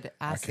 I did.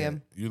 I Ask can't.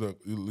 him. You look,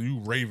 you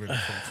raving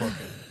from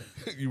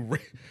fucking,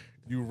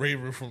 you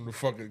raving from the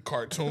fucking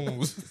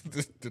cartoons,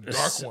 the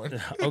dark one.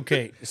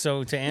 Okay,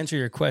 so to answer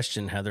your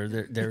question,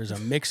 Heather, there is a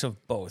mix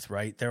of both,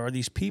 right? There are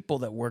these people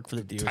that work for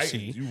the DOC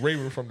Titans. You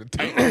raving from the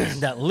Titans.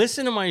 that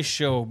listen to my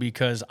show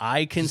because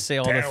I can say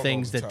all the down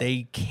things all the that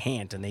they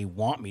can't and they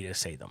want me to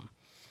say them.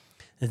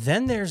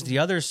 Then there's the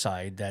other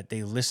side that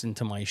they listen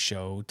to my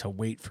show to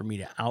wait for me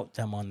to out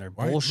them on their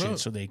bullshit look.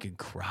 so they could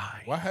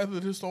cry. Why Heather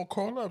just don't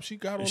call up? She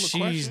got all the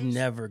She's questions.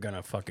 never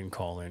gonna fucking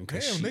call in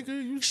because Damn,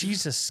 nigga,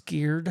 she's a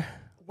scared.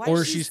 Why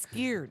or is she she's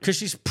scared? because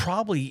she's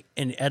probably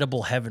in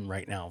edible heaven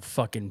right now,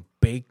 fucking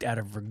baked out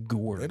of her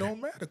gourd. It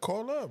don't matter.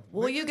 Call up.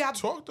 Well, Nigga, you got-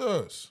 talk to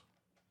us.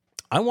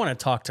 I want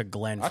to talk to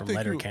Glenn I from think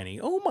you- Letterkenny.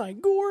 Oh my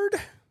gourd!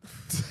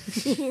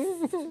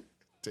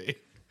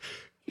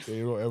 They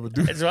don't ever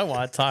do. That's what I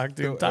want to talk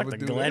to. Don't Talk ever to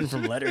do Glenn that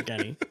from shit.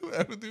 Letterkenny.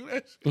 Ever do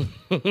that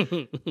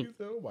shit? He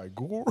said, "Oh my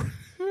god."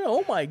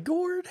 Oh my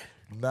gourd!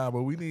 Nah,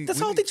 but we need The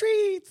salty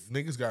treats.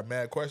 niggas got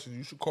mad questions.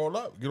 You should call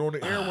up. Get on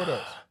the air with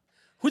us.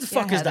 Who the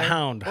fuck is the Heather.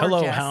 Hound? Or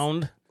Hello, Jess.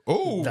 Hound.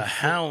 Oh, The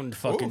Hound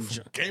fucking.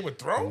 Game of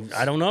Thrones.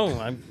 I don't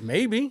know.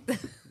 Maybe.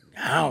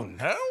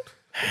 Hound.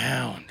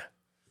 Hound.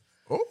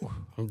 Oh,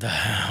 The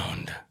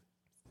Hound.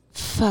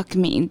 Fuck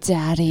me,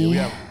 daddy. we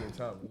having a good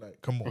time tonight.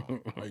 Come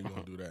on, how you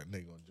gonna do that?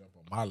 Nigga gonna jump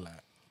on my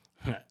lap.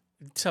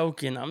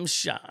 Tok'in, I'm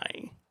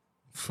shy.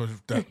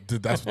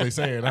 That's what they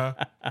saying, huh?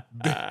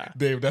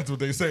 Dave, that's what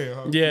they saying,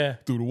 huh? Yeah.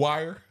 Through the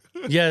wire.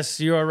 Yes,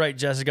 you are right,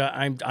 Jessica.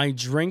 I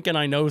drink and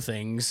I know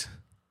things.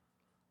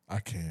 I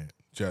can't.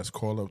 Just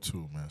call up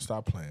too, man.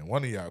 Stop playing.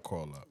 One of y'all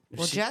call up.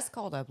 Well, Jess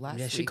called up last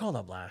Yeah, week. she called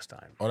up last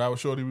time. Oh, that was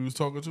Shorty we was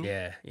talking to?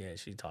 Yeah,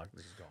 she talked.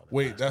 She called up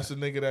Wait, last that's the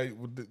nigga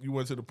that you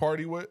went to the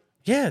party with?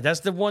 Yeah, that's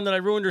the one that I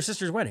ruined her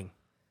sister's wedding.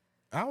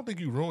 I don't think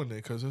you ruined it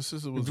because her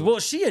sister was. Well,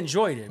 she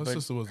enjoyed it, her but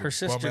sister was her a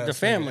sister, bum-ass the nigga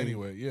family,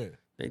 anyway. Yeah,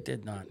 they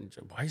did not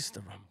enjoy. Why is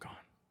the rum gone?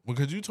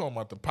 because you talking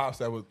about the pops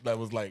that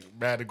was like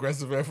mad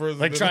aggressive at first.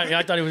 Like and then- trying,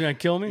 I thought he was gonna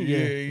kill me.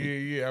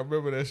 Yeah. I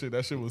remember that shit.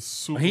 That shit was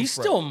super. He fresh.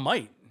 still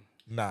might.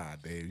 Nah,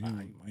 Dave.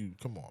 You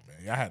come on,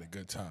 man. I had a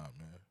good time,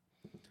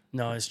 man.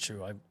 No, it's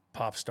true.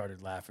 Pop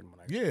started laughing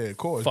when I Yeah, of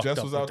course. fucked Jess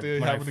up was with out the- there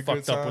when I having a good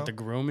fucked up time. with the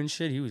groom and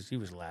shit. He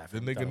was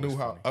laughing. The nigga Thought it knew was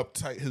how funny.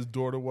 uptight his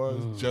daughter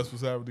was. Jess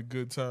was having a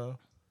good time.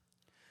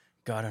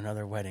 Got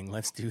another wedding.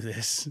 Let's do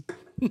this.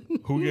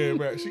 Who getting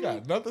married? She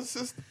got another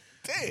sister.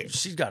 Damn.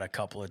 She's got a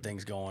couple of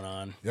things going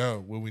on. Yo,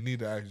 what we need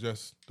to ask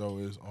Jess though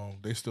is,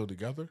 they still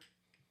together?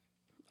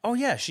 Oh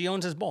yeah, she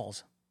owns his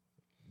balls.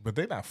 But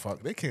they not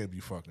fuck. They can't be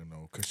fucking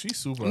though, cause she's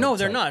super. No, uptight.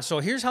 they're not. So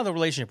here's how the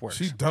relationship works.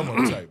 She's dumb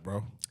uptight,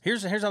 bro.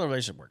 Here's how the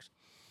relationship works.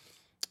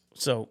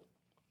 So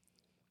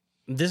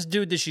this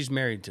dude that she's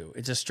married to,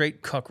 it's a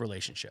straight cuck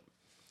relationship.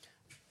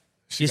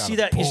 She You got see a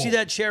that? You see bull.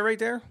 that chair right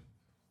there?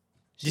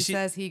 She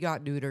says he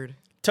got neutered.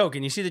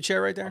 Tok'in, you see the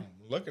chair right there?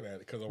 I'm looking at it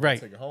because I want Right.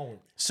 to take it home with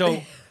me.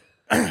 So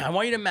I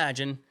want you to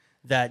imagine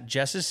that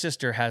Jess's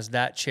sister has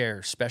that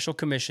chair special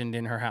commissioned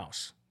in her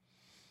house.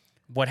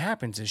 What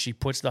happens is she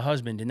puts the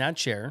husband in that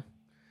chair,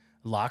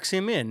 locks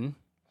him in,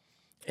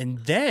 and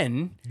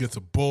then Gets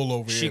a bull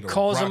over she here. to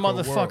calls a rock her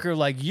world. motherfucker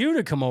like you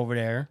to come over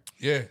there,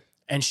 Yeah.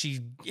 and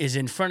she is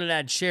in front of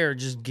that chair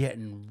just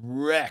getting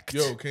wrecked.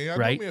 Yo, can y'all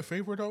right? do me a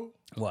favor though?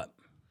 What?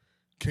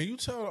 Can you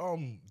tell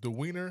the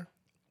wiener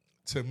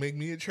to make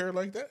me a chair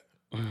like that?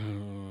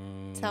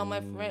 Tell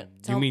my friend.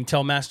 You mean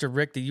tell Master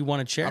Rick that you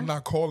want a chair? I'm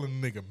not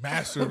calling the nigga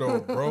master though,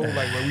 bro.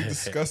 Like we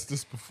discussed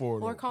this before.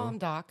 Or though, call bro. him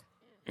Doc.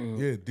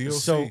 Yeah, DLC.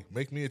 So-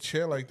 make me a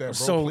chair like that, bro.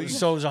 so please.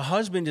 so the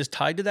husband is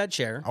tied to that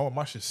chair, I want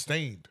my shit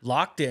stained.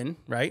 locked in,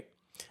 right?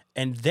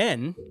 And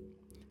then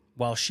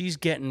while she's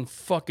getting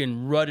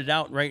fucking rutted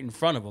out right in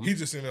front of him, He's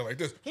just in there like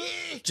this.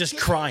 just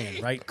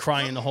crying, right?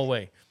 Crying the whole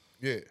way.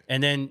 Yeah.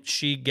 And then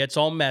she gets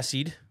all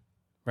messied,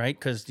 right?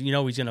 Because you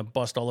know he's gonna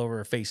bust all over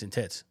her face and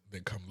tits,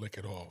 Then come lick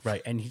it off.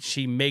 right? And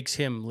she makes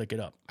him lick it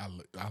up. I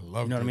love You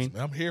know this. what I mean?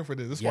 Man. I'm here for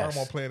this. This is Yes.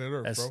 why I'm on planet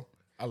Earth, That's- bro.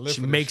 I live She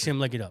for this makes shit. him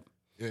lick it up.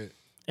 Yeah.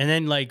 And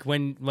then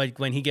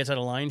when he gets out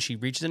of line, she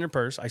reaches in her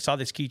purse. I saw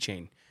this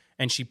keychain,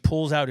 and she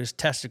pulls out his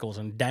testicles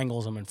and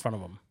dangles them in front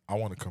of him. I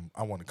want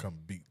to come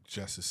beat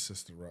Jess's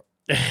sister up.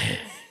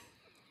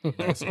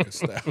 Massacre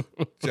style.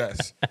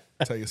 Jess,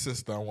 tell your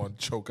sister I want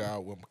to choke her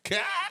out with my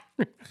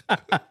cat.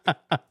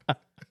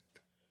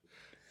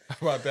 How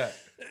about that?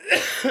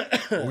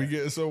 Are we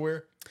getting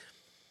somewhere?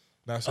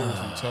 Not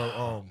seriously.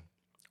 Tell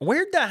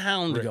Where'd the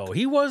hound Rick. go?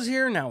 He was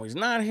here, now he's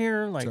not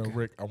here. Like, tell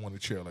Rick I want a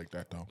chair like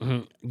that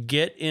though.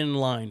 get in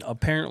line.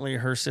 Apparently,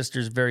 her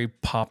sister's very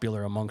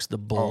popular amongst the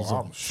bulls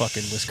of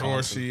fucking sure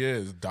Wisconsin. she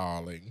is,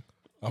 darling.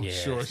 I'm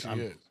Yes, sure she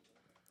is.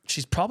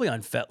 She's probably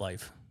on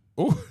FetLife.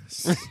 Ooh,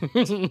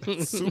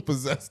 super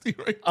zesty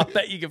right I there.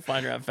 bet you can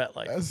find her on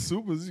FetLife. That's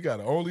super. She got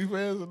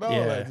OnlyFans and all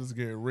Yeah. that. Just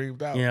getting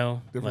reamed out. You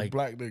know, different like-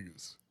 black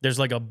niggas. There's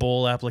like a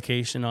bull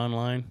application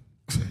online.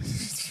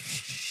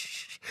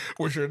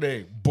 What's your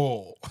name?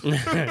 Bull.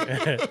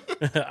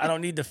 I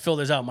don't need to fill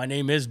this out. My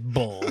name is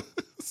Bull.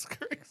 That's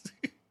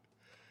crazy.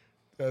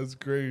 That's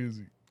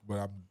crazy.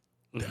 But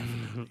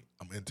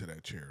I'm into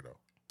that chair though.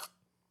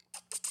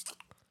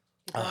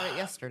 He bought it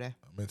yesterday.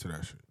 I'm into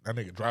that shit. That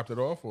nigga dropped it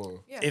off or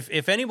Yeah.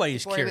 If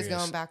anybody's Before he was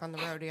curious, going back on the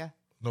road, yeah.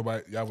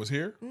 nobody? Y'all was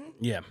here?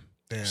 yeah,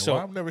 Damn. So-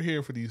 well, I'm never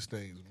here for these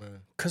things,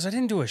 man. because I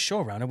didn't do a show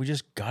around it. We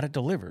just got it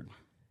delivered.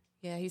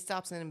 Yeah, he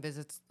stops in and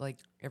visits like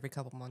every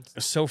couple months.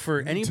 So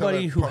for Tell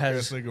anybody that who punk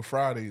has, ass nigga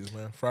Fridays,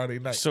 man. Friday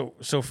night.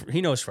 he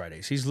knows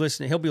Fridays. He's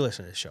listening. He'll be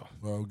listening to the show.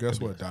 Well, guess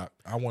what, Doc?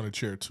 I want a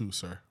chair too,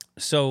 sir.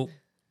 So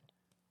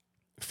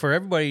for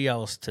everybody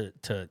else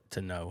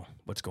to know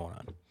what's going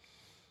on,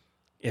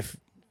 if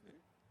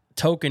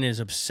Tok'in is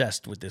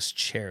obsessed with this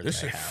chair This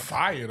that I shit have,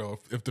 fire though.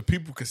 If the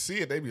people could see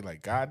it, they'd be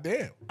like, God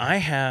damn. I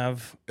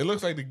have. It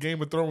looks like the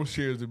Game of Thrones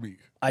chairs to me.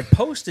 I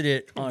posted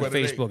it on But it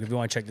ain't. Facebook if you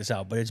want to check this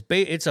out. But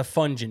it's a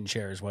fungin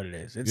chair is what it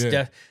is. It's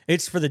Yeah.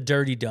 it's for the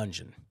dirty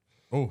dungeon.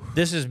 Oh,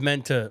 This is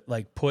meant to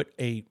like put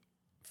a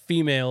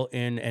female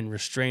in and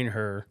restrain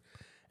her,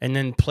 and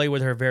then play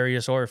with her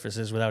various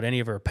orifices without any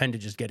of her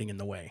appendages getting in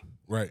the way.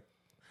 right.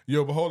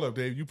 Yo, but hold up,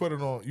 Dave. You put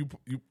it on. You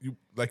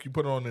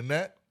put it on the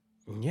net.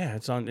 Yeah,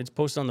 it's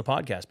posted on the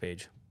podcast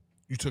page.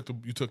 You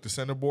took the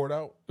center board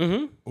out.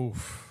 Mm-hmm.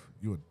 Oof.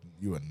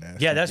 You a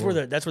nasty. Yeah, that's boy.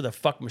 where the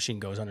fuck machine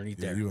goes underneath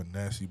Yeah, there. you a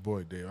nasty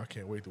boy, Dave. I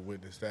can't wait to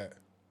witness that.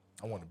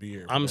 I want to be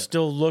here. For I'm that.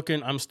 still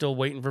looking. I'm still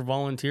waiting for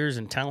volunteers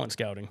and talent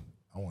scouting.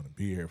 I want to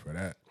be here for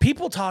that.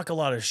 People talk a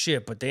lot of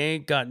shit, but they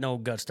ain't got no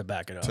guts to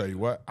back it up. Tell you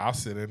what, I'll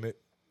sit in it.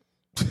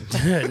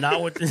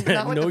 Not with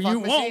Not with no, the fuck you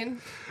won't.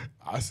 machine.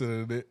 I sit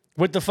in it.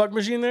 With the fuck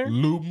machine there.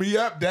 Lube me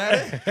up,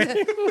 daddy.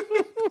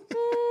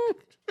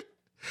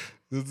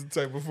 This is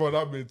the type of fun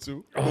I'm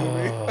into. Lube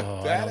me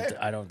up, daddy.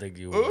 I don't think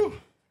you would. Ooh.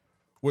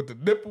 With the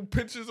nipple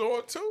pinches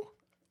on too.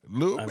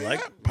 Lube I me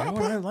like. up, You know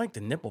what? I papa. like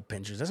the nipple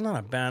pinchers. That's not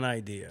a bad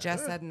idea.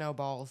 Jess said no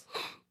balls.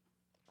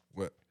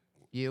 What?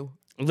 You.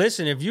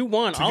 Listen, if you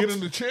want, To I'll, get in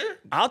the chair?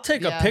 I'll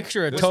take a Yeah.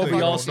 picture of This Toby nigga all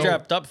don't know-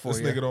 strapped up for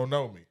this you. nigga don't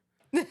know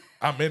me.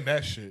 I'm in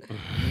that shit.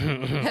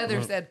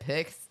 Heather said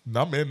pics.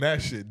 I'm in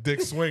that shit.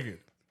 Dick swinging.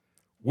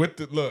 With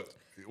the look.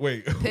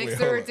 Wait. Pics wait,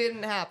 or hold it up.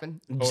 didn't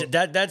happen.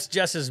 That's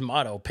Jess's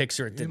motto.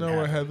 Picture it You didn't know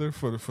what, happen.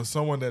 Heather? For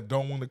someone that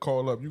don't want to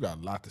call up, you got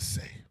a lot to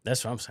say.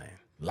 That's what I'm saying.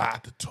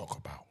 Lot to talk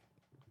about.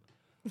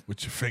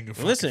 With your finger.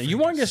 Listen, you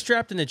want to get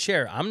strapped in the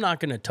chair? I'm not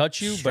going to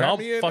touch you, but Strap I'll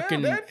me in now,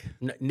 fucking Daddy.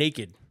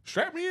 naked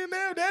strap me in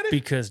there, daddy?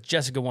 because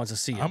Jessica wants to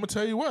see I'm it. gonna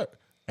tell you what.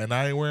 And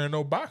I ain't wearing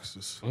no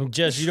boxes.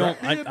 Jess, you don't.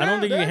 Strap me I in don't now,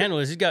 think you can Daddy. handle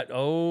this. He's got.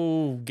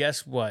 Oh,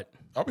 guess what?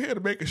 I'm here to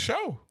make a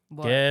show.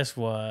 What? Guess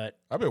what?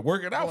 I've been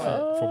working out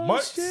for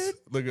months. shit.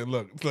 Looking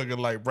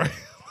like bright.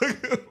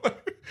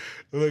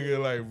 looking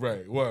like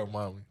bright. What,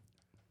 mommy?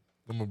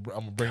 I'm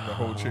gonna bring the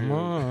whole chair. Come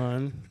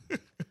on.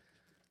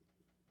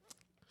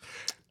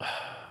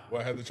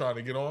 What, Heather trying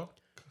to get on?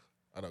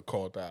 I done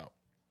called out.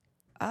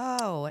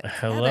 Oh, it's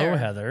Hello,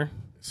 Heather.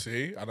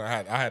 See, I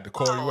had to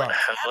call you out.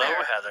 Hello,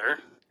 Heather.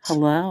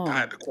 Hello. I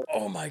had to call.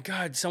 Oh my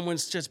God!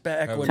 Someone's just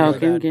back. Heather.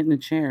 Tok'in, get in the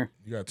chair.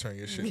 You gotta turn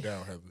your shit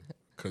down, Heather.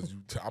 Cause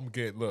I'm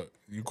getting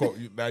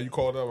now you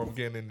called up. I'm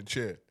getting in the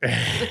chair.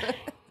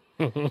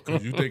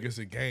 Cause you think it's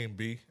a game,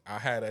 B. I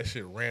had that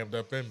shit rammed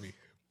up in me.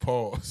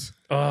 Pause.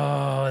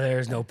 Oh,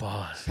 there's no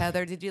pause.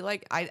 Heather, did you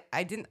like? I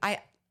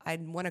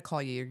want to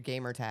call you your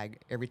gamer tag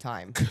every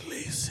time.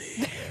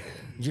 Khaleesi.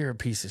 You're a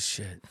piece of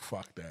shit.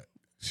 Fuck that.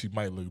 She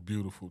might look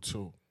beautiful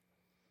too.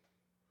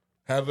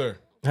 Heather.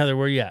 Heather,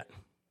 where you at?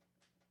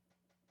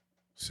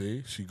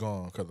 See, she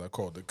gone because I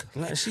called the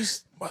No,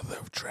 she's. Mother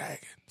of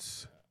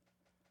Dragons.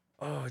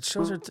 Oh, it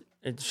shows her.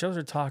 It shows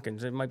her talking.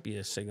 It might be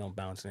a signal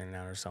bouncing in and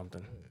out or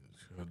something.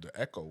 The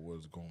echo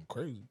was going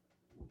crazy.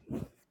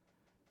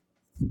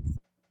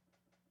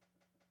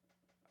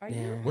 Are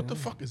you? What the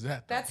fuck is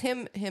that? That's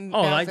him.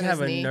 Oh, I bouncing have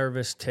his a knee,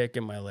 nervous tick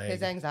in my leg.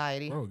 his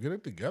anxiety. Bro, get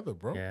it together,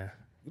 bro. Yeah,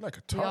 You like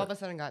a He all of tart. a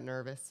sudden got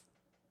nervous.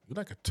 You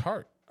like a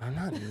tart. I'm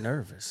not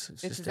nervous.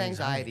 It's It's just his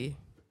anxiety.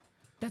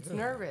 That's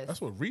nervous.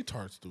 That's what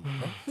retards do,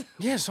 bro.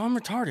 Yeah, so I'm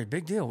retarded.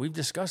 Big deal. We've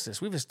discussed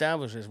this. We've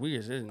established this.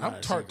 I'm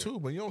tart too,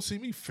 but you don't see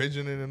me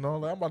fidgeting and all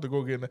that. I'm about to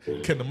go get in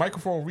the, can the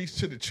microphone reach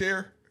to the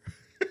chair?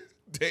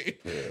 Dave,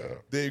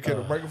 Dave, can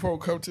the microphone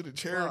come to the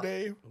chair,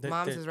 Dave?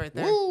 Mom's is right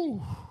there.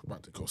 Woo!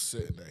 About to go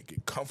sit in there and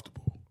get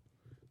comfortable.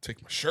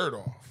 Take my shirt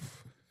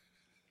off.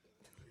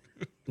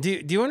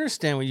 Do you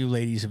understand what you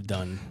ladies have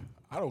done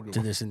I don't give to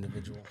a this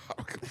individual? I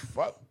don't give a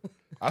fuck.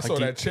 I saw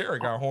that chair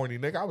and got horny,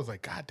 nigga. I was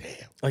like, God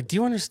damn. Like, do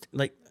you understand?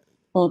 Like,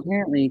 Well,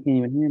 apparently you can't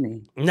even hear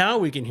me. now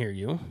we can hear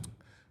you.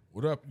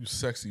 What up, you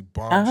sexy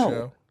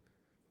bombshell?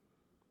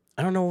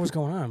 I don't know what was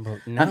going on, but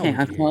now Okay, we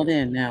I've can called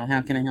hear in now.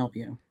 How can I help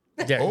you?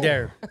 you. There, Oh,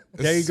 there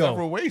There's you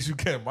several go. ways you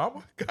can,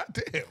 mama. God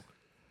damn.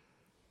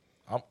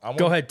 I'm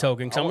Go ahead, Tok'in,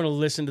 because I'm going to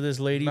listen to this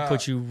lady Nah.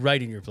 put you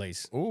right in your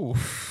place. Ooh,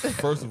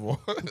 first of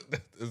all,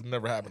 it's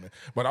never happening.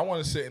 But I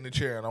want to sit in the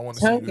chair and I want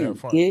to see you have Tok'in,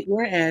 fun. get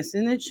your ass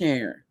in the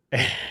chair.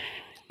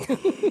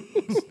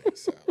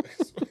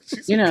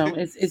 She's You know, like,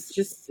 it's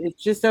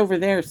just over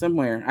there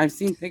somewhere. I've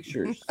seen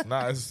pictures.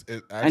 nah, it's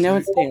I know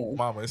it's there.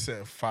 Mama, it's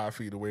sitting 5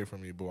 feet away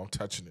from me, boo. I'm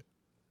touching it.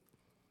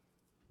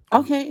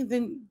 Okay,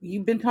 then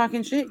you've been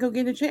talking shit. Go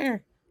get a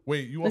chair.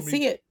 Wait, you want Let's me?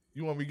 see it.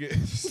 You want me get?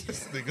 This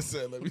nigga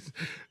said, "Let me."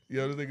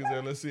 Yo, this nigga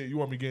said, "Let's see it." You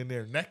want me getting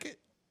there naked?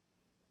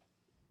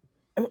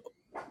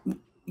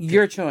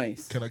 Your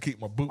choice. Can I keep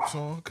my boots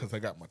on? Cause I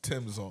got my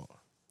Timbs on.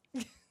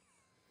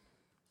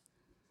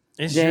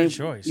 It's Dave, your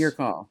choice. your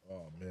call.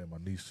 Oh man, my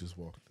niece just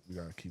walked. We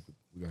gotta keep it.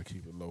 We gotta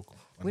keep it local.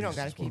 My We don't niece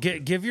gotta just keep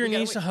walked. Give your We gotta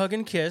niece a hug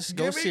and kiss.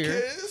 Go Give me see a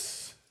her.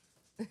 kiss.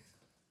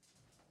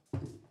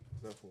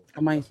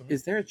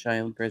 Is there a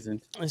child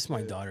present? It's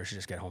my daughter. She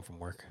just got home from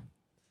work.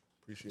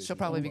 Appreciate She'll you.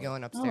 probably be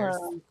going upstairs.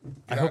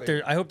 I outta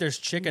hope I hope there's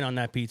chicken on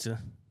that pizza.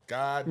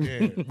 God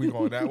damn, we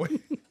going that way.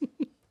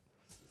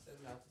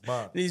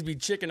 Ma, There needs to be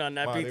chicken on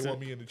that Ma, they pizza. want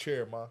me in the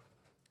chair, ma.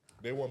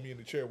 They want me in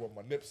the chair with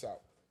my nips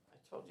out. I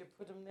told you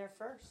put him there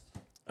first.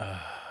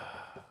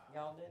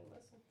 Y'all didn't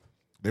listen.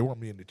 They want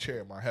me in the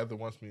chair. My Heather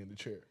wants me in the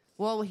chair.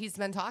 Well, he's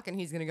been talking.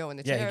 He's gonna go in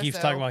the Yeah, chair. he keeps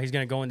so- talking about he's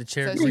gonna go in the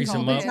chair, So she grease called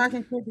him me up. in.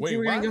 Talking shit that Wait, you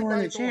were why gonna go in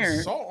everybody the throwing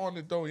chair. salt on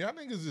it though? Y'all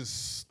niggas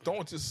is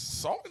throwing just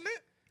salt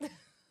in it.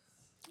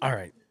 All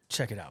right,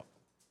 check it out.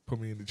 Put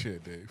me in the chair,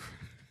 Dave.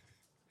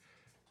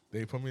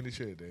 Dave, put me in the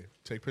chair, Dave.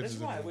 Take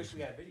pictures of me.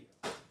 we had video.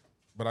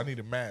 But I need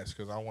a mask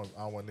because I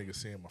don't want niggas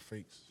seeing my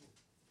face.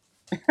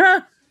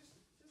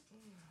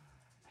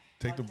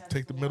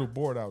 Take the middle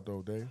board out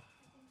though, Dave.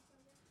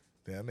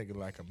 That nigga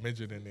like a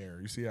midget in there.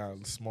 You see how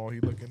small he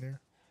look in there?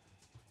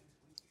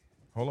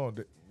 Hold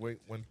on, wait.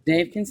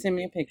 Dave can send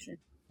me a picture.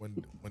 When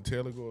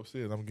Taylor go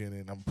upstairs, I'm getting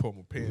in. I'm putting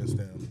my pants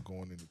down. I'm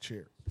going in the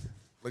chair.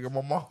 Look at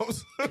my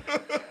mom's.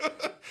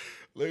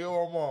 Look at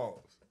my mom's.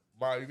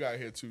 Ma, you got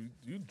here too.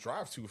 You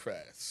drive too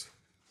fast.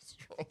 What's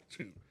wrong with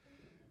you?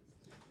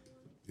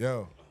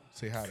 Yo,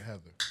 say hi to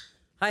Heather.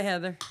 Hi,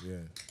 Heather. Yeah,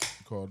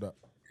 you called up.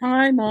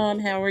 Hi, Mom.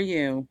 How are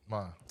you?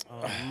 Ma,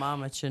 Oh,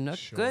 Mama Chinook.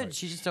 Sure. Good.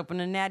 She just opened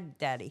a nad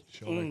daddy.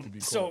 she don't like to be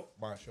called. So-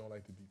 Ma, she don't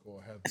like to be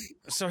called Heather.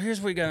 So here's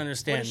what you gotta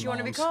understand. What does she want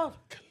to be moms. called?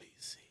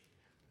 Khaleesi,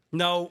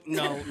 No.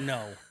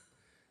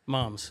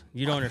 Moms,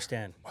 you don't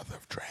understand. Mother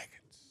of Dragons.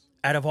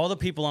 Out of all the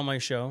people on my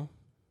show,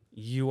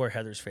 you are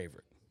Heather's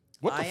favorite.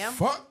 What I the am?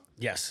 fuck?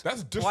 Yes.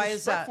 That's Why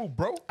is that? disrespectful,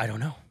 bro. I don't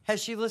know.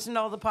 Has she listened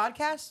to all the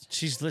podcasts?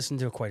 She's listened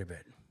to it quite a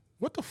bit.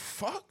 What the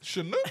fuck?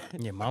 Chinook?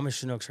 Yeah, Mama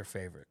Chinook's her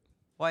favorite.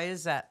 Why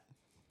is that?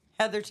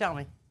 Heather, tell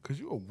me. Because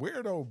you a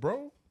weirdo,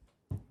 bro.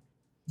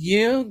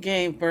 You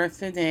gave birth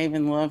to Dave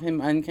and love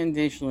him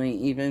unconditionally,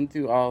 even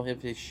through all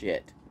of his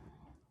shit.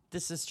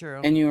 This is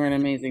true. And you are an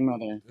amazing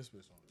mother. This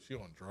bitch, she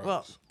on drugs.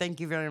 Well, thank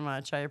you very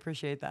much. I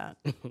appreciate that.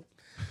 This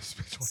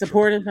bitch on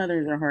Supportive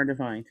mothers are hard to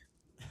find.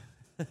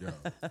 Yo,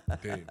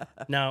 Dave.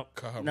 Now,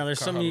 Cut her- now there's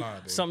cut something her you,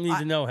 line, Dave. something you need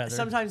to know, Heather.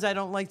 Sometimes I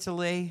don't like to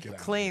lay Get out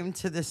of claim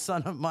to this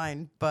son of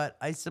mine, but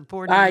I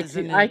support him I in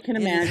can, his, I can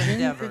in his imagine that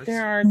endeavors.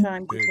 there are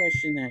times to Dave,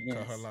 question that, Cut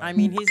her yes. line. I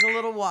mean, he's a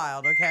little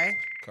wild, okay?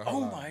 Cut her Oh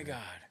line, my Dave. God.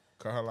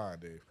 Cut her line,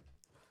 Dave.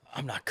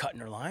 I'm not cutting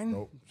her line.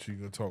 Nope. She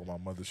gonna talk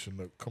about Mother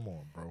Chinook. Come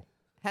on, bro.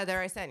 Heather,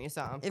 I sent you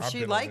some. If I've she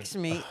been on likes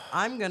this- me,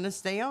 I'm going to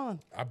stay on.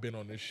 I've been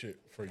on this shit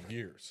for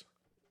years.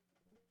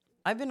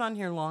 I've been on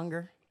here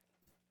longer.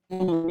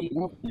 What?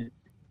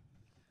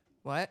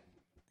 What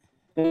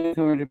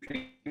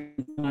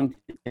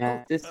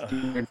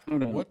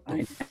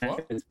the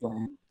fuck?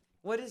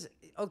 What is it?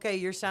 Okay,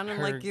 you're sounding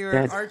Her- like you're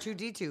That's-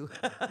 R2D2.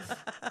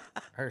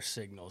 Her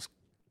signal's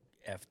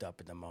effed up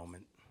at the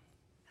moment.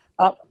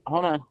 Oh,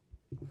 hold on.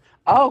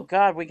 Oh,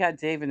 God, we got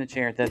Dave in the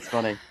chair. That's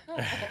funny.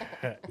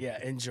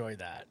 Yeah, enjoy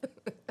that.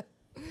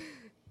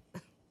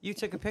 You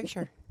took a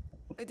picture.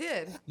 I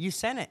did. You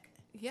sent it,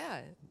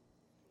 Yeah.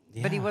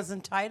 but he Yeah.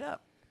 wasn't tied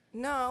up.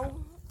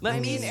 No. Let I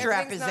me mean,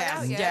 strap his everything's not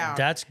ass out yet. down.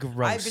 That's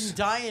gross. I've been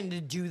dying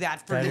to do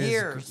that for That is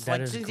years, gr- that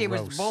like is since he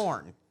was gross.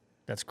 born.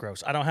 That's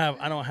gross. I don't have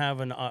an What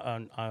happened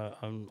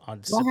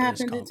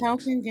to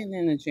Tok'in getting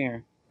in the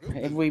chair?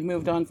 Have we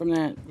moved on from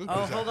that?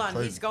 Oh, hold on,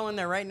 he's going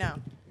there right now.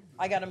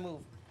 I gotta move.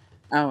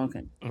 Oh,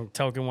 okay.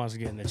 Tok'in wants to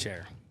get in the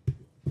chair.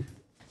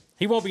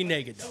 He won't be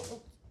naked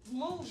though.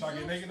 Move. Should I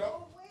get naked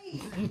though?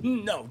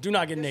 No, do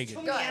not get naked.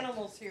 Too many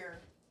animals here.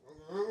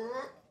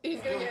 He's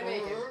gonna get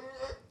naked.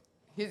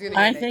 He's gonna get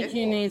I naked. think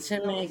you need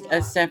to make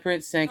a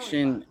separate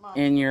section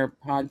in your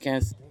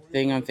podcast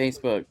thing on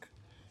Facebook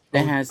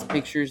that has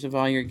pictures of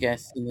all your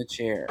guests in the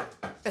chair.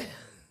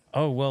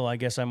 Oh well, I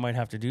guess I might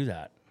have to do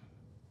that.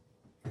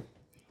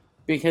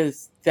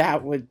 Because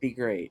that would be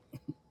great.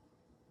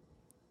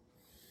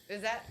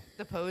 Is that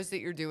the pose that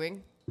you're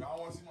doing? I don't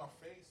want to see my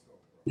face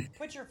though.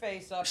 Put your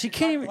face up. She you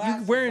can't got even. You're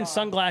glasses wearing on.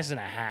 sunglasses and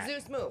a hat.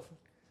 Zeus, move.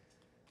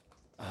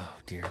 Oh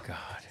dear God.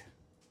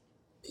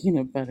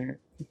 Peanut butter.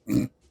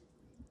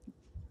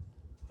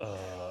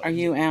 Are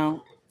you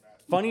out?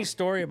 Funny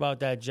story about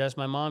that, Jess.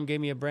 My mom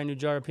gave me a brand new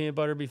jar of peanut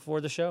butter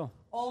before the show.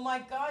 Oh my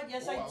God!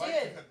 Yes, I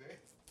did.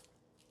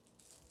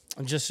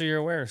 Just so you're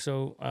aware.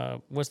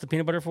 So, what's the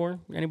peanut butter for?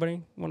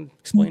 Anybody want to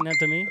explain that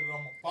to me?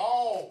 On my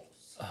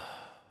balls.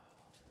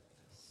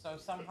 So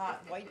some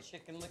hot white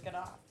chick can lick it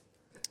off.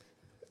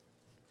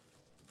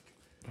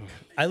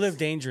 I live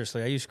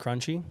dangerously. I use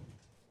Crunchy.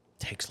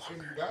 Takes You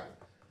longer. got it?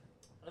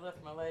 I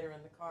left my lighter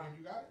in the car.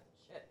 You got it?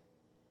 Shit.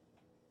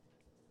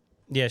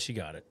 Yeah, she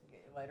got it.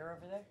 Get your lighter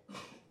over there.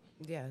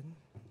 Yeah.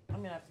 I'm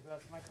gonna have to go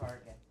out to my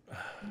car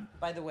again.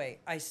 By the way,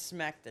 I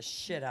smacked the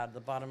shit out of the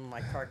bottom of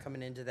my car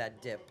coming into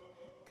that dip,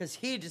 because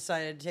he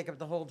decided to take up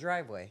the whole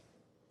driveway.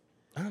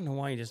 I don't know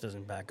why he just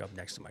doesn't back up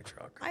next to my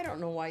truck. I don't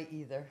know why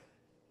either.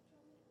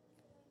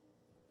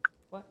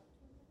 What?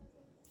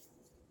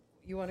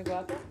 You want to go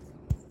out there?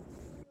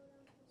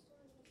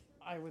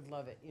 I would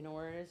love it. You know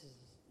where it is? It's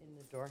in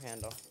the door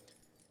handle.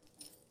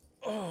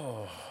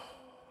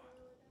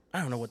 I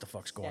don't know what the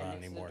fuck's going Stand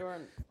on next to the anymore. door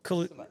and Cool.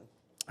 press the button.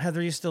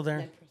 Heather, are you still there?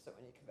 Then press it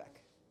when you come back.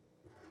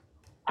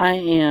 I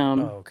am.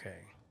 Oh, okay.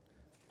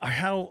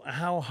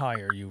 How high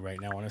are you right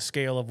now on a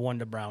scale of 1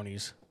 to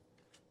brownies?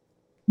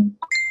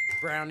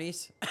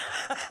 Brownies.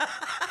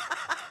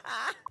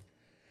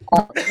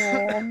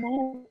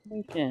 I'm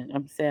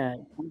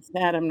sad. I'm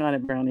sad I'm not a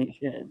brownie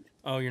yet.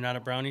 Oh, you're not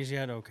at brownies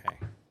yet? Okay.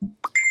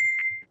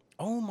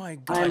 Oh my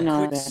God! I'm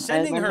not. Quit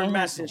sending her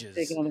messages.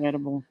 Take another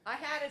edible. I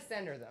had to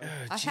send her though. Ugh,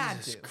 I had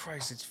Jesus to.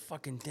 Christ! It's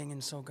fucking dinging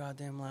so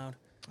goddamn loud.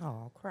 Oh,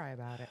 I'll cry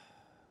about it.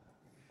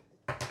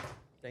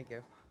 Thank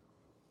you.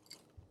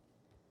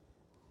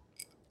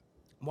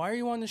 Why are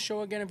you on the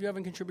show again if you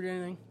haven't contributed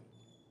anything?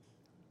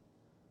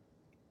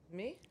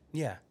 Me?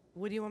 Yeah.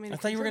 What do you want me to? I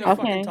thought you were contribute?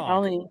 gonna fucking Okay, talk.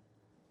 I'll leave.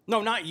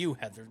 No, not you,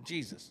 Heather.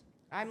 Jesus.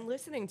 I'm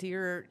listening to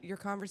your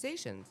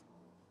conversations.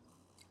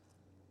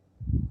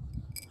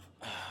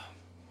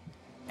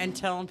 And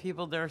telling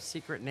people their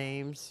secret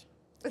names.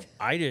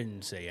 I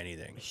didn't say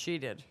anything. She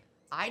did.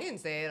 I didn't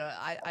say it.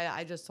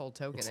 I just told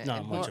Tok'in It's it. not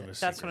And much Well, of a that's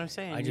secret. what I'm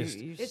saying. I You- just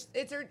you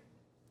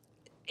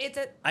It's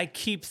a. I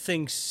keep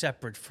things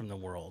separate from the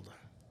world.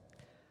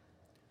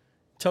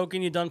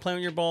 Tok'in, you done playing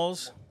with your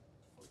balls?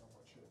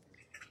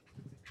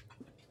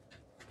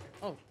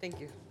 Oh, thank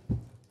you.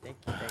 Thank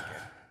you. Thank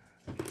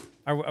you.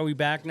 Are we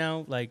back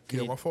now? Like, can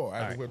Yeah, you- my fault. I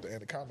had All to right. whip the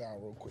end the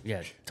countdown real quick.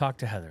 Yeah, talk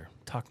to Heather.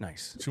 Talk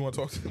nice. She want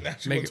to talk to now?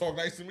 She Make want to it- talk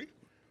nice to me?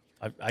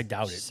 I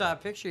doubt it. Saw a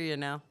picture of you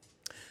now.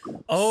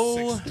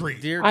 Oh,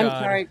 6'3". dear I'm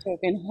God. sorry,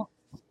 Token.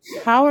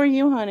 How are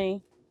you,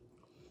 honey?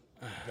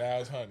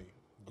 That's honey.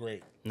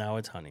 Great. Now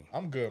it's honey.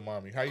 I'm good,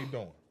 mommy. How you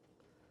doing?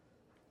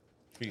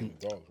 Feeding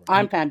the dogs, right?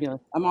 I'm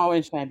fabulous. I'm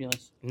always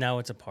fabulous. Now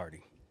it's a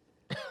party.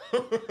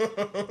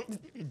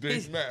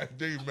 Dave's mad.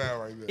 Dave's mad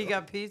right there. He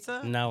got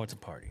pizza? Now it's a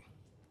party.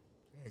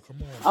 Hey, come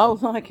on. Oh,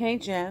 look, hey,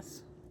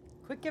 Jess.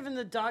 Quit giving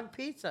the dog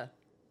pizza.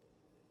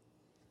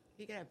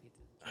 He can have pizza.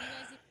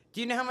 Do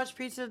you know how much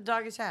pizza the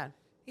dog has had?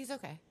 He's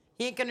okay.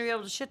 He ain't gonna be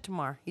able to shit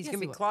tomorrow. He's Yes,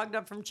 gonna he be will. clogged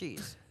up from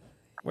cheese.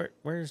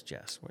 Where's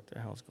Jess? What the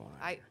hell's going on?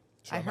 I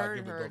Should I not heard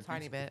give the her a dog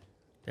tiny pizza? bit.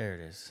 There it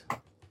is.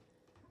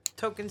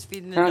 Tok'in's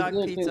feeding the Sounds dog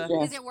good too, pizza.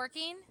 Jeff. Is it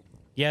working?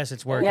 Yes,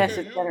 it's working. Yes,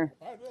 it's better.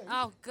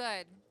 Oh,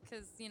 good.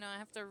 Because, I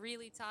have to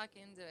really talk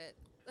into it.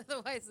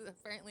 Otherwise, it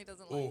apparently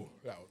doesn't like Oh,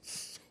 it. that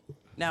was.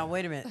 Now,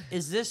 wait a minute.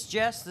 Is this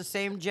Jess the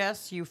same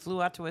Jess you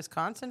flew out to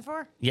Wisconsin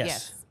for?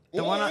 Yes.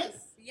 The one on,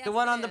 Yes, the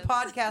one it on the is.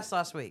 podcast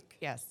last week?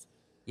 Yes.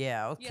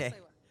 Yeah, okay. Yes, I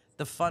was.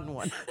 The fun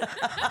one.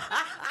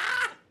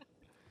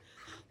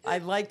 I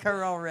like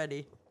her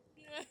already.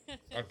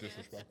 That's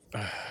disrespectful.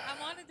 I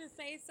wanted to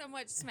say so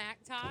much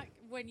smack talk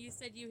when you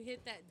said you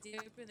hit that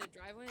dip in the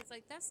driveway. It's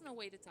like, that's no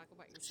way to talk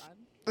about your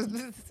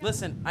son.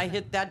 Listen, I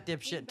hit that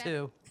dipshit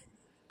too.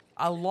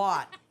 A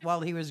lot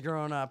while he was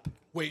growing up.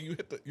 Wait, you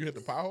hit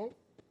the pothole?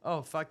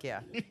 Oh, fuck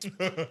yeah.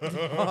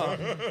 Oh,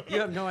 you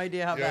have no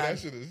idea how Yeah, bad. that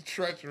shit is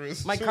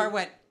treacherous. My car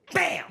went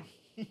BAM!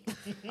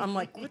 I'm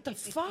like, what the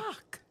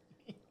fuck?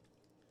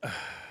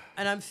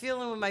 And I'm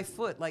feeling with my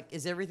foot, like,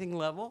 is everything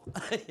level?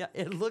 Yeah,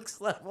 it looks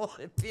level.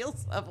 It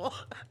feels level.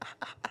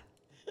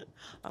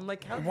 I'm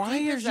like, how Why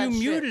deep is that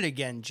you shit? muted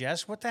again,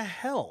 Jess? What the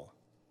hell?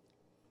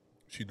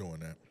 She doing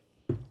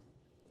that.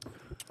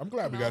 I'm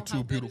glad we got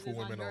two beautiful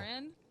women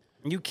on.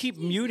 You keep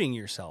muting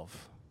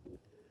yourself.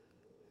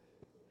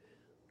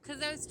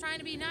 Because I was trying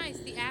to be nice.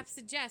 The app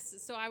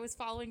suggests, so I was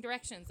following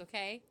directions,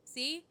 okay?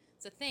 See?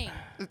 It's a thing.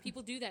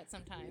 People do that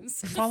sometimes.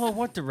 Follow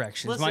what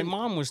directions? My Listen.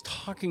 mom was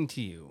talking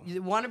to you.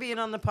 You want to be in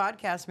on the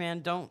podcast, man?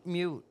 Don't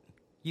mute.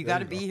 You got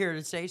to be here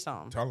to say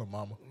something. Tell her,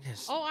 mama.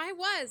 Oh, I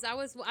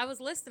was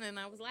listening.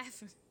 I was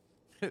laughing.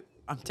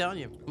 I'm telling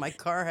you, my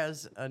car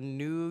has a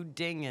new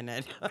ding in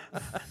it,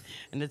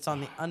 and it's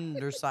on the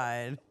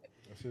underside.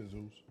 That's it,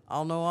 Zeus.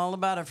 I'll know all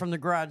about it from the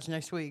garage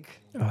next week.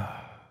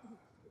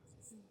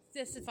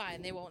 This is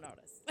fine. They won't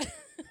notice.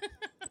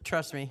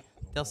 Trust me.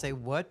 They'll say,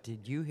 "What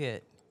did you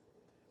hit?"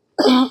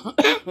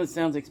 That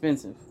sounds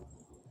expensive.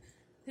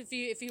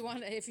 If you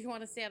want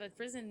to stay out of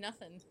prison,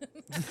 nothing.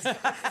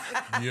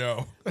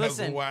 Yo, that's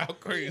Listen, wild,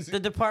 crazy. The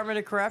Department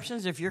of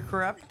Corrections, if you're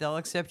corrupt, they'll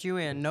accept you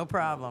in, no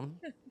problem.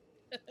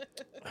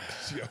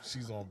 Yo,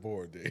 she's on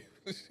board, Dave.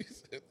 She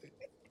said,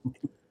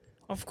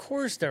 Of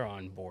course they're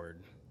on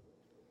board.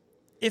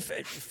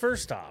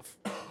 First off,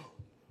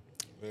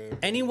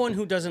 anyone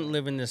who doesn't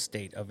live in this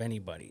state of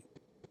anybody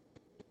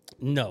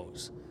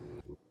knows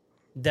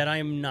that I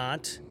am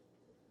not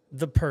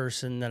the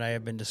person that I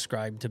have been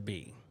described to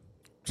be.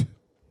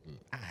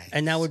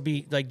 And that would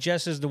be, like,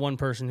 Jess is the one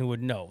person who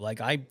would know. Like,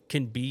 I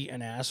can be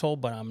an asshole,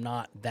 but I'm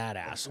not that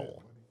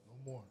asshole.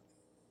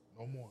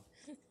 No more.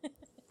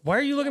 Why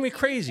are you looking at me Take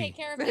crazy?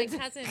 care of my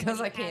cousin who 'Cause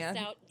I passed can.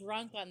 out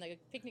drunk on the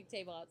picnic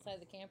table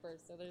outside the camper.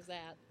 So there's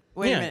that.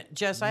 Wait Yeah. a minute,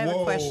 Jess, I have a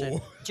Whoa.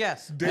 question.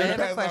 Jess, I Dave have a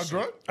passed out question.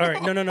 drunk? All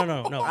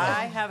right, no.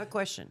 I have a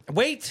question.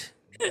 Wait.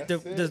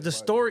 The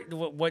story,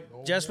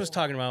 what Jess was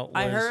talking about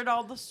was I heard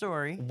all the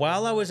story.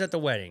 while I was at the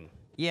wedding,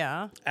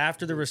 Yeah,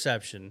 after the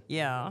reception,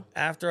 yeah,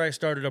 after I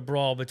started a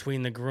brawl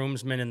between the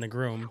groomsmen and the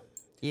groom,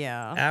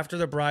 yeah. after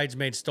the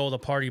bridesmaid stole the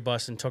party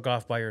bus and took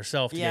off by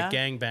herself to Yeah.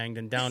 get gangbanged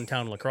in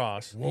downtown La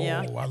Crosse, Whoa,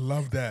 Yeah. I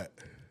love that.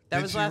 That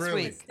Did was she last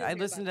really? week. I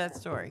listened to that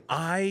story.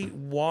 I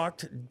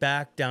walked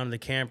back down to the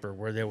camper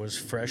where there was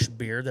fresh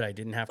beer that I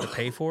didn't have to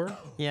pay for,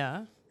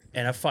 Yeah,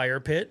 and a fire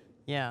pit,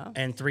 yeah.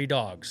 and 3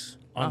 dogs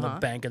on the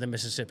bank of the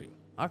Mississippi.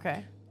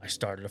 Okay. I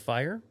started a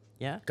fire,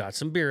 Yeah. got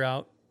some beer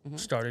out,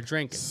 started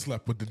drinking.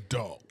 Slept with the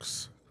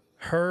dogs.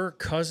 Her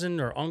cousin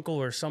or uncle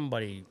or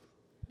somebody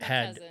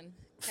had Cousin.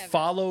 Kevin.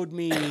 followed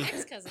me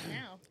Ex-cousin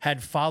now.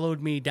 had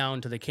followed me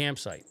down to the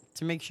campsite.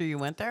 To make sure you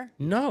went there?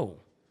 No.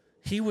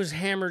 He was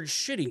hammered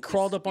shit. He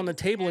crawled up on the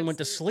table and went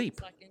to sleep.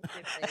 Fucking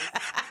shit-faced.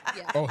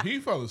 Yeah. Oh, he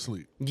fell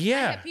asleep. I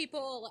Yeah. had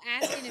people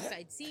asking if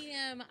I'd seen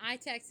him. I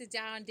texted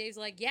down. Dave's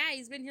like, "Yeah,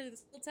 he's been here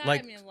this whole time."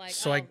 Like, and I'm like,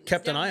 so "Oh, I he's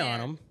kept an down eye on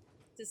there him.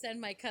 to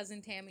send my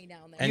cousin Tammy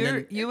down there." And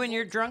then- You and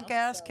your drunk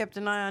ass kept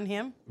an eye on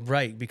him?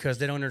 Right, because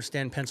they don't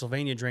understand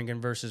Pennsylvania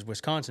drinking versus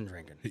Wisconsin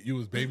drinking. You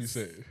was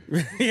babysitting.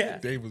 Yeah.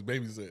 Dave was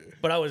babysitting.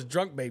 But I was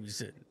drunk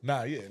babysitting.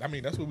 Nah, yeah. I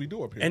mean, that's what we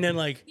do up here. And then,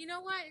 like, You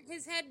know what?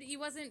 His head, he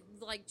wasn't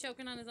like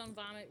choking on his own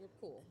vomit. We're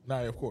cool.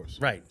 nah, of course.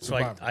 right. So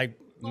Survivor. I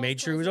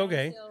made sure he was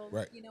okay. So,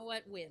 Right. You know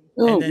what? Win.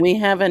 Oh, then- we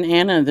have an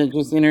Anna that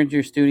just entered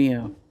your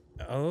studio.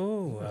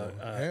 Oh,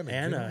 Anna, get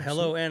Anna. on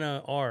Hello,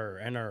 Anna R.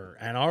 Anna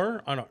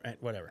R. Oh, no,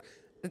 whatever.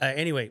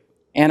 Anyway,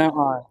 Anna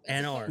R.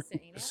 Anna R. Close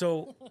to anal.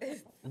 So,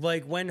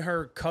 like, when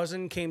her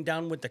cousin came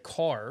down with the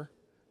car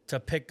to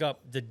pick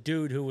up the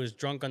dude who was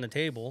drunk on the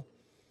table,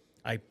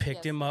 I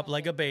picked him up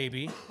like a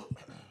baby,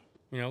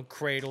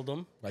 cradled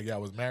him, Like,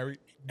 y'all was married?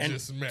 and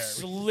Just married.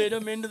 slid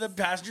him into the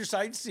passenger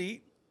side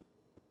seat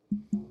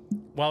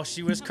while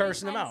she was How many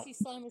cursing him times out. He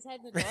slammed his head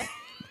in the door.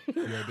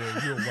 Yeah,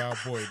 Dave, you a wild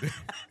boy,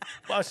 Dave.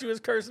 While she was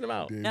cursing him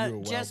out. Dave, you a Now,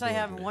 wild Jess, boy, I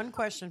have Dave. one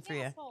question for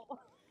you. Asshole.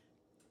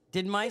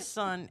 Did my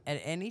son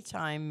at any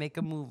time make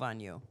a move on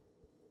you?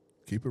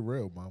 Keep it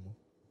real, mama.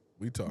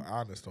 We talk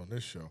honest on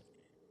this show.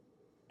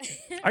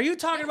 Are you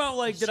talking about,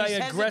 like, did I She's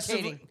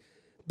aggressively? hesitating.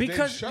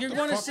 Because Dave, shut you're the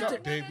going to fuck sit up,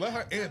 there. Dave. Let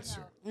her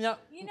answer. No.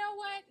 You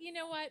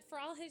know what? For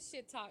all his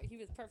shit talk, he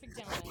was a perfect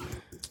gentleman.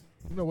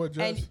 You know what,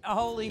 Jess? And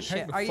holy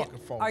shit, the are you fucking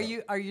phone are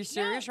up. you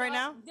serious right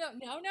now?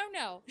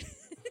 No.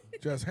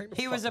 Jess, hang the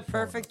He was a fucking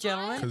phone perfect up.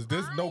 gentleman. Because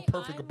there's no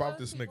perfect I'm about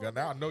those this people nigga.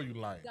 Now I that know you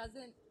lying.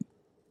 Doesn't.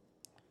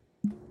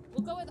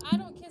 We'll go with I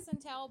don't kiss and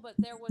tell, but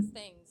there was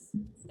things.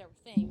 There were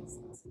things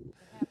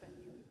that happened,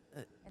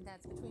 and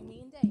that's between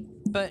me and Dave.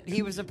 But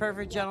he was a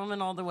perfect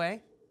gentleman all the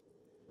way.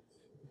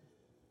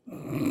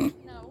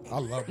 No. I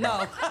love No.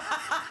 Mom.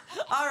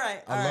 All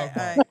right. I love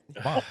all right.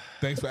 Mom.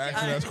 Thanms for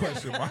asking that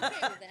question, Mom.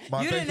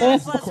 Mom, You thanks didn't for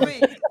ask asking the last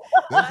question. week. Thanks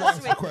for Last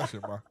asking the week. question,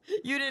 Mom.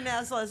 You didn't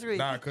ask last week.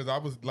 Nah, because I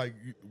was like,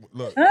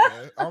 look,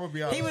 man, I'm going to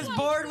be honest. He was with you.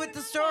 bored with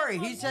the story.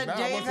 He said Nah, I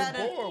Dave wasn't had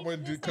a. bored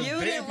when because You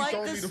Dave didn't like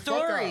throw the me the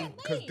story. fuck out.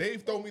 Because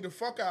Dave throw me the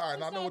fuck out,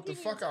 and I know what the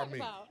fuck I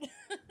mean.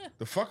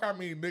 The fuck I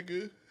mean,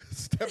 nigga.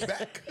 Step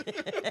back.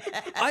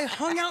 I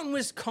hung out in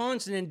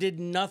Wisconsin and did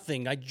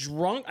nothing. I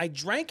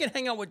drank and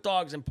hang out with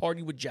dogs and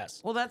partied with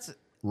Jess. Well, that's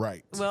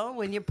Right. well.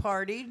 When you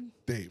partied,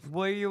 Dave.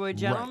 were you a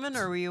gentleman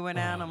Right. or were you an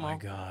animal? Oh my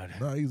God.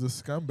 No, he's a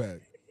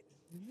scumbag.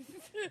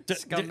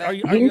 Scumbag. Are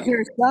He's you,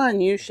 your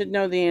son. You should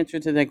know the answer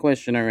to that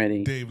question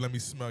already. Dave, let me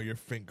smell your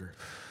finger.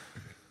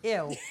 Ew.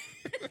 Ew.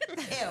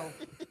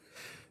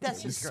 That's Let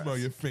me just smell gross.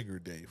 your finger,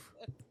 Dave.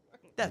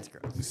 That's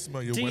gross. Let me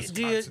smell your do you, Wisconsin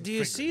do you, finger. do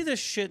you see the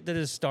shit that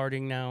is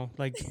starting now?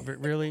 Like,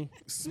 really?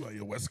 Smell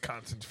your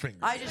Wisconsin finger.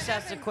 I just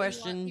asked a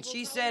question.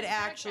 She said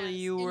actually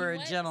you were a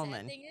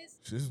gentleman.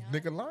 She's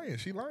nigga lying.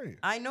 She lying.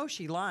 I know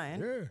she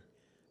lying, Yeah.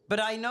 but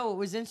I know it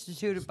was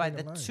instituted by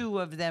the lying. two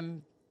of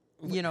them,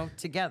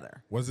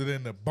 together. Was it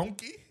in the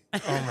bunkie? Oh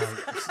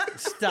my!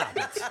 Stop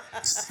it!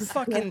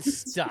 Fucking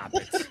stop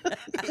it!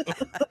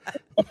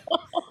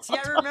 See,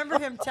 I remember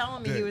him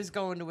telling me he Dave. was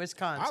going to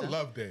Wisconsin. I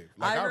love Dave.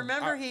 I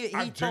remember he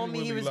I told me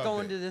he genuinely was love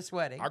going Dave. to this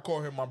wedding. I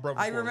call him my brother.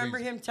 I for a remember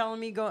reason. him telling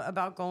me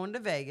about going to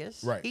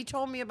Vegas. Right. He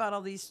told me about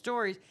all these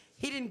stories.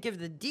 He didn't give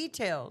the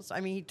details.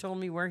 I mean, he told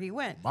me where he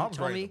went. Mom's he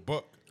told writing me a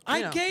book.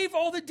 I know. gave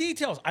all the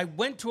details. I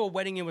went to a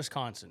wedding in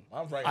Wisconsin.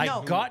 Mom's writing I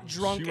a new- got she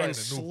drunk writing and a new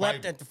slept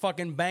Bible. at the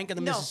fucking bank of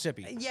the No,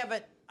 Mississippi. Yeah,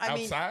 but I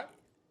mean, Outside?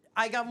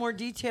 I got more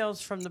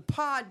details from the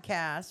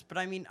podcast. But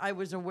I mean, I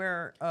was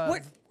aware of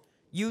What?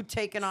 you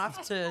taking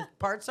off to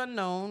parts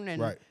unknown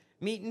and Right.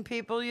 meeting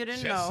people you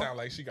didn't Jess know, sound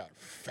like she got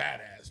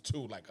fat ass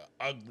too, like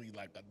a ugly,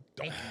 like a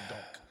donkey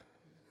donk.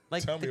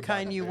 like Tell me the about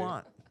kind it, you babe.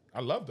 want. I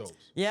love those.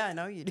 Yeah, I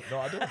know you do. No,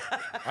 I do.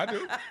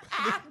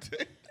 I do.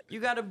 You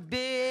got a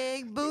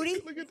big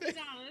booty. Look at that.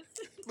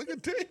 Look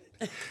at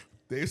that.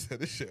 They said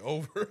this shit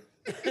over.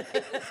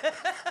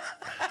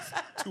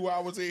 2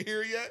 hours ain't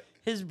here yet.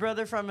 His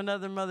brother from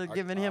another mother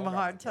giving him a don't got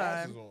hard my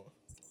glasses time. on.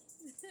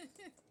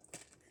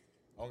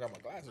 I don't got my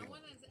glasses I on.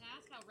 wanted to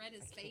ask how red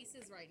his face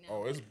is right now.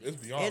 Oh, it's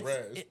beyond It's-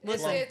 red. it- It's,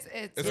 listen, plum,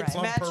 It's it's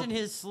plum Matching purple.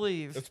 his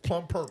sleeve. It's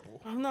plum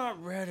purple. I'm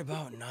not red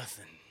about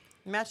nothing.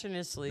 Matching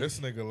his sleeve. This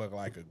nigga look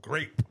like a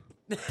grape.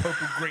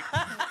 Purple grape.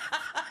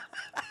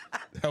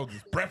 Held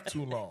his breath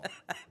too long.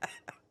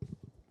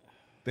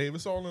 Dave,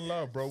 it's all in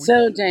love, bro.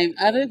 So, Dave,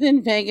 other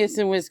than Vegas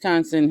and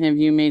Wisconsin, have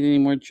you made any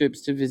more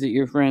trips to visit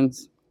your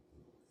friends?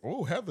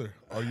 Oh, Heather,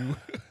 are you?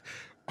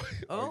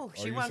 Oh,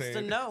 she you wants to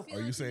saying- know. Are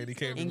you saying he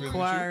came to visit you?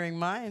 Inquiring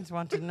minds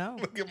want to know.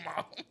 Look at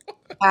mom.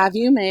 Have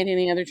you made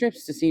any other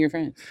trips to see your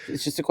friends?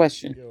 It's just a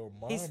question. Yo,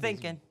 mom He's is-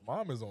 thinking.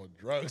 Mom is on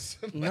drugs.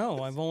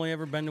 No, I've only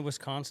ever been to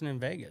Wisconsin and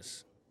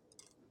Vegas.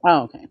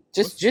 Oh, okay.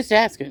 Just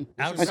asking.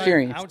 I was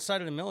curious.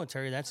 Outside of the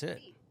military, that's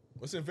it.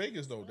 What's in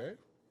Vegas though, Dave?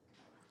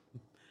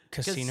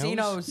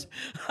 Casinos.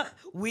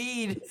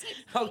 Weed,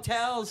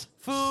 hotels,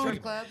 food,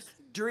 strip clubs.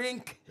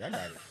 drink. Y'all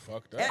got it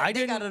fucked Yeah, up. I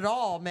they got didn't- it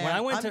all, man. when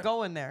I went I'm to-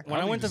 going there. When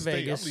I went to I'm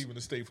Vegas, leaving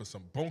the state for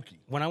some bunkie.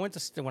 when I went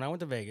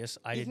to Vegas,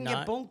 I You did can not.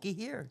 get bunky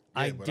here.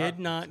 I Yeah, but did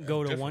not that's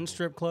go to different, one though.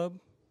 strip club.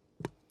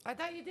 I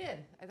thought you did.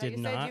 I thought Did you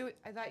not. said you.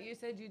 I thought you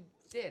said you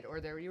did, or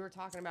there you were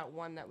talking about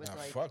one that was Nah,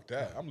 like. fuck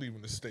that. I'm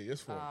leaving the state.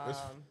 It's for.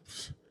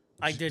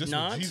 I did this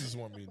not. What Jesus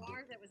want me to do.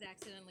 Bar that was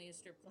accidentally a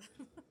strip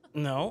club.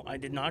 No, I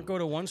did not go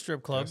to one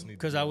strip club Jess need to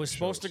because be I on was the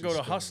supposed show. to go She's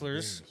to spilling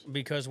Hustlers beans.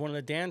 because one of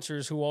the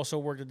dancers who also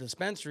worked at the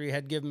dispensary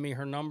had given me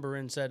her number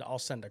and said, "I'll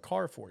send a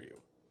car for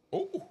you."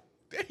 Oh,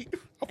 Dave.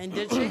 And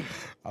did she?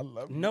 I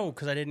love you. No,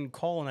 because I didn't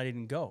call and I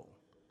didn't go.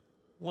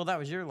 Well, that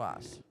was your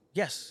loss.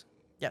 Yes,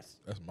 Yes.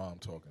 That's mom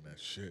talking that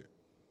shit.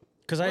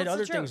 because I had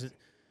What's the other things. truth?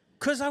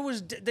 Because I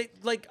was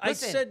like I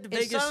Listen, said, if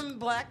Vegas. some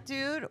black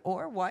dude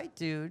or white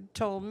dude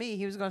told me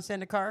he was going to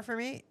send a car for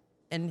me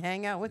and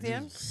hang out with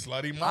him,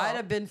 Slutty mom. I'd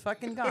have been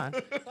fucking gone.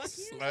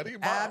 Slutty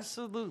mom.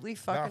 Absolutely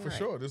fucking Nah, for right.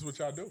 sure. This is what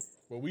y'all do.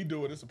 But we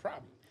do it. It's a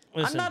problem.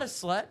 I'm Listen, not a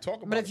slut, Talk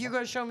but about if it, you're Mom.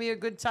 going to show me a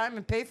good time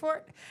and pay for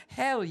it,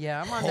 hell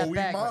yeah, I'm on that Holy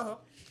bag. mom.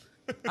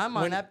 I'm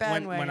on that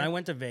bandwagon. when I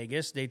went to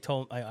Vegas, they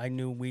told I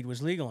knew weed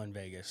was legal in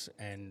Vegas,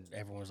 and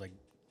everyone was like,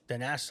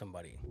 "Then ask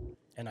somebody."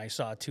 And I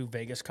saw 2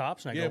 Vegas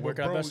cops, and I Yeah, go, "Where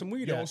but can I bro, buy some weed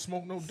you don't at?"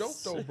 smoke no dope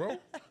though, bro.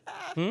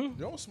 You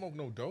don't smoke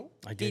no dope.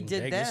 I did in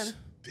did Vegas. then.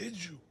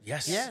 Did you?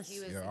 Yes. Yes. He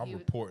was, Yeah, I'm he, would,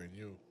 reporting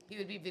you. he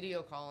would be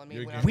video calling me.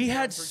 You're When I getting- was We going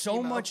had for so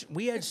chemo. much.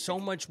 We had so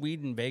much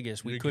weed in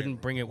Vegas. We You're couldn't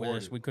getting bring it with us.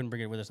 recorded. We couldn't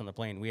bring it with us on the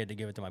plane. We had to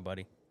give it to my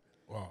buddy.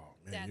 Oh man,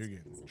 That's you're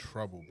getting in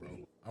trouble, bro.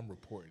 I'm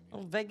reporting you.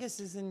 Well, Vegas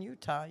is in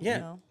Utah, you Yeah.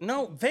 know.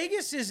 No,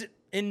 Vegas is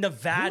in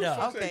Nevada.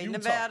 Who the fuck Okay, said Utah?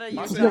 Nevada, I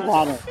Utah. said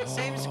Nevada.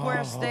 Same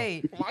square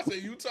state. I say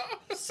Utah.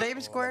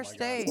 Same square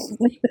state.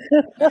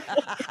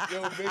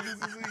 Yo, Vegas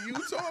is in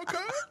Utah,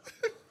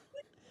 cuz.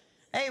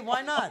 Hey,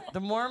 why not? The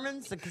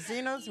Mormons, the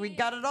casinos, we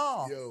got it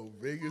all. Yo,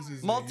 Vegas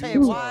is in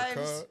Multi-wives.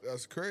 Utah, cuz.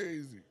 That's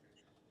crazy.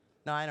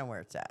 No, I know where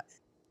it's at.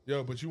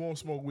 Yo, but you won't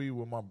smoke weed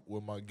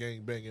with my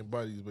gang banging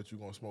buddies, but you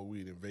gonna smoke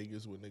weed in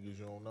Vegas with niggas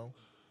you don't know.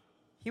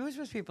 He was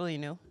with people he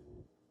knew.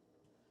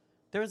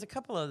 There was a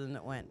couple of them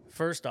that went.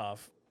 First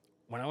off,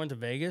 when I went to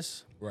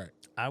Vegas, Right.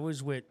 I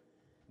was with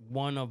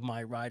one of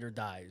my ride or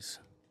dies.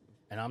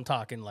 And I'm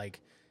talking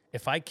like,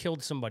 if I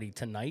killed somebody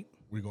tonight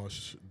We gonna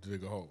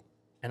dig a hole.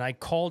 and I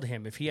called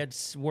him, if he had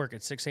work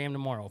at 6 a.m.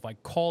 tomorrow, if I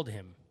called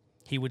him,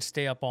 he would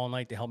stay up all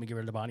night to help me get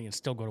rid of the body and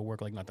still go to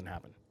work like nothing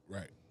happened.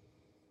 Right.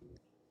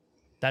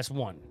 That's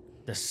one.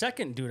 The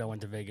second dude I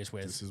went to Vegas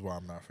with This is why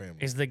I'm not family.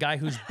 is the guy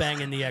who's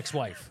banging the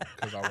ex-wife.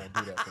 Because I won't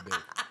do that for Dave.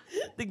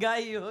 The guy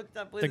you hooked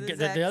up with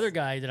his ex. The other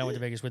guy that I went to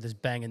Vegas with is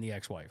banging the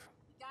ex-wife.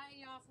 Guy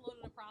you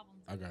offloaded a problem.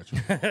 I got you.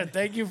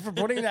 Thank you for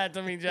putting that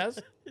to me, Jess.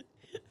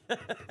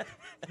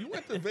 You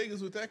went to Vegas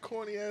with that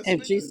corny ass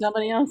If nigga? she's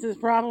somebody else's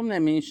problem,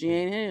 that means she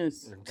ain't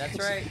his. That's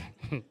right.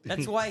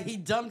 That's why he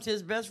dumped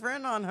his best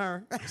friend on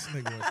her. This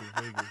nigga went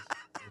to Vegas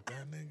with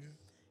that nigga.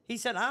 He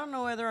said, I don't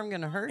know whether I'm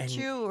going to hurt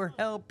you or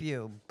help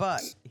you,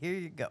 but here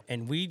you go.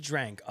 And we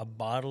drank a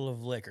bottle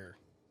of liquor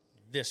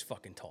this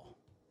fucking tall.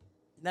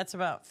 That's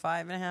about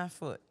 5.5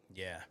 foot.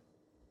 Yeah.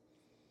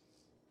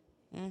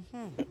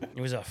 Mm-hmm.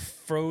 It was a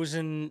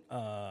frozen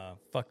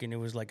fucking, it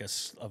was like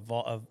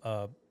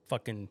a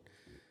fucking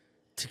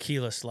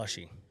tequila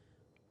slushy.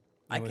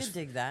 I could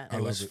dig that.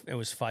 It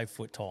was 5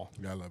 foot tall.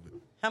 Yeah, I love it.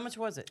 How much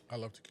was it? I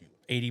love tequila.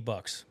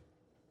 $80.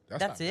 That's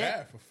That's not it?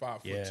 bad for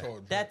 5 foot Yeah. tall.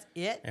 Drink. That's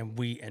it?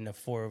 And the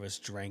four of us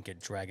drank it,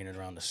 dragging it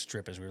around the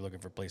strip as we were looking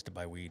for a place to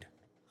buy weed.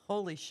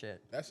 Holy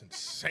shit. That's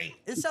insane.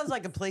 This sounds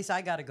like a place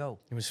I got to go.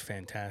 It was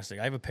fantastic.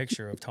 I have a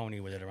picture of Tony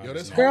with it around Yo,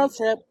 his this neck. Girl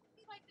trip.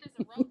 Like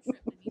there's a road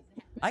trip that needs to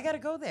happen. I got to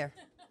go there.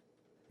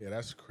 Yeah,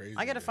 that's crazy.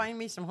 I got to man. find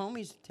me some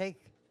homies to take.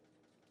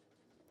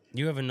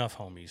 You have enough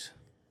homies.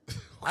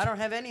 I don't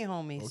have any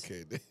homies.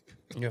 Okay, Dave.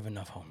 You have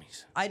enough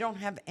homies. I don't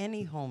have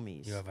any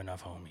homies. You have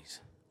enough homies.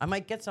 I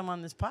might get some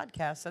on this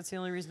podcast. That's the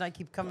only reason I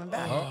keep coming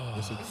back. Oh,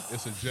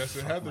 it's a Jess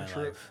and Heather my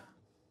trip. life.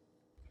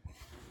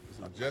 It's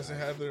a Jess and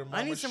Heather. And I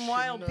Mama need some shitting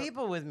wild up.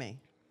 people with me.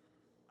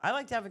 I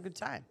like to have a good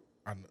time.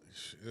 I know,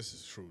 this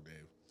is true,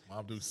 Dave.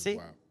 Mom Deuce See? is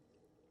wild.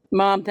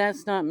 Mom,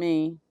 that's not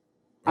me.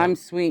 I'm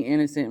sweet,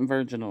 innocent, and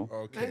virginal.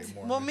 Okay,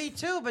 Mormon. Well, me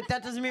too, but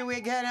that doesn't mean we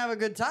can't have a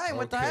good time.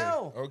 What the Okay.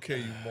 hell? Okay,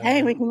 you Mormon.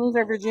 Hey, we can lose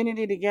our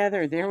virginity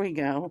together. There we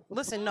go.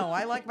 Listen, no,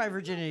 I like my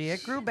virginity.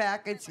 It grew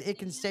back. It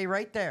can stay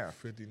right there.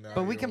 59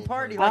 But we can year old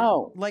party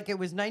virgin. like it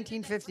was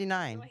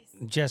 1959.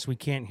 Jess, we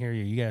can't hear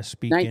you. You gotta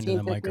speak into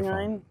the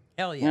microphone. 1959?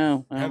 Hell yeah.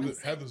 No.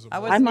 Heather's a I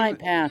Mormon. was- I might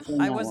pass. on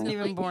I that wasn't one.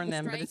 even born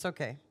then, but Strike. it's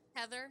okay.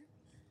 Heather?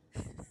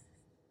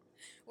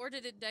 Or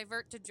did it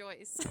divert to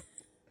Joyce?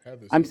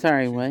 Heather's I'm a-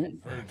 sorry, she's a what?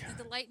 virgin. Did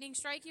the lightning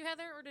strike you,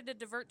 Heather, or did it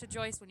divert to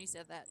Joyce when you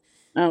said that?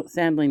 Oh,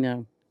 sadly,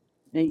 no.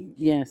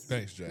 Yes.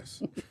 Thanks,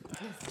 Jess.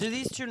 Do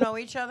these two know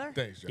each other?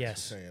 Thanks, Jess,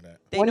 Yes. for saying that.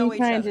 They What are know you each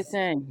trying other. to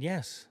say?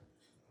 Yes.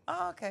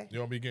 Oh, okay. You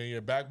want me getting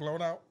your back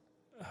blown out?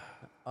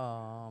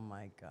 Oh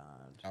my God.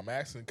 I'm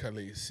asking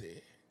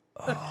Khaleesi.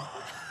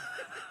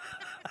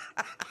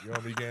 You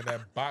want me getting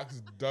that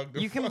box dug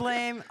the You can fuck-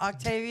 blame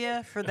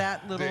Octavia for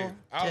that little Dave,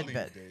 I'll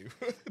tidbit. leave,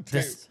 Dave. Dave,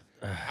 This-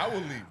 I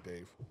will leave,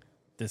 Dave.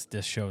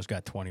 This show's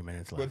got 20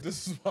 minutes But left.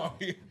 this is why I'm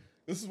here.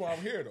 This is why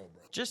I'm here, though,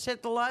 bro. Just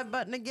hit the live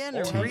button again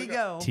and Oh,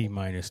 re-go. T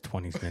minus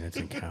 20 minutes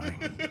and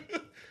counting.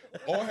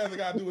 All Heather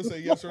got to do is say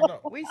yes or no.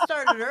 We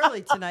started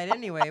early tonight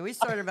anyway. We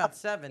started about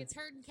 7. It's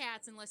herding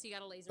cats unless you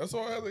got a laser. That's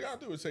all Heather got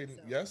to do is say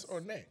yes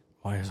or nay.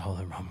 Why is all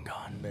the rum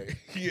gone? Nay.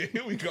 Yeah,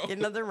 here we go. Get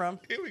another rum.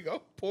 Here we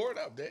go. Pour it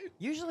up, Dave.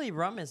 Usually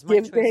rum is my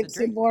Give choice Dave of some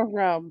drink. more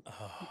rum.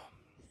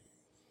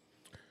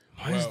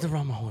 Why is Well, the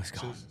rum always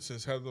gone?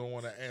 Since Heather don't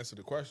want to answer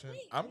the question,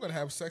 I'm going to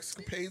have sex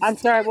capades. I'm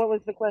sorry, what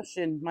was the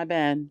question? My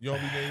bad. You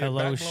want me getting your Hello,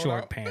 back blown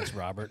short out? pants,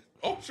 Robert.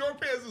 Oh, short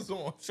pants is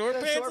on. Short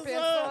pants Short is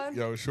pants on. on.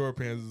 Yo, short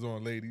pants is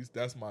on, ladies.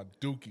 That's my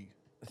dookie.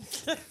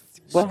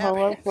 Well,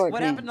 hello, short What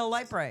pants. happened to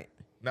Light Bright?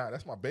 Nah,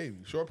 that's my baby.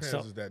 Short pants So-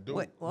 is that dude.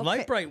 Wait, okay.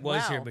 Light Bright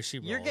was here, Wow. but she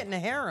You're rolled. getting a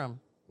harem.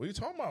 What are you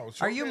talking about? Are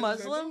Short you pants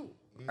is that Muslim?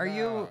 dude? Are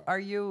you Nah. are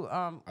you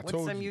what's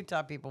told some you.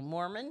 Utah people?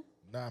 Mormon?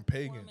 Nah, I'm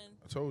pagan. Mormon.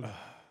 I told you.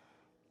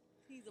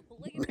 He's a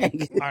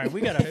polygamist. All right,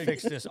 we gotta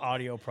fix this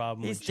audio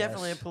problem. He's with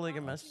definitely a Jess.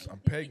 polygamist. I'm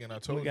pagan. I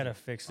told We you. gotta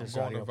fix I'm this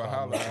going to audio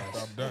problem. Valhalla after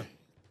I'm done.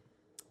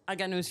 I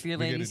got news for you,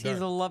 We get it ladies. He's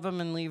done. a love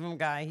him and leave him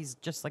guy. He's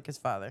just like his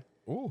father.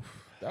 Oof,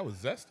 that was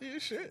zesty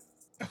as shit.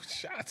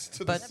 Shots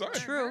to But the sun.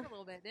 true. Hurt a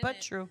little bit, didn't But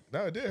it? true.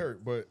 No, it did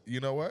hurt, but you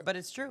know what? But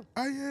it's true.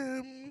 I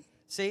am.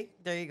 See?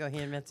 There you go. He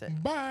admits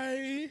it.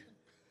 Bye.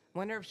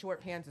 Wonder if Short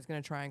Pants is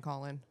gonna try and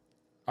call in.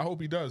 I hope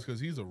he does because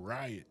he's a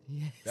riot.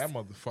 That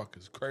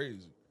motherfucker's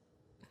crazy.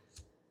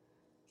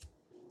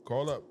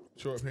 Call up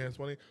Short Pants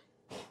 20.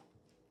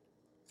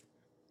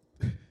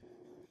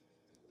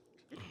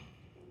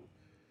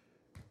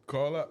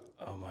 Call up.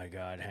 Oh my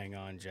God! Hang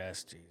on,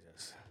 Jess.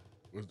 Jesus.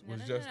 What's no,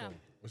 Jess no. doing?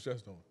 What's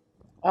Jess doing?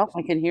 Oh,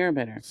 I can hear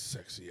better.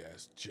 Sexy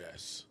ass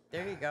Jess.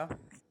 There you go.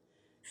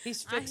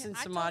 He's I fixing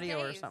some told audio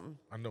or Dave, something.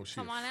 I know she's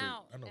Come a on freak.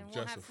 out, I know and we'll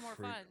Jess have a some more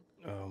freak.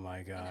 fun. Oh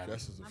my God.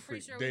 Jess is a I'm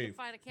freak. pretty sure we Dave, can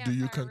fight a do campfire.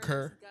 you with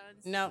concur? some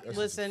guns. No, That's a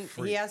listen,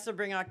 freak. he has to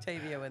bring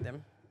Octavia with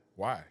him.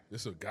 Why?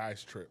 This is a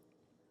guy's trip.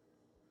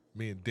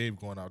 Me and Dave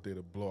going out there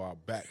to blow our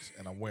backs,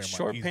 and I'm wearing my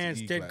Short Easy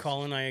pants E did glasses.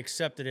 call and I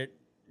accepted it.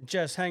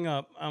 Jess, hang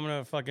up. I'm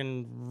gonna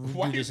fucking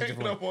Why do you this a hanging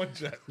different up way. on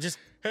Jess? Just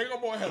hang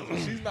up on Heather.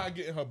 She's not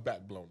getting her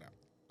back blown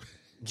out.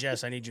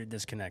 Jess, I need you to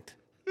disconnect.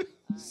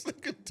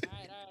 Sick of dick. All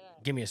right.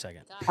 Give me a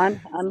second. I'm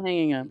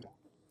hanging up.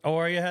 Oh,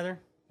 are you, Heather?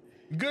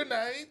 Good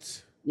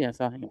night. Yes,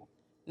 I'll hang up.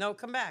 No,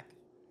 come back.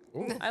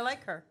 Ooh. I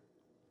like her.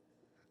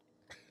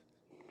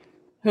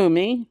 Who,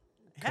 me?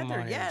 Come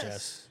Heather, on in, yes.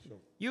 Jess.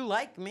 You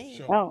like me.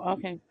 Sure. Oh,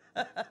 okay.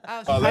 Oh,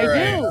 I there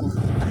I do.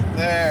 am.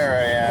 There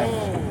I am.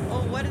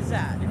 Oh, what is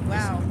that?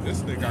 Wow.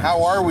 This nigga.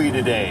 How are we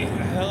today?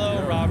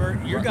 Hello,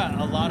 Robert. You got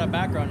a lot of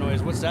background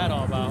noise. What's that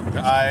all about?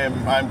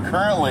 I'm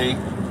currently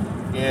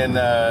in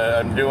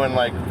I'm doing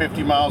like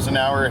 50 miles an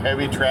hour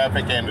heavy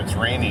traffic and it's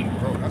raining.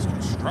 Bro, that's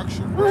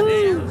construction.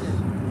 Bro.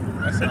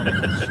 That's not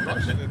like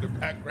construction in the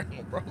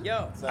background, bro.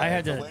 Yo, I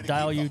had It's a to way to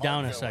dial keep the you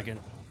down a heart going. second.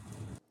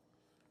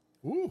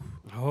 Ooh.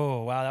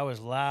 Oh wow, that was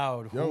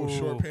loud. Yo, Ooh.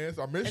 short pants.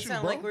 I miss it you,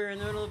 sounded bro. like we were in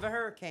the middle of a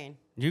hurricane.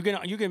 You can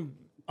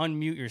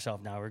unmute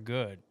yourself now. We're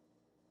good.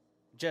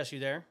 Jess, you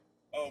there?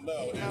 Oh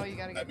no. No, you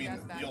gotta get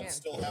Jess back you'll in.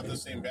 still have the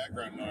same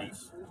background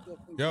noise.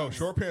 Yo,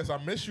 short pants. I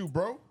miss you,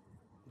 bro.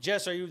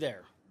 Jess, are you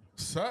there?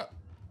 What's up?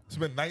 It's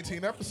been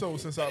 19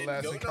 episodes since our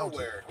last Go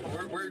encounter.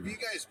 nowhere. Where have you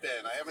guys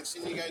been? I haven't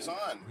seen you guys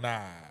on.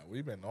 Nah,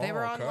 we've been on. They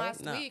were on cuz.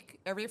 last No. week,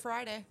 every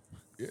Friday.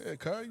 Yeah,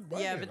 cuz. you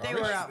Yeah, bugging. but I they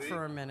miss were you. out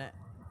for a minute.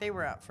 They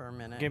were out for a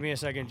minute. Give me a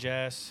second,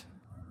 Jess.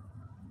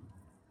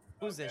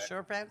 Who's this?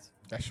 Short pants?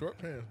 That's short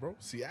pants, bro. It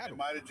Seattle.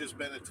 might have just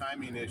been a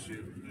timing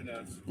issue. Who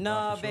knows?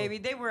 No, for sure. baby,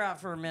 they were out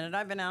for a minute.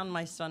 I've been on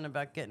my son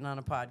about getting on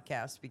a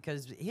podcast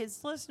because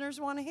his listeners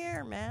want to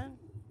hear, man.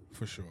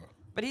 For sure.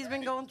 But he's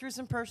been going through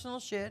some personal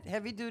shit,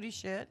 heavy duty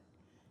shit.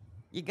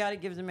 You got to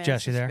give the man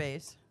Jess, you some there?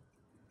 space.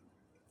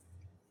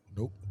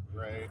 Nope.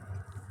 Right.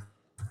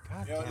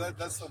 God You know, damn it.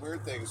 that's the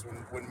weird thing is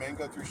when men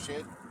go through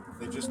shit,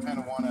 they just kind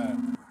of want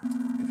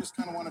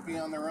to be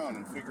on their own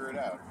and figure it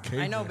out.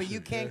 I know, Caveman but you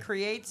shit, can't yeah.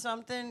 create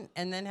something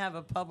and then have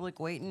a public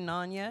waiting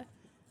on you.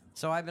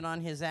 So I've been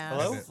on his ass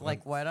Hello?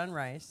 like white on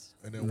rice.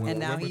 And then when And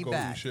now women he go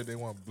back. through shit, they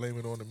want to blame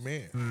it on the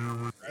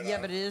man. Yeah,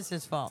 but it is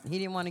his fault. He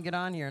didn't want to get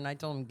on here, and I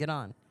told him, get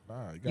on.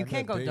 Nah, You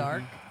can't go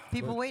dark.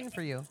 People Look. waiting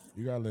for you.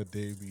 You gotta let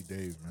Dave be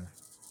Dave, man.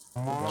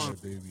 You gotta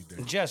let Dave be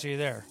Dave. Jess, are you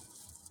there?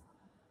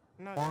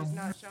 No, she's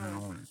not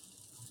showing.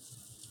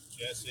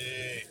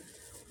 Jesse.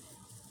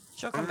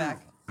 She'll come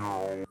back.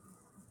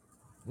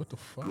 What the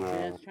fuck?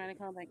 Just trying to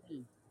call back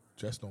in.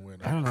 Jess don't wear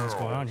that. I don't know what's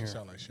going on She here.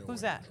 sound like she don't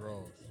Who's wear that?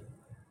 Drawers.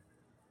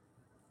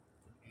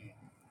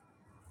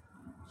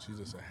 She's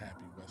just a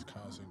happy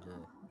Wisconsin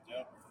girl.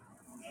 Yep.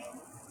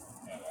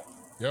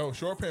 Yo,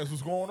 short pants,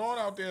 what's going on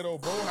out there though,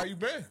 bro? How you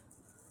been?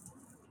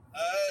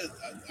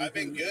 I've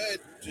been good.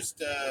 Just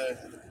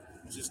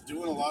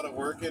doing a lot of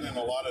working and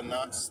a lot of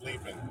not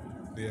sleeping.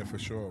 Yeah, for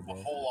sure, A bro.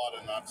 whole lot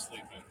of not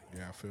sleeping.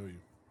 Yeah, I feel you.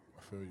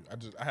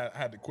 I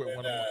had to quit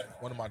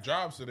one of my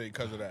jobs today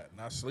because of that.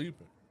 Not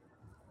sleeping.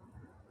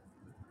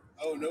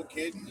 Oh, no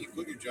kidding? You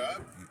quit your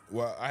job?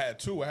 Well, I had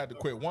two. I had to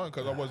quit one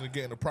because I wasn't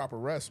getting the proper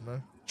rest,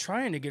 man.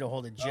 Trying to get a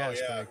hold of Jess,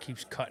 yeah. but it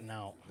keeps cutting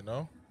out. You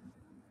know?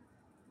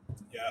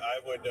 Yeah, I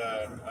would.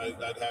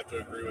 I'd have to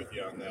agree with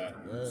you on that.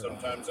 Yeah.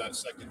 Sometimes that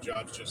second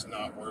job's just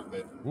not worth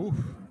it. Oof.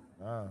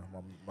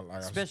 Like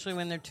Especially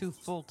when they're two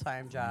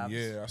full-time jobs.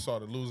 yeah, I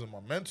started losing my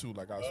mental.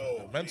 Like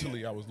Oh,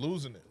 mentally, I was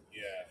losing it.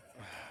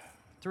 Yeah.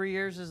 3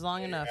 years is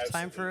long enough.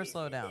 Time for a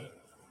Absolutely. slowdown.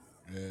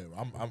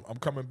 Yeah, I'm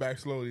coming back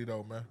slowly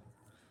though, man.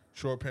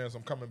 Short pants,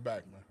 I'm coming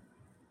back, man.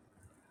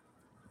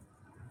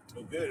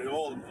 Well, good.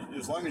 Well,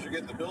 as long as you're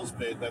getting the bills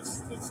paid,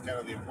 that's kind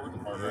of the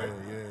important part, Yeah, right?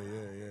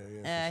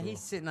 yeah. for He's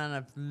sure. sitting on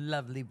a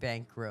lovely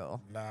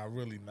bankroll. Nah,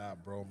 really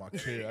not, bro. My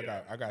kid,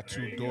 I got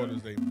two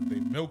daughters. They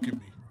milking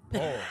me.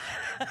 Pause.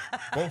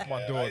 Both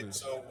my daughters.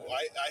 So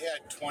I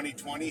had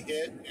 2020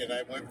 hit, and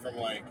I went from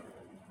like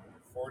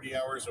 40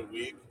 hours a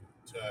week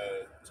to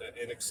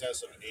in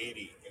excess of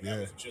 80, and Yeah.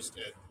 that was just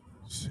at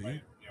See, my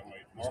it's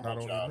not normal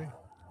only job. me.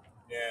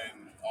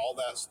 And all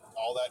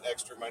that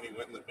extra money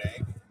went in the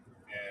bank,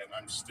 and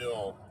I'm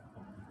still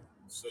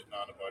sitting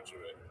on a bunch of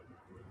it.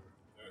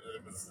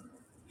 It was,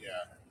 yeah.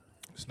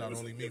 It's not It was-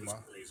 only me, it was ma.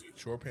 crazy.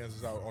 Short pants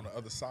is out on the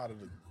other side of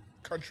the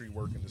country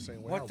working the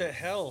same way. I What the work.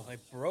 hell? I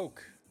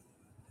broke.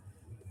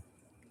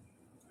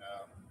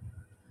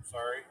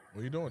 Sorry.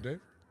 What you doing, Dave?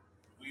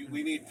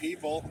 We need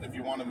people if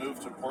you want to move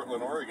to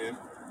Portland, Oregon.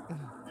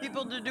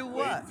 People to do Wade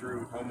what?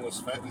 through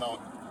homeless fentanyl.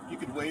 You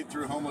could wade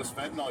through homeless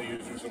fentanyl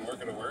users and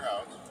work at a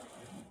warehouse.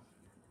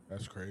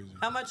 That's crazy.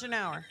 How much an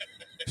hour?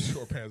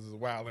 Short pants is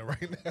wilding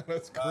right now.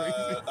 That's crazy.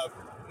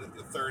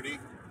 30.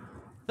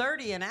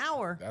 30 an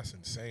hour? That's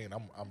insane.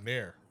 I'm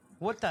there.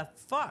 What the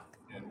fuck?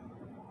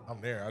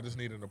 I'm there. I just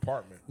need an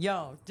apartment.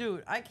 Yo,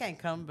 dude, I can't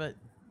come, but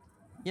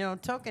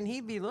Tok'in, he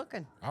be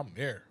looking. I'm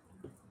there.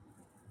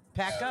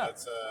 Pack up.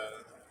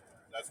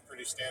 That's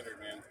pretty standard,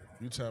 man.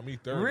 You tell me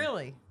 30.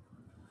 Really?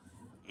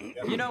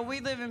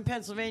 We live in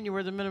Pennsylvania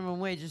where the minimum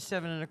wage is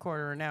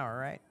 $7.25 an hour,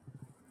 right?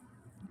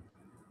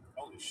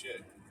 Holy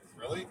shit!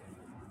 Really?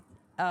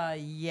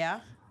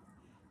 Yeah.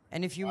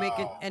 And if you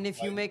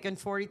making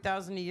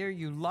 40,000 a year,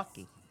 you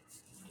lucky.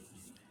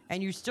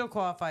 And you still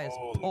qualify as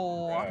Holy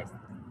poor. crap.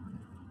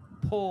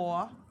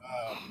 Poor.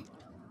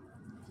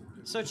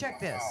 So check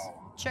this.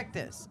 Check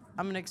this.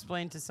 I'm gonna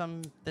explain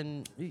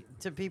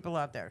to people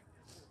out there.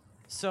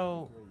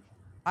 So,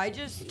 I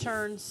just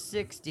turned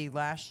 60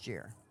 last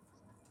year,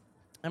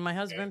 and my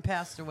husband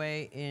passed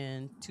away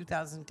in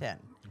 2010.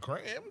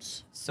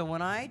 Grams? So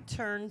when I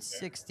turned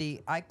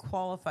 60, I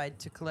qualified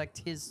to collect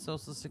his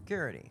Social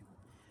Security.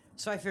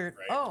 So I figured,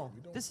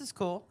 this is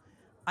cool.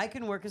 I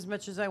can work as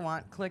much as I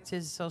want, collect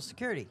his Social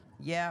Security.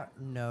 Yeah,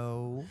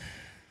 no.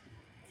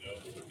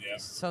 Yeah.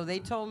 So they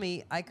told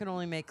me I could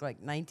only make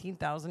like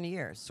 $19,000 a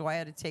year. So I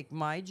had to take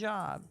my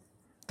job,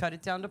 cut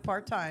it down to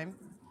part-time.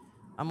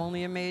 I'm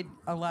only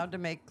allowed to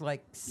make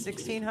like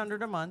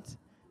 $1,600 a month,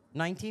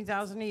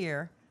 $19,000 a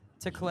year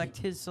to collect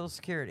his Social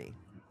Security.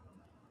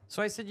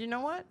 So I said, you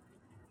know what?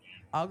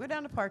 I'll go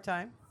down to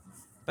part-time,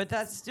 but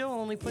that still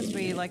only puts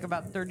me like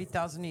about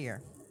 $30,000 a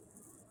year.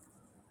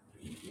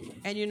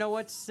 And you know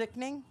what's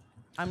sickening?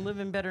 I'm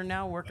living better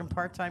now working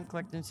part-time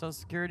collecting Social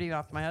Security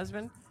off my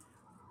husband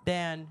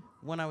than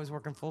when I was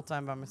working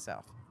full-time by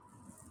myself.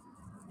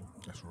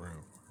 That's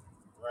real.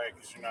 Right,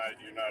 because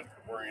you're not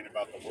worrying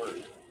about the work.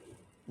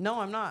 No,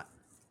 I'm not.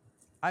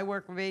 I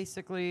work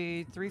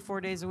basically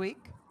 3-4 days a week,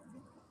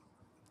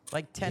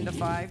 like 10 to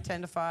 5,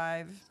 10 to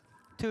 5,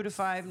 2 to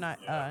 5,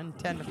 and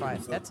 10 to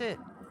 5. That's it.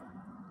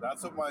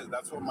 That's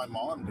what my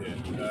mom did.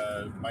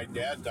 My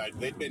dad died.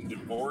 They'd been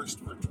divorced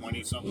for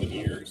 20-something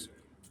years.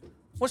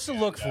 What's the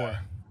look for?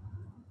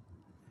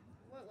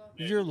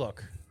 Your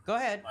look. Go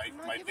ahead.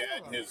 My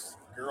dad and his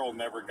girl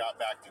never got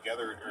back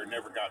together or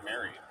never got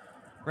married.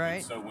 Right.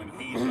 And so when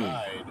he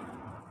died,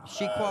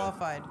 She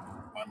qualified.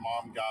 my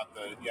mom got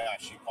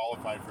she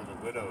qualified for the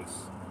widows.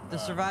 The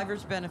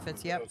survivor's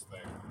benefits, yep. Widows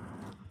thing.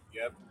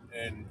 Yep.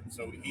 And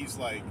so he's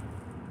like,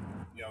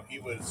 he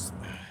was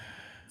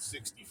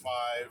 65,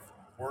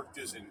 worked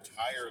his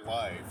entire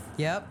life.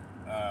 Yep.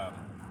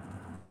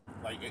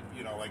 Like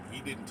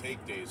he didn't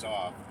take days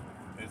off.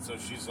 And so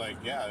she's like,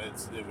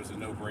 it was a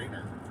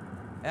no-brainer.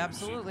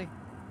 Absolutely.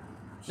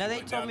 She Now they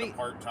went told down me to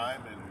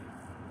part-time and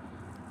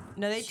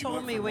Now they she told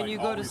went me from, when like, you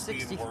go to always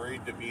 60 being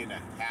worried to being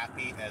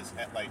happy as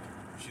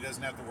she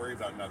doesn't have to worry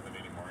about nothing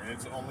anymore. And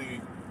it's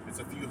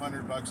a few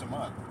 $100 a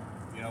month,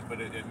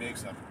 but it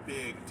makes a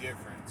big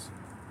difference.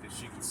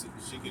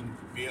 She can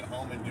be at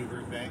home and do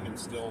her thing and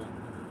still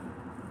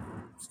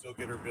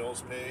get her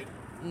bills paid.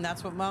 And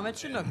that's what Momma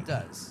Chinook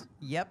does.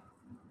 Yep.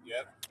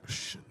 Yep.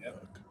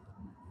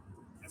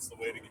 That's the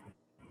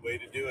way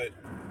to do it.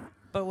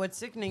 But what's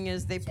sickening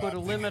is they put a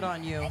limit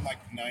on you. I'm like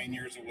 9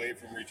 years away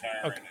from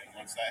retiring, and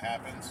once that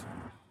happens,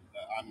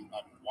 I'm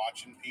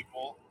watching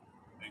people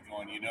and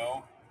going,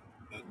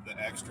 the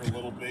extra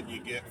little bit you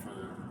get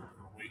for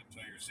wait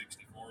until you're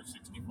 64,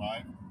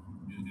 65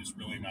 is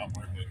really not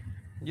worth it.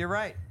 You're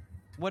right.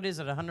 What is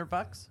it,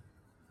 $100?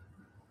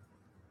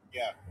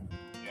 Yeah.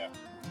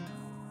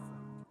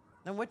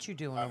 Now what you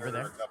doing over Or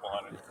there? a couple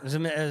hundred. It was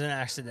an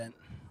accident.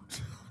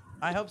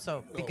 I hope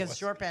so, because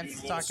Short Pants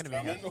is talking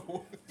to me.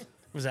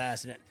 It was an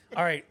accident.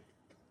 All right.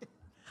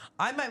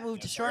 I might move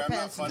to Short I'm not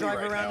Pants and funny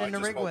drive right around now. in the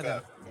I just rig woke with him.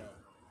 up.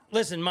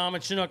 Listen, Momma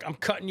Chinook, I'm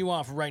cutting you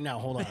off right now.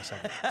 Hold on a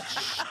second.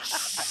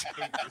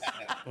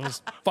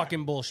 This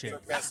fucking bullshit.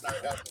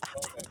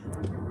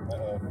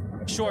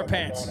 Short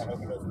pants. I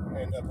hope it doesn't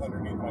end up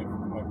underneath my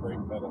brake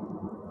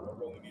pedal. I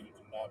really need it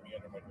to not be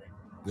under my brake.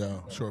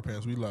 Yo, Short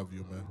Pants, we love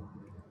you, man.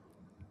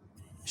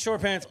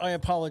 Short Pants, I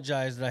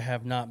apologize that I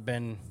have not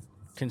been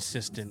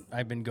consistent.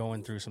 I've been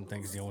going through some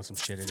things, dealing with some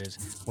shit. It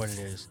is what it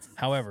is.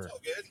 However,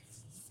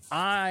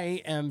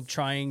 I am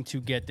trying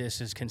to get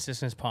this as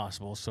consistent as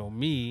possible. So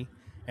me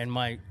and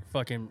my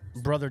fucking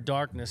brother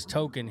Darkness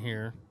Tok'in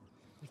here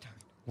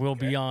will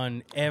be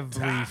on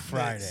every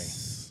Friday.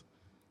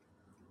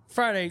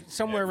 Friday,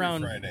 somewhere Every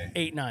around Friday.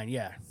 8, 9,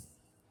 yeah.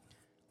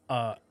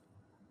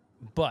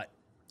 But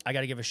I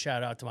got to give a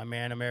shout out to my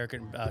man,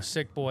 American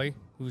Sick Boy,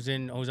 who's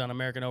on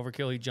American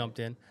Overkill. He jumped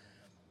in.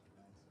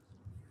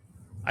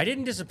 I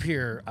didn't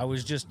disappear. I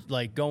was just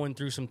like going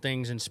through some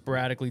things and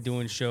sporadically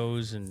doing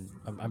shows, and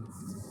I'm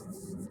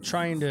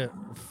trying to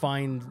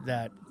find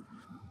that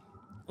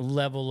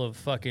level of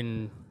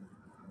fucking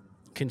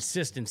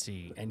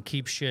consistency and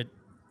keep shit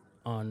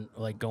on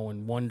like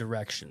going one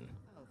direction.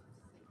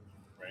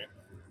 Right.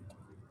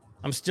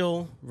 I'm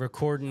still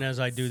recording as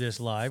I do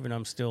this live, and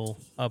I'm still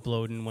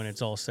uploading when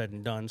it's all said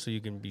and done, so you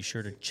can be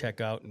sure to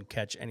check out and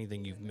catch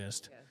anything you've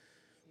missed.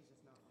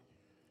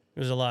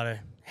 There's a lot of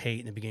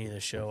hate in the beginning of the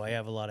show. I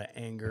have a lot of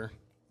anger.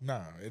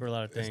 Nah, For a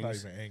lot of it's not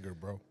things. even anger,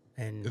 bro.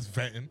 And It's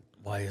venting.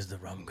 why is the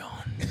rum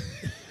gone?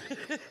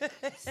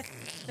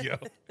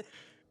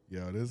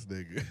 Yo, this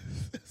nigga.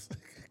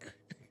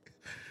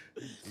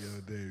 Yo,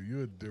 Dave,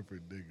 you a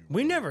different nigga.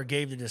 We never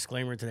gave the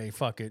disclaimer today.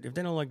 Fuck it. If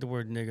they don't like the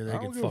word nigga, they I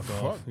can don't give a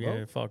fuck off. fuck, bro.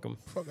 Yeah, fuck them.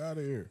 Fuck out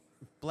of here.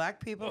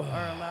 Black people are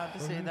allowed to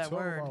What say are you that talking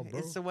word. about, bro?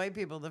 It's the white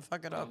people that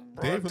fuck it up.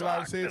 Dave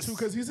allowed to say it too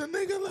because he's a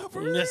nigga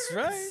lover. That's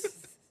right.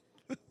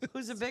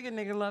 Who's a bigger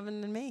nigga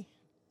loving than me?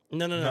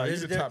 No. Nah, you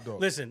This the is top dog.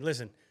 Listen.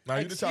 Nah,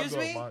 you the top Excuse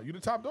dog, me? man. You the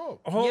top dog.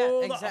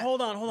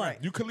 Hold on. Right.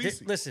 You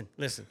Khaleesi.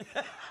 Listen.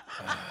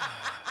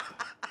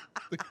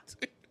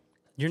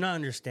 You're not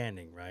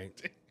understanding, right?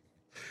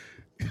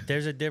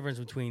 There's a difference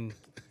between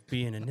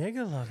being a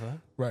nigga lover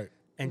Right.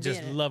 and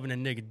just Being a- loving a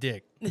nigga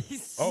dick.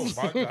 Oh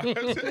my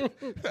god.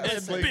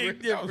 That's a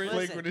big flagrant. That was difference.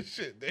 flagrant as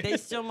shit. Dave. They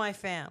still my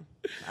fam.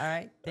 All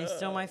right? They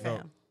still my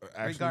fam.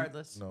 Actually,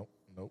 regardless. Nope.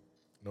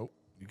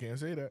 You can't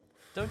say that.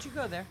 Don't you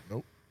go there.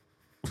 Nope.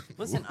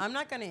 Listen, I'm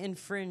not going to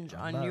infringe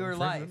on not your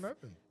infringing life.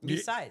 nothing.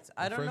 Besides,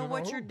 I don't know Infringing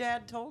what on your who?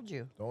 dad told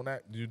you. Don't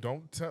act. You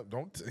don't tell.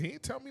 He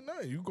ain't tell me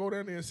nothing. You go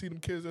down there and see them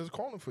kids that's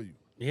calling for you.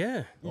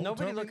 Yeah. Don't Nobody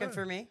tell me looking nothing.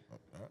 for me. All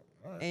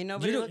right. Ain't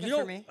nobody looking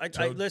for me.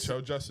 Tell, listen.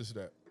 tell Justice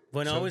that.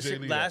 When I Tell was Jay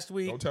Lee last that.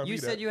 week, Don't tell You me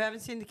said that. you haven't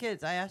seen the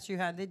kids. I asked you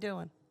how they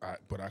doing.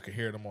 But I could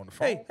hear them on the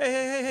phone.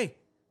 Hey.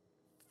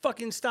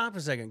 Fucking stop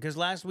a second. Because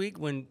last week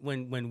when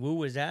Wu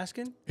was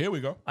asking, Here we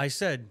go. I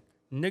said,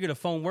 nigga, the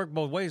phone work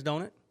both ways,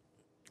 don't it?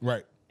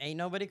 Right. Ain't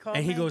nobody called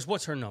And he me. goes,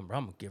 what's her number?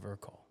 I'm going to give her a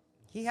call.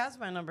 He has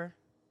my number.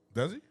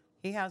 Does he?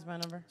 He has my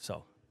number.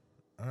 So,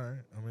 All right.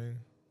 I mean,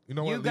 you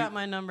know what? You got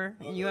my number,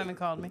 and you haven't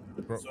called me.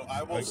 Bro, So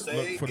I will like,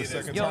 say look, for the it is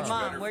second Yo, much time.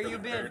 Mom, better where for you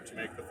the been? parent to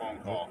make the phone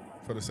call.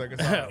 For the second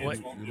time,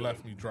 Wait. you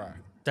left me dry.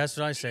 that's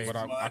what I say. But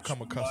I much,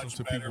 come accustomed much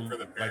to better people for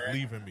the like parent.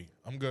 leaving me.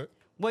 I'm good.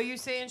 What you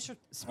saying?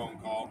 Phone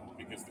call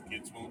because the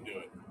kids won't do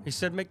it. He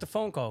said make the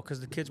phone call because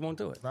the kids won't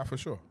do it. Not for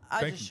sure. I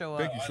Thank just you. show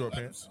Thank up. you, short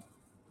pants.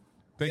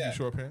 Thank you,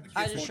 short pants.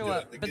 I Kids just won't show do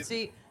up. it. They But get-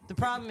 see, the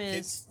problem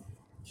is,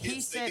 he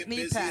Kids, they sent get me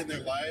busy in their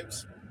packing.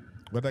 lives.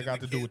 What that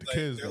got to The do with the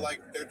kids, they're though?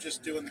 like they're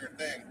just doing their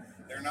thing.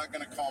 They're not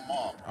going to call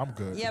mom. I'm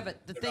good. Yeah,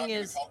 but the They're thing not gonna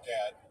is, call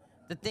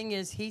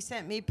dad. he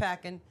sent me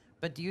packing.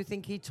 But do you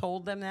think he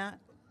told them that?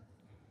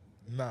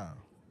 Nah.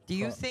 Do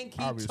you think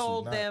he Obviously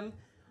told not. them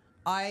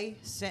I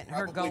sent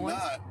her Probably going?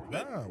 not.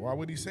 But Nah. Why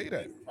would he say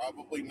that?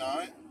 probably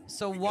not.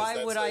 So because why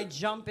that's would I a-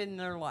 jump in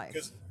their life?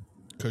 Because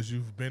Because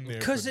you've been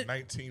there 'Cause for it-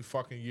 19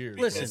 fucking years.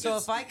 Listen. bro. So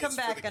if I come it's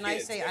for back the and I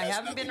kids. say It I has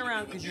haven't been nothing to around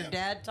do with because your him.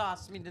 dad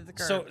tossed me to the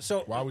curb,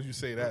 So Why would you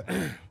say that?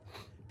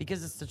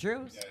 because it's the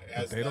truth. it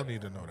has They don't nothing-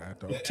 need to know that,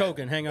 though.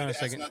 Token, hang on a It has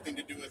second. nothing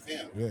to do with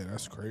him. Yeah,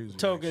 that's crazy.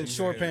 Token, She's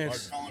short in here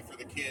pants. Calling for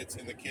the kids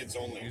and the kids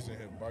only. He's in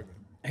here bugging.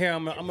 Here,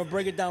 I'm gonna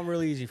break it down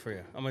real easy for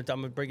you. I'm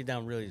gonna break it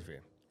down real easy for you.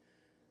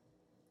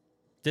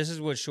 This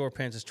is what Short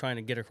Pants is trying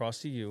to get across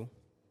to you,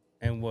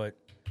 and what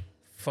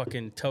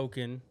fucking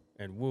Token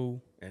and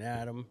Woo and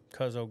Adam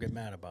Cuzzo get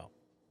mad about.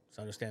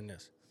 So understand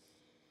this.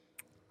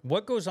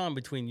 What goes on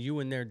between you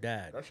and their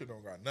dad That shit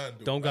don't got nothing to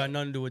do don't with got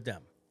nothing to do with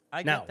them.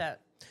 I Now, get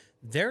that.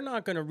 They're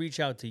not going to reach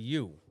out to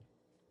you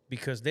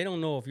because they don't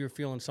know if you're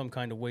feeling some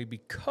kind of way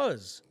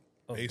because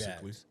of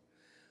Basically. dads.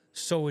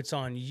 So it's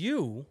on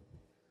you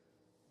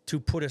to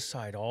put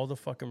aside all the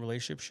fucking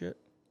relationship shit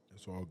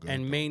It's all good.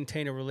 and though.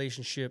 maintain a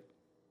relationship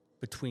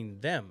between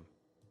them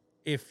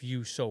if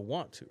you so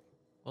want to.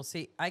 Well,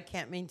 see, I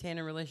can't maintain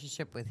a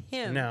relationship with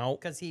him Now,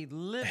 because he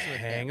lives with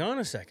Hang him. on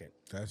a second.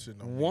 That shit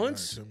don't mean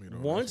Once nothing to me,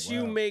 though. once That's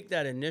you wild. make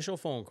that initial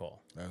phone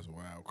call That's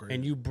wild, crazy.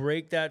 and you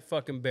break that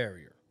fucking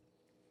barrier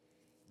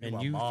and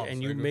my you mom's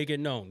nigga. make it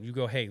known, you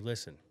go, hey,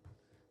 listen,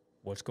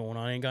 what's going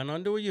on ain't got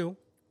nothing to do with you.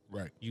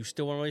 Right. You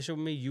still want a relationship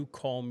with me? You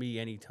call me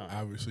anytime.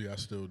 Obviously, I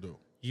still do.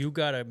 You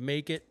gotta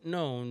make it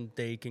known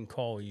they can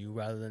call you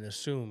rather than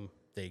assume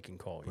they can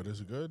call you. But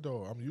it's good,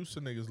 though. I'm used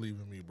to niggas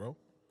leaving me, bro.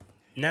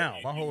 Now,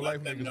 My whole You life,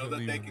 let them niggas know been that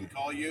they leaving can me.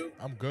 call you.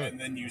 I'm good. And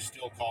then you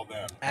still call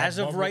them. as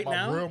My of mother- right my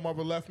now, real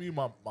mother left me.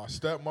 My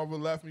stepmother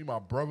left me. My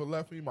brother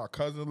left me. My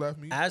cousin left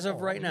me. As of Come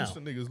on, right I'm now. used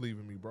to niggas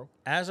leaving me, bro.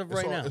 as of It's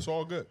right all, now, it's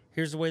all good.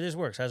 here's the way this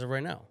works. As of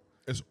right now,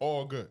 It's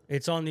all good.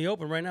 it's on the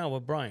open right now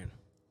with Brian,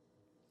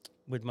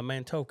 with my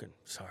man Token.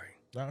 Sorry,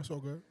 Nah, it's all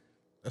good.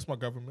 That's my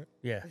government.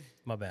 yeah,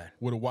 my bad.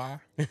 With a Y.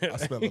 I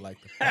spell it like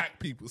the black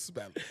people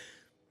spell it.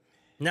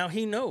 Now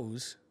he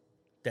knows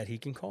that he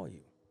can call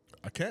you.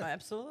 I can't.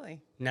 Absolutely.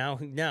 Now,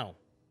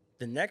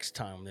 the next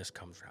time this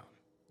comes around,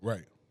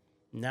 Right.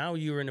 now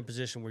you're in a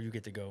position where you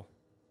get to go.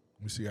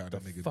 Let me see how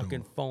that nigga Fucking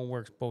doing. phone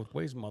works both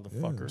ways, Yeah, let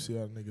motherfucker. me see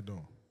how that nigga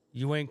doing.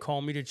 You ain't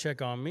call me to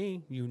check on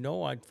me. You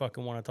know I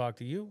fucking want to talk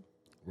to you.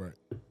 Right.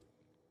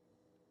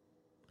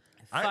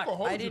 I ain't Fuck, gonna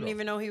hold I you, didn't though.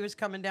 even know he was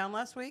coming down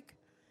last week.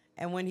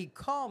 And when he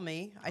called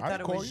me, I thought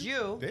didn't it call was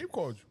you. Dave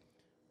called you.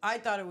 I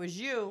thought it was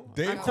you.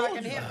 Dave I'm called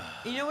talking to you. him.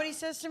 You know what he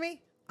says to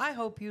me? I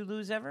hope you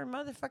lose every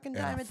motherfucking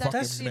I dime at that fucking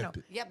casino. meant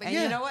it. Yeah, but And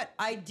Yeah. you know what?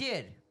 I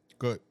did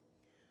Good.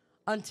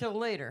 until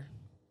later.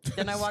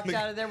 Then I walked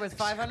out of there with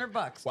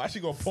 $500. Why she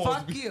gonna pause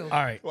Fuck me? you. All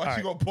right. Why all she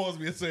right. gonna pause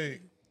me and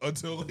say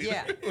until later?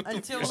 Yeah,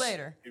 until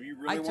later. If you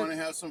I really want to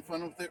took- have some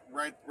fun with it,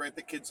 write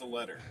the kids a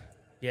letter.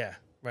 Yeah,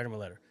 write him a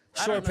letter.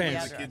 I Short don't know the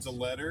pants. The kids a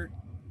letter.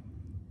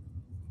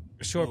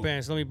 Short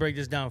pants. Let me break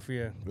this down for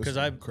you because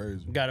I've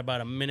crazy. got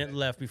about a minute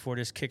left before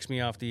this kicks me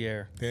off the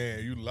air.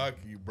 Damn, you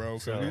lucky, bro.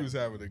 Because we was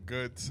having a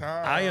good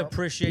time. I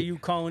appreciate you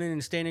calling in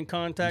and staying in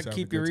contact.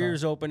 Keep your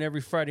ears open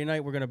every Friday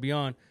night. We're going to be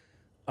on.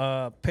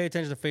 Pay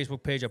attention to the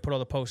Facebook page. I put all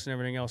the posts and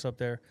everything else up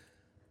there.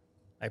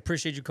 I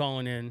appreciate you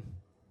calling in.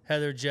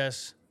 Heather,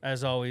 Jess,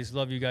 as always,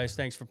 love you guys.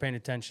 Thanks for paying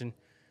attention.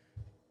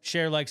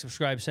 Share, like,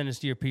 subscribe, send this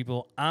to your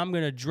people. I'm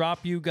going to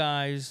drop you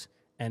guys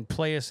and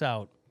play us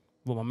out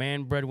with my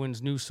man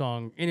Breadwin's new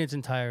song in its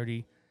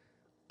entirety.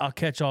 I'll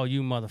catch all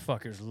you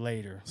motherfuckers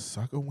later.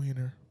 Suck a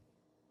wiener.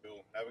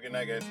 Cool. Have a good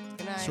night, guys.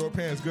 Good night. Short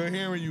pants, good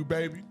hearing you,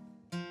 baby.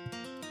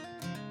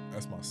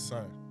 That's my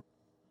son.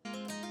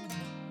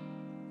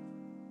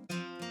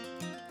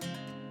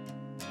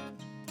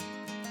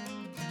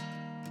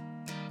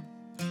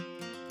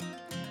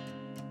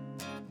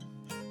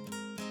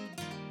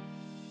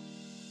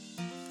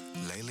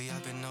 Lately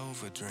I've been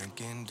over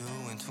drinking,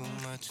 doing too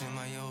much in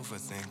my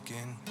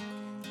overthinking.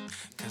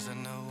 Cause I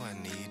know I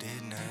need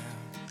it now.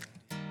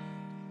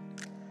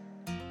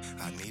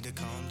 I need to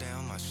calm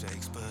down my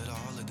shakes, but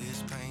all of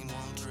this pain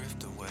won't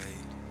drift away.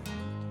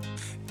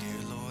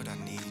 Dear Lord, I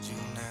need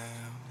you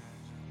now.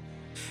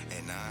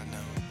 And I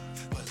know,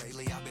 but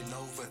lately I've been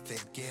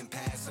overthinking.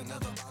 Pass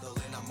another bottle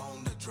and I'm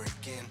on the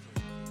drinking.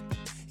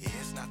 Yeah,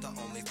 it's not the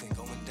only thing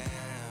going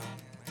down.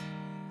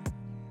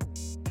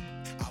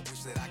 I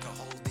wish that I could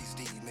hold these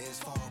demons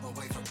far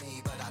away from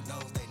me, but I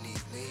know they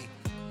need me.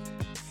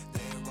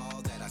 They're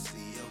all that I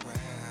see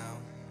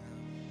around.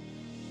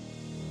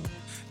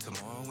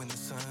 Tomorrow when the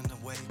sun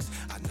awakes,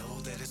 I know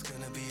that it's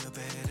gonna be a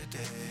better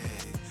day.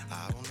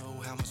 I don't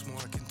know how much more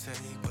I can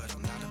take, but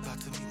I'm not about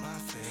to meet my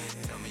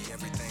fate. Tell me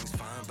everything's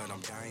fine, but I'm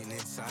dying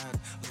inside.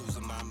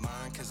 Losing my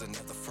mind, cause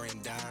another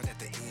friend died at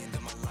the end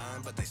of my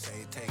line. But they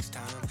say it takes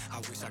time. I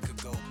wish I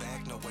could go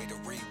back, no way to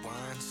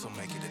rewind, so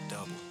make it a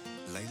double.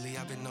 Lately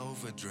I've been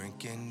over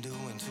drinking,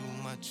 doing too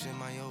much in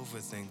my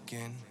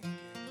overthinking.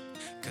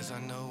 Cause I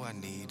know I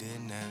need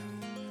it now.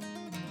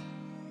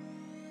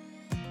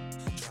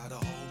 Try to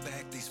hold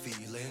back these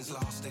feelings,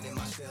 lost it in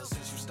my shell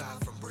since you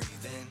stopped from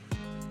breathing.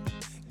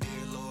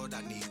 Dear Lord,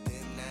 I need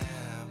them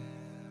now.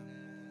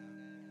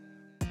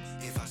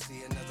 If I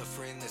see another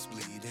friend that's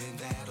bleeding,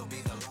 that'll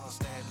be the loss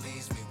that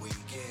leaves me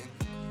weakened.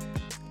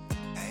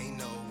 Ain't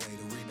no way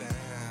to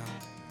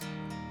rebound.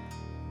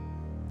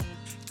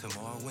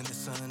 Tomorrow when the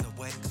sun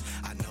awakes,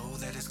 I know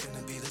that it's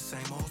gonna be the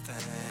same old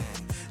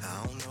thing.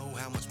 I don't know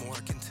how much more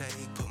I can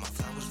take, put my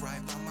flowers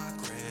right by my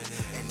grave.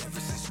 And ever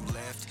since you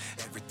left,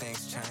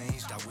 everything's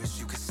changed. I wish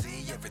you could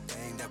see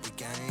everything that we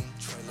gained.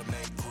 Trailer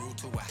made grew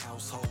to a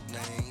household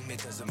name.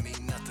 It doesn't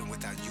mean nothing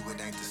without you,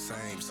 it ain't the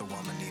same, so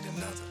I'ma need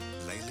another.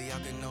 Lately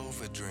I've been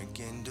over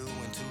drinking,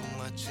 doing too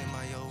much in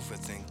my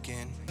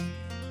overthinking.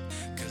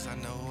 Cause I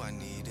know I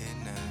need it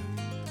now.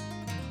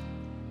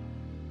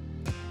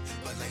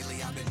 But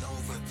lately I've been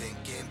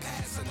overthinking.